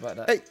reviews about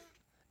that.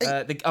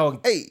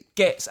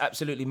 Gets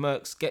absolutely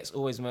murks. Gets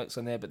always murks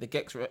on there, but the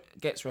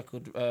Gets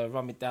record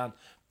run me down.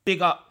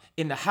 Big up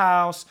in the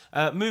house.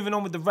 Moving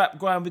on with the rap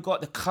grind, we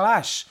got the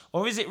Clash,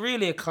 or is it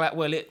really a clash?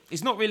 Well,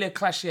 it's not really a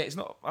clash yet. It's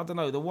not. I don't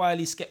know, the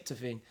Wiley Skepta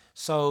thing.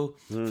 So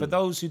for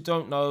those who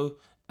don't know,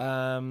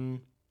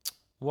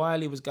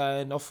 Wiley was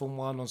going off on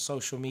one on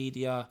social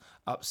media,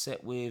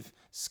 upset with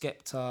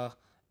Skepta,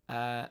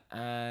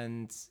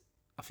 and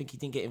I think he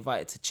didn't get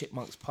invited to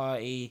Chipmunk's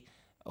party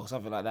or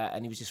something like that,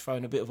 and he was just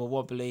throwing a bit of a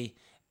wobbly.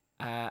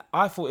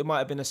 I thought it might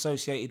have been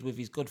associated with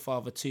his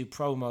Godfather 2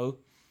 promo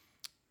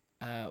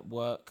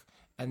work.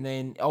 And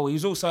then, he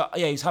was also,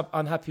 he's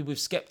unhappy with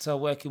Skepta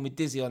working with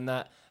Dizzy on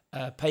that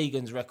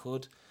Pagans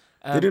record.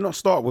 Did it not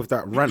start with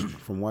that rant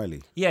from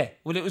Wiley? Yeah,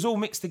 well, it was all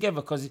mixed together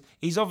because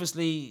he's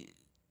obviously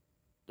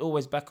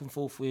always back and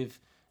forth with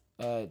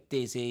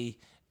Dizzy.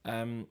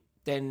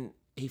 Then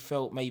he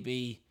felt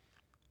maybe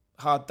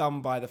hard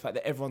done by the fact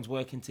that everyone's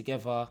working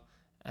together,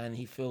 and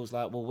he feels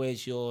like, well,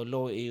 where's your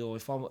loyalty? Or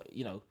if I'm,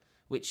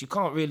 which you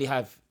can't really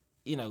have,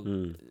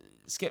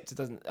 Skepta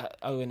doesn't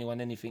owe anyone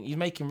anything. He's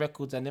making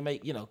records and they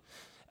make,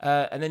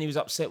 and then he was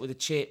upset with the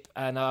chip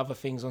and other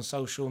things on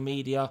social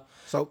media.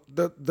 So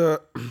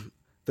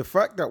the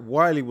fact that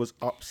Wiley was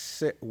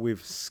upset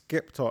with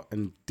Skepta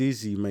and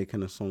Dizzy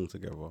making a song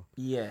together,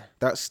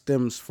 that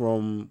stems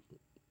from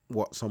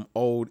some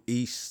old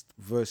East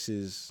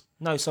versus...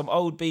 No, some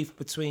old beef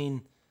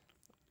between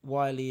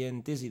Wiley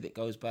and Dizzy that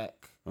goes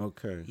back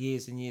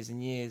years and years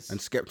and years. And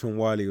Skepta and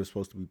Wiley were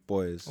supposed to be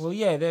boys. Well,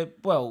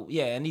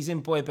 and he's in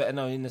Boy Better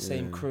Known in the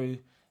same crew.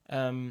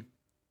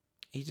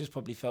 He just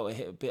probably felt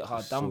a bit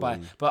hard done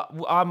by. But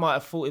I might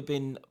have thought it'd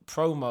been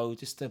promo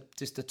just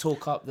to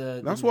talk up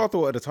the... That's what I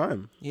thought at the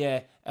time.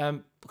 Yeah,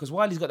 because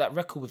Wiley's got that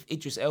record with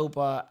Idris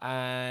Elba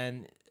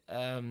and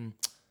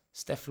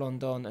Steph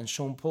London and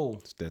Sean Paul.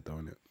 It's dead,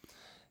 don't it?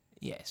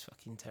 Yeah, it's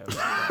fucking terrible.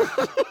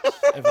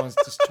 Everyone's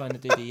just trying to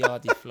do the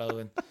Yardie flow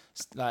and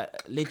like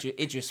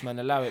Idris, man,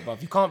 allow it,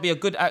 bruv. You can't be a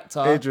good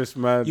actor. Idris,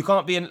 man. You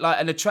can't be an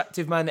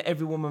attractive man that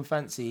every woman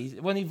fancies.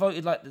 When he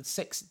voted like the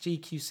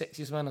GQ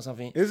sexiest man or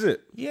something. Is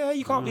it? Yeah,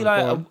 you can't be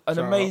like an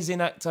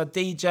amazing actor,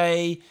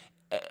 DJ,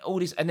 all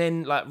this, and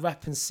then like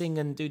rap and sing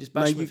and do this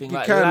bashment thing. You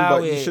like, can,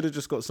 but you should have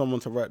just got someone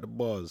to write the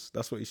bars.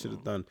 That's what you should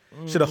have done.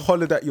 Should have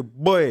hollered at your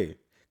boy.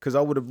 Because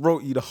I would have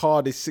wrote you the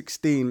hardest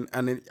 16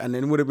 and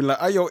then would have been like,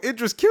 oh, yo,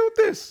 Idris killed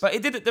this. But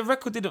the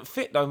record didn't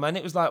fit though, man.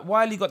 It was like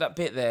Wiley got that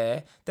bit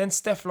there. Then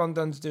Steph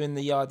London's doing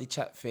the Yardie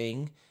chat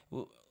thing.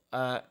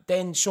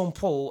 Then Sean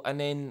Paul and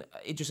then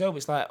Idris Elba.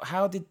 It's like,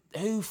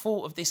 who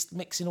thought of this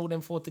mixing all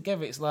them four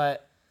together? It's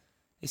like,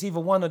 it's either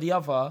one or the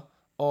other,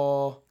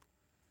 or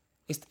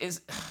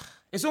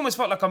it's almost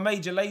felt like a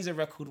Major Lazer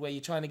record where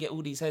you're trying to get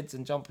all these heads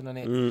and jumping on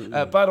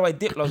it. By the way,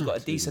 Diplo's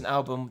got a decent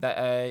album that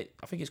I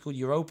think it's called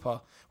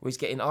Europa, where he's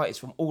getting artists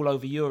from all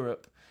over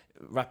Europe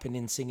rapping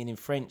and singing in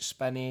French,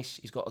 Spanish.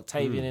 He's got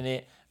Octavian in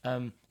it.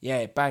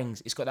 It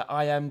bangs. It's got that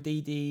I Am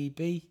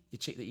DDB, your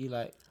chick that you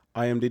like.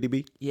 I Am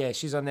DDB? Yeah,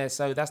 she's on there,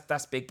 so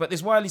that's big. But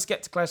this Wiley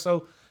Skepta clash,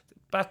 so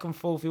back and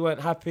forth, we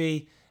weren't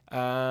happy.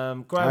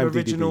 Grime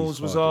Originals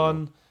was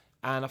on,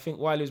 and I think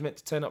Wiley was meant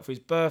to turn up for his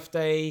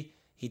birthday.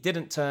 He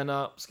didn't turn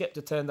up.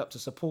 Skepta turned up to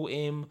support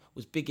him,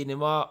 was bigging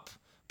him up,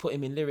 put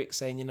him in lyrics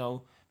saying,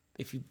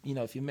 if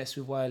you mess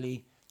with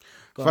Wiley,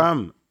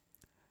 fam,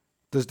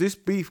 does this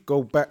beef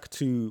go back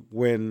to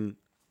when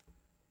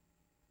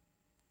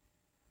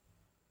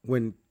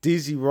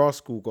Dizzy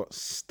Rascal got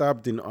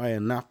stabbed in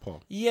Ayia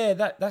Napa? Yeah,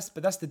 that's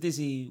the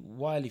Dizzy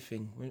Wiley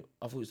thing.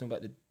 I thought it was talking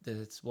about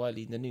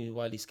the new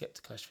Wiley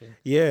Skepta clash thing.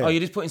 Yeah. Oh,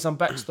 you're just putting some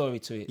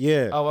backstory to it.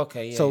 Yeah. Oh,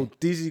 okay. Yeah. So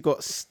Dizzy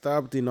got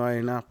stabbed in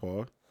Ayia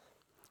Napa.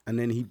 And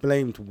then he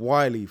blamed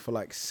Wiley for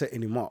like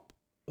setting him up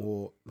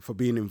or for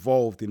being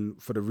involved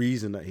for the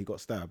reason that he got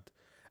stabbed.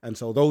 And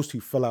so those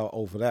two fell out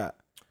over that.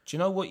 Do you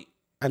know what?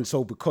 And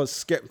so because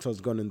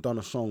Skepta's gone and done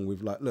a song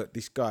with like, look,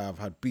 this guy I've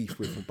had beef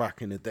with from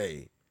back in the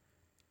day.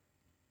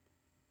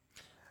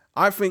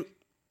 I think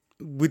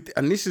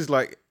and this is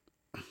like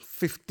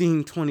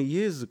 15, 20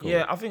 years ago.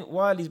 Yeah, I think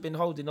Wiley's been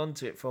holding on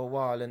to it for a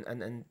while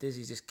and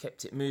Dizzy's just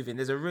kept it moving.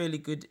 There's a really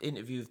good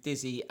interview with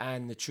Dizzy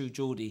and the True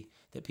Geordie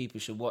that people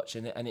should watch,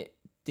 and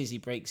Dizzy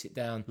breaks it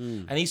down.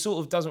 And he sort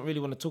of doesn't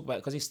really want to talk about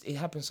it because it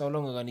happened so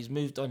long ago and he's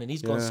moved on and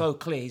he's gone so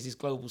clear. He's this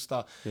global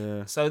star.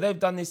 Yeah. So they've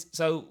done this.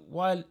 So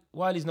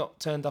Wiley's not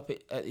turned up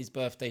at his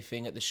birthday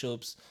thing at the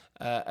Shubs.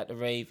 at the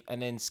rave,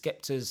 and then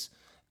Skepta's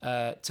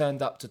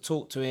turned up to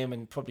talk to him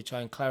and probably try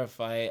and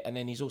clarify it, and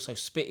then he's also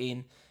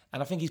spitting,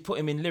 and I think he's put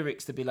him in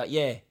lyrics to be like,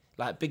 yeah,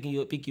 like big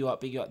you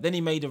up. Then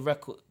he made a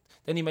record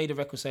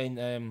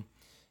saying,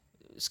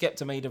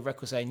 Skepta made a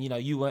record saying, you know,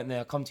 you weren't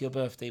there, I come to your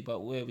birthday, but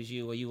where was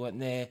you, or you weren't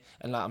there,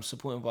 and like I'm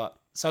supporting, but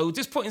so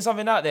just putting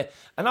something out there,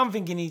 and I'm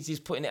thinking he's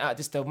just putting it out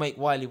just to make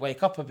Wiley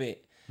wake up a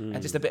bit. And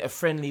just a bit of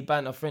friendly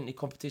banter, friendly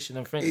competition,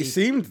 and friendly. It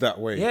seemed that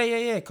way.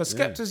 Yeah. Because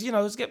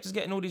Skepta's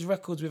getting all these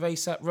records with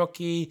A$AP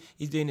Rocky.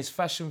 He's doing his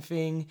fashion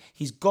thing.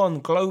 He's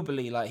gone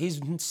globally. Like his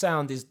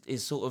sound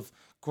is sort of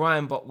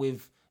grime, but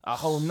with a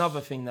whole nother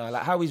thing now.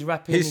 Like how he's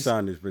rapping. His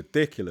sound is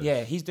ridiculous.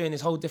 Yeah, he's doing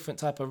this whole different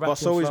type of rapping. But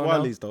so is flow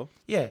Wiley's now. though.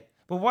 Yeah,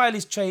 but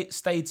Wiley's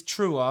stayed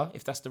truer,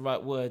 if that's the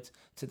right word,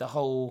 to the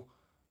whole.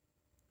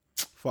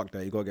 Fuck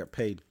that, you gotta get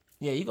paid.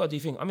 Yeah, you got to do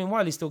things. I mean,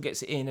 Wiley still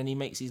gets it in, and he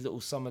makes these little,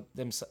 some of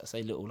them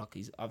say little, like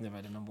I've never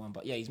had a number one,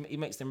 but yeah, he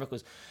makes them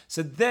records.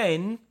 So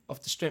then,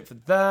 off the strength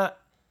of that,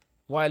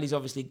 Wiley's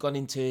obviously gone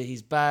into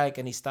his bag,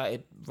 and he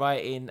started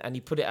writing, and he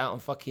put it out on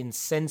fucking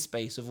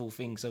Senspace of all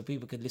things, so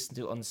people could listen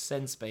to it on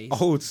Senspace.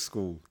 Old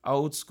school.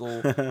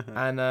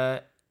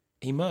 And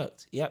he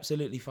murked. He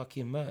absolutely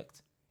fucking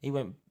murked. He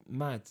went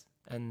mad.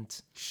 And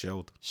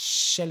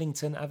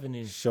Shellington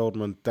Avenue. Shelled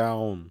man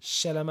down.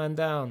 Shell a man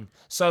down.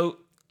 So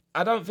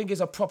I don't think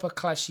it's a proper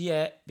clash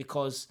yet,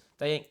 because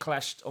they ain't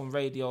clashed on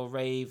Radio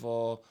Rave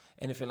or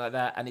anything like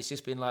that, and it's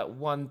just been like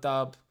one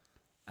dub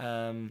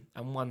and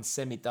one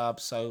semi-dub.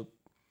 So,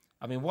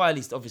 I mean,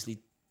 Wiley's obviously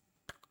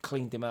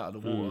cleaned him out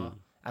of the water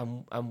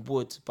and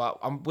would,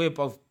 but we're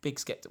both big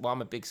Skepta. Well,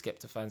 I'm a big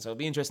Skepta fan, so it'll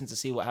be interesting to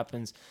see what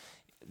happens.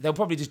 They'll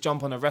probably just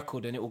jump on a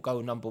record and it will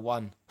go number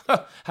one.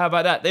 How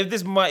about that?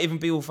 This might even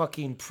be all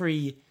fucking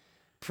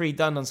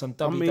pre-done on some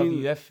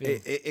WWF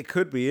thing. It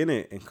could be,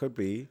 innit? It could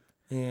be.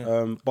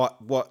 Yeah.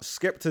 But what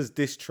Skepta's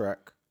diss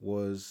track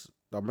was,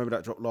 I remember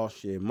that dropped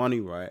last year, Money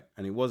Right,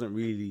 and it wasn't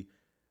really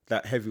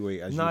that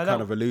heavyweight as you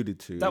kind of alluded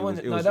to. That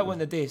wasn't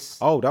the diss.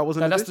 Oh, that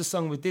wasn't. That's the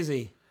song with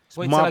Dizzy.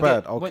 Wait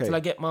till I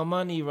get my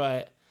money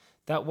right.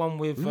 That one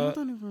with. I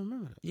don't even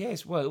remember that.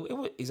 Yes,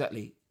 well,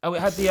 exactly. Oh,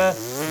 it had the.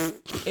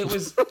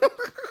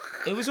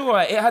 It was all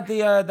right. It had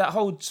the that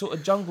whole sort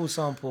of jungle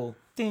sample.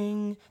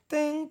 Ding,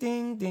 ding,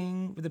 ding,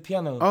 ding with the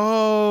piano.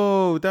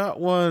 Oh, that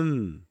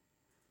one.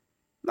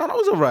 No, that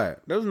was all right.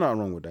 There was nothing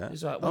wrong with that.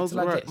 It's like, wait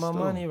till I get my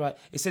money right.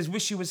 It says,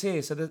 wish you was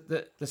here. So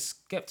the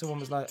Skepta one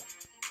was like...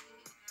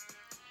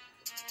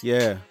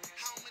 Yeah.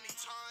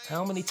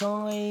 How many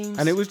times?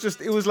 And it was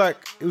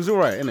all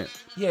right, innit?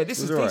 Yeah, this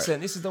is decent. Right.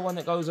 This is the one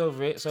that goes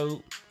over it.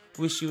 So,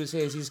 wish you was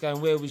here. So he's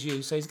going, where was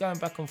you? So he's going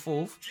back and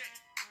forth.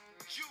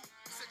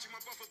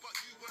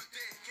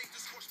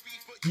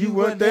 You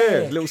weren't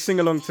there. Little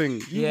sing-along thing.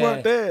 You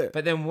weren't there.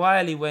 But then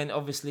Wiley went,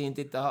 obviously, and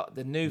did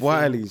the new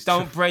thing.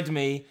 Don't bread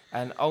me.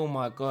 And oh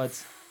my God.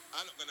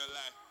 I'm not gonna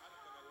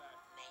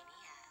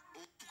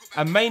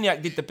lie. And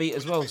Maniac did the beat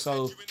as well.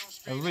 So,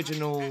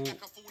 original,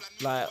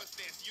 like,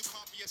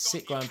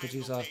 sick grind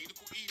producer.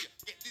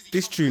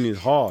 This tune is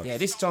hard. Yeah,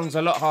 this song's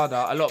a lot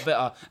harder, a lot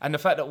better. And the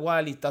fact that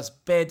Wiley does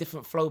bare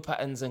different flow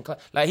patterns and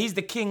like he's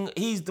the king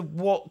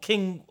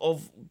king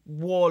of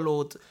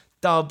warlord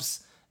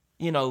dubs.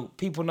 You know,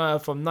 people know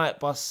from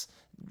Night Bus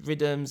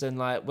rhythms and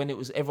like when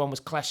everyone was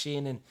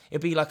clashing, and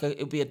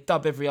it'd be a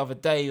dub every other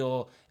day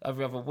or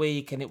every other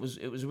week, and it was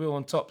real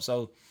on top.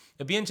 So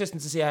it'd be interesting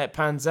to see how it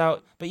pans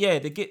out. But yeah,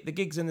 the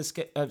gigs and the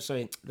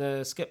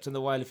Skepta and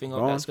the Wiley thing,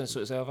 that's going to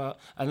sort itself out.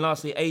 And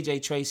lastly,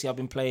 AJ Tracey, I've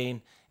been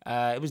playing.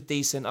 It was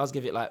decent. I was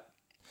giving it like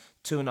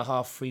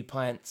 2.5, 3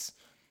 pints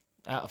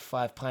out of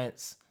 5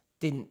 pints.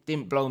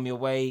 Didn't blow me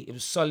away. It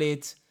was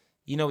solid.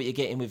 You know what you're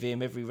getting with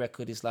him. Every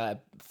record is like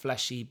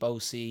flashy,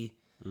 bossy.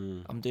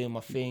 I'm doing my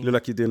thing. Look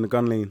like you're doing the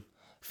gun lean.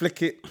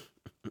 Flick it.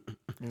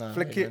 No,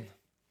 flick it.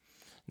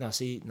 No,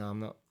 I'm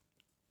not.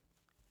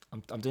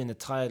 I'm doing the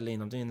tired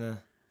lean. I'm doing the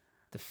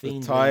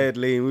fiend. The tired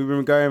lean. We've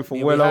been going for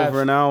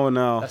over an hour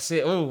now. That's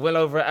it. Oh, well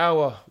over an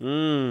hour.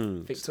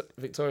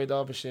 Victoria,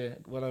 Derbyshire.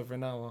 Well over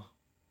an hour.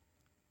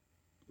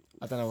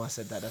 I don't know why I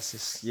said that. That's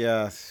just.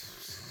 Yeah.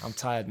 I'm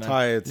tired, man.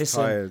 Tired.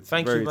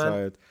 Thank you, man.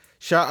 Tired.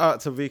 Shout out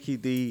to Vicky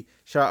D.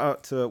 Shout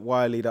out to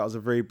Wiley. That was a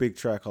very big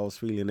track. I was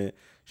feeling it.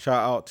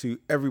 Shout out to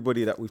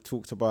everybody that we've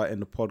talked about in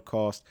the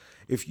podcast.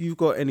 If you've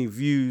got any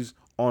views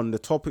on the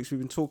topics we've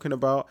been talking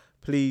about,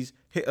 please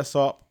hit us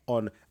up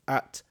on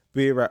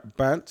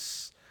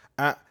 @BeerAtBants,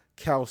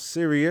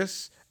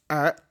 @CalSirius,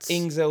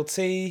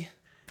 IngsLT.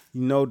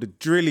 You know the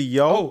drilly,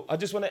 yo. Oh, I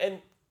just want to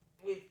end.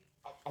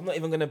 I'm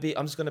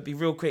just going to be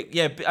real quick.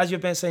 Yeah, as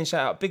you've been saying,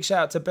 shout out. Big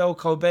shout out to Bell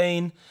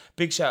Cobain.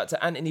 Big shout out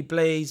to Anthony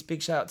Blaze.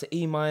 Big shout out to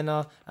E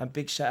Minor. And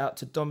big shout out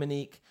to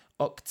Dominique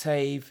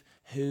Octave,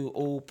 who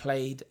all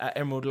played at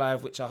Emerald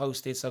Live, which I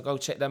hosted. So go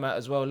check them out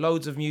as well.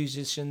 Loads of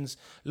musicians,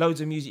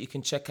 loads of music you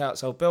can check out.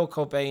 So Bell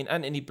Cobain,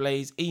 Anthony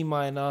Blaze, E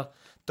Minor,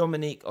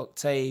 Dominique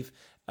Octave.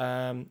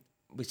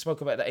 We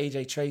spoke about the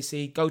AJ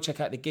Tracey. Go check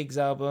out the Gigs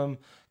album.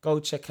 Go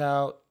check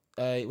out,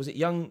 was it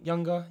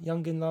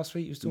Youngin last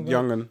week? You was talking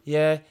about? Youngin.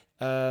 Yeah.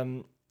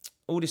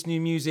 All this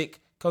new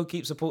music. Go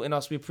keep supporting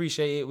us. We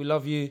appreciate it. We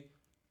love you.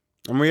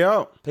 And we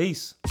out.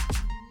 Peace.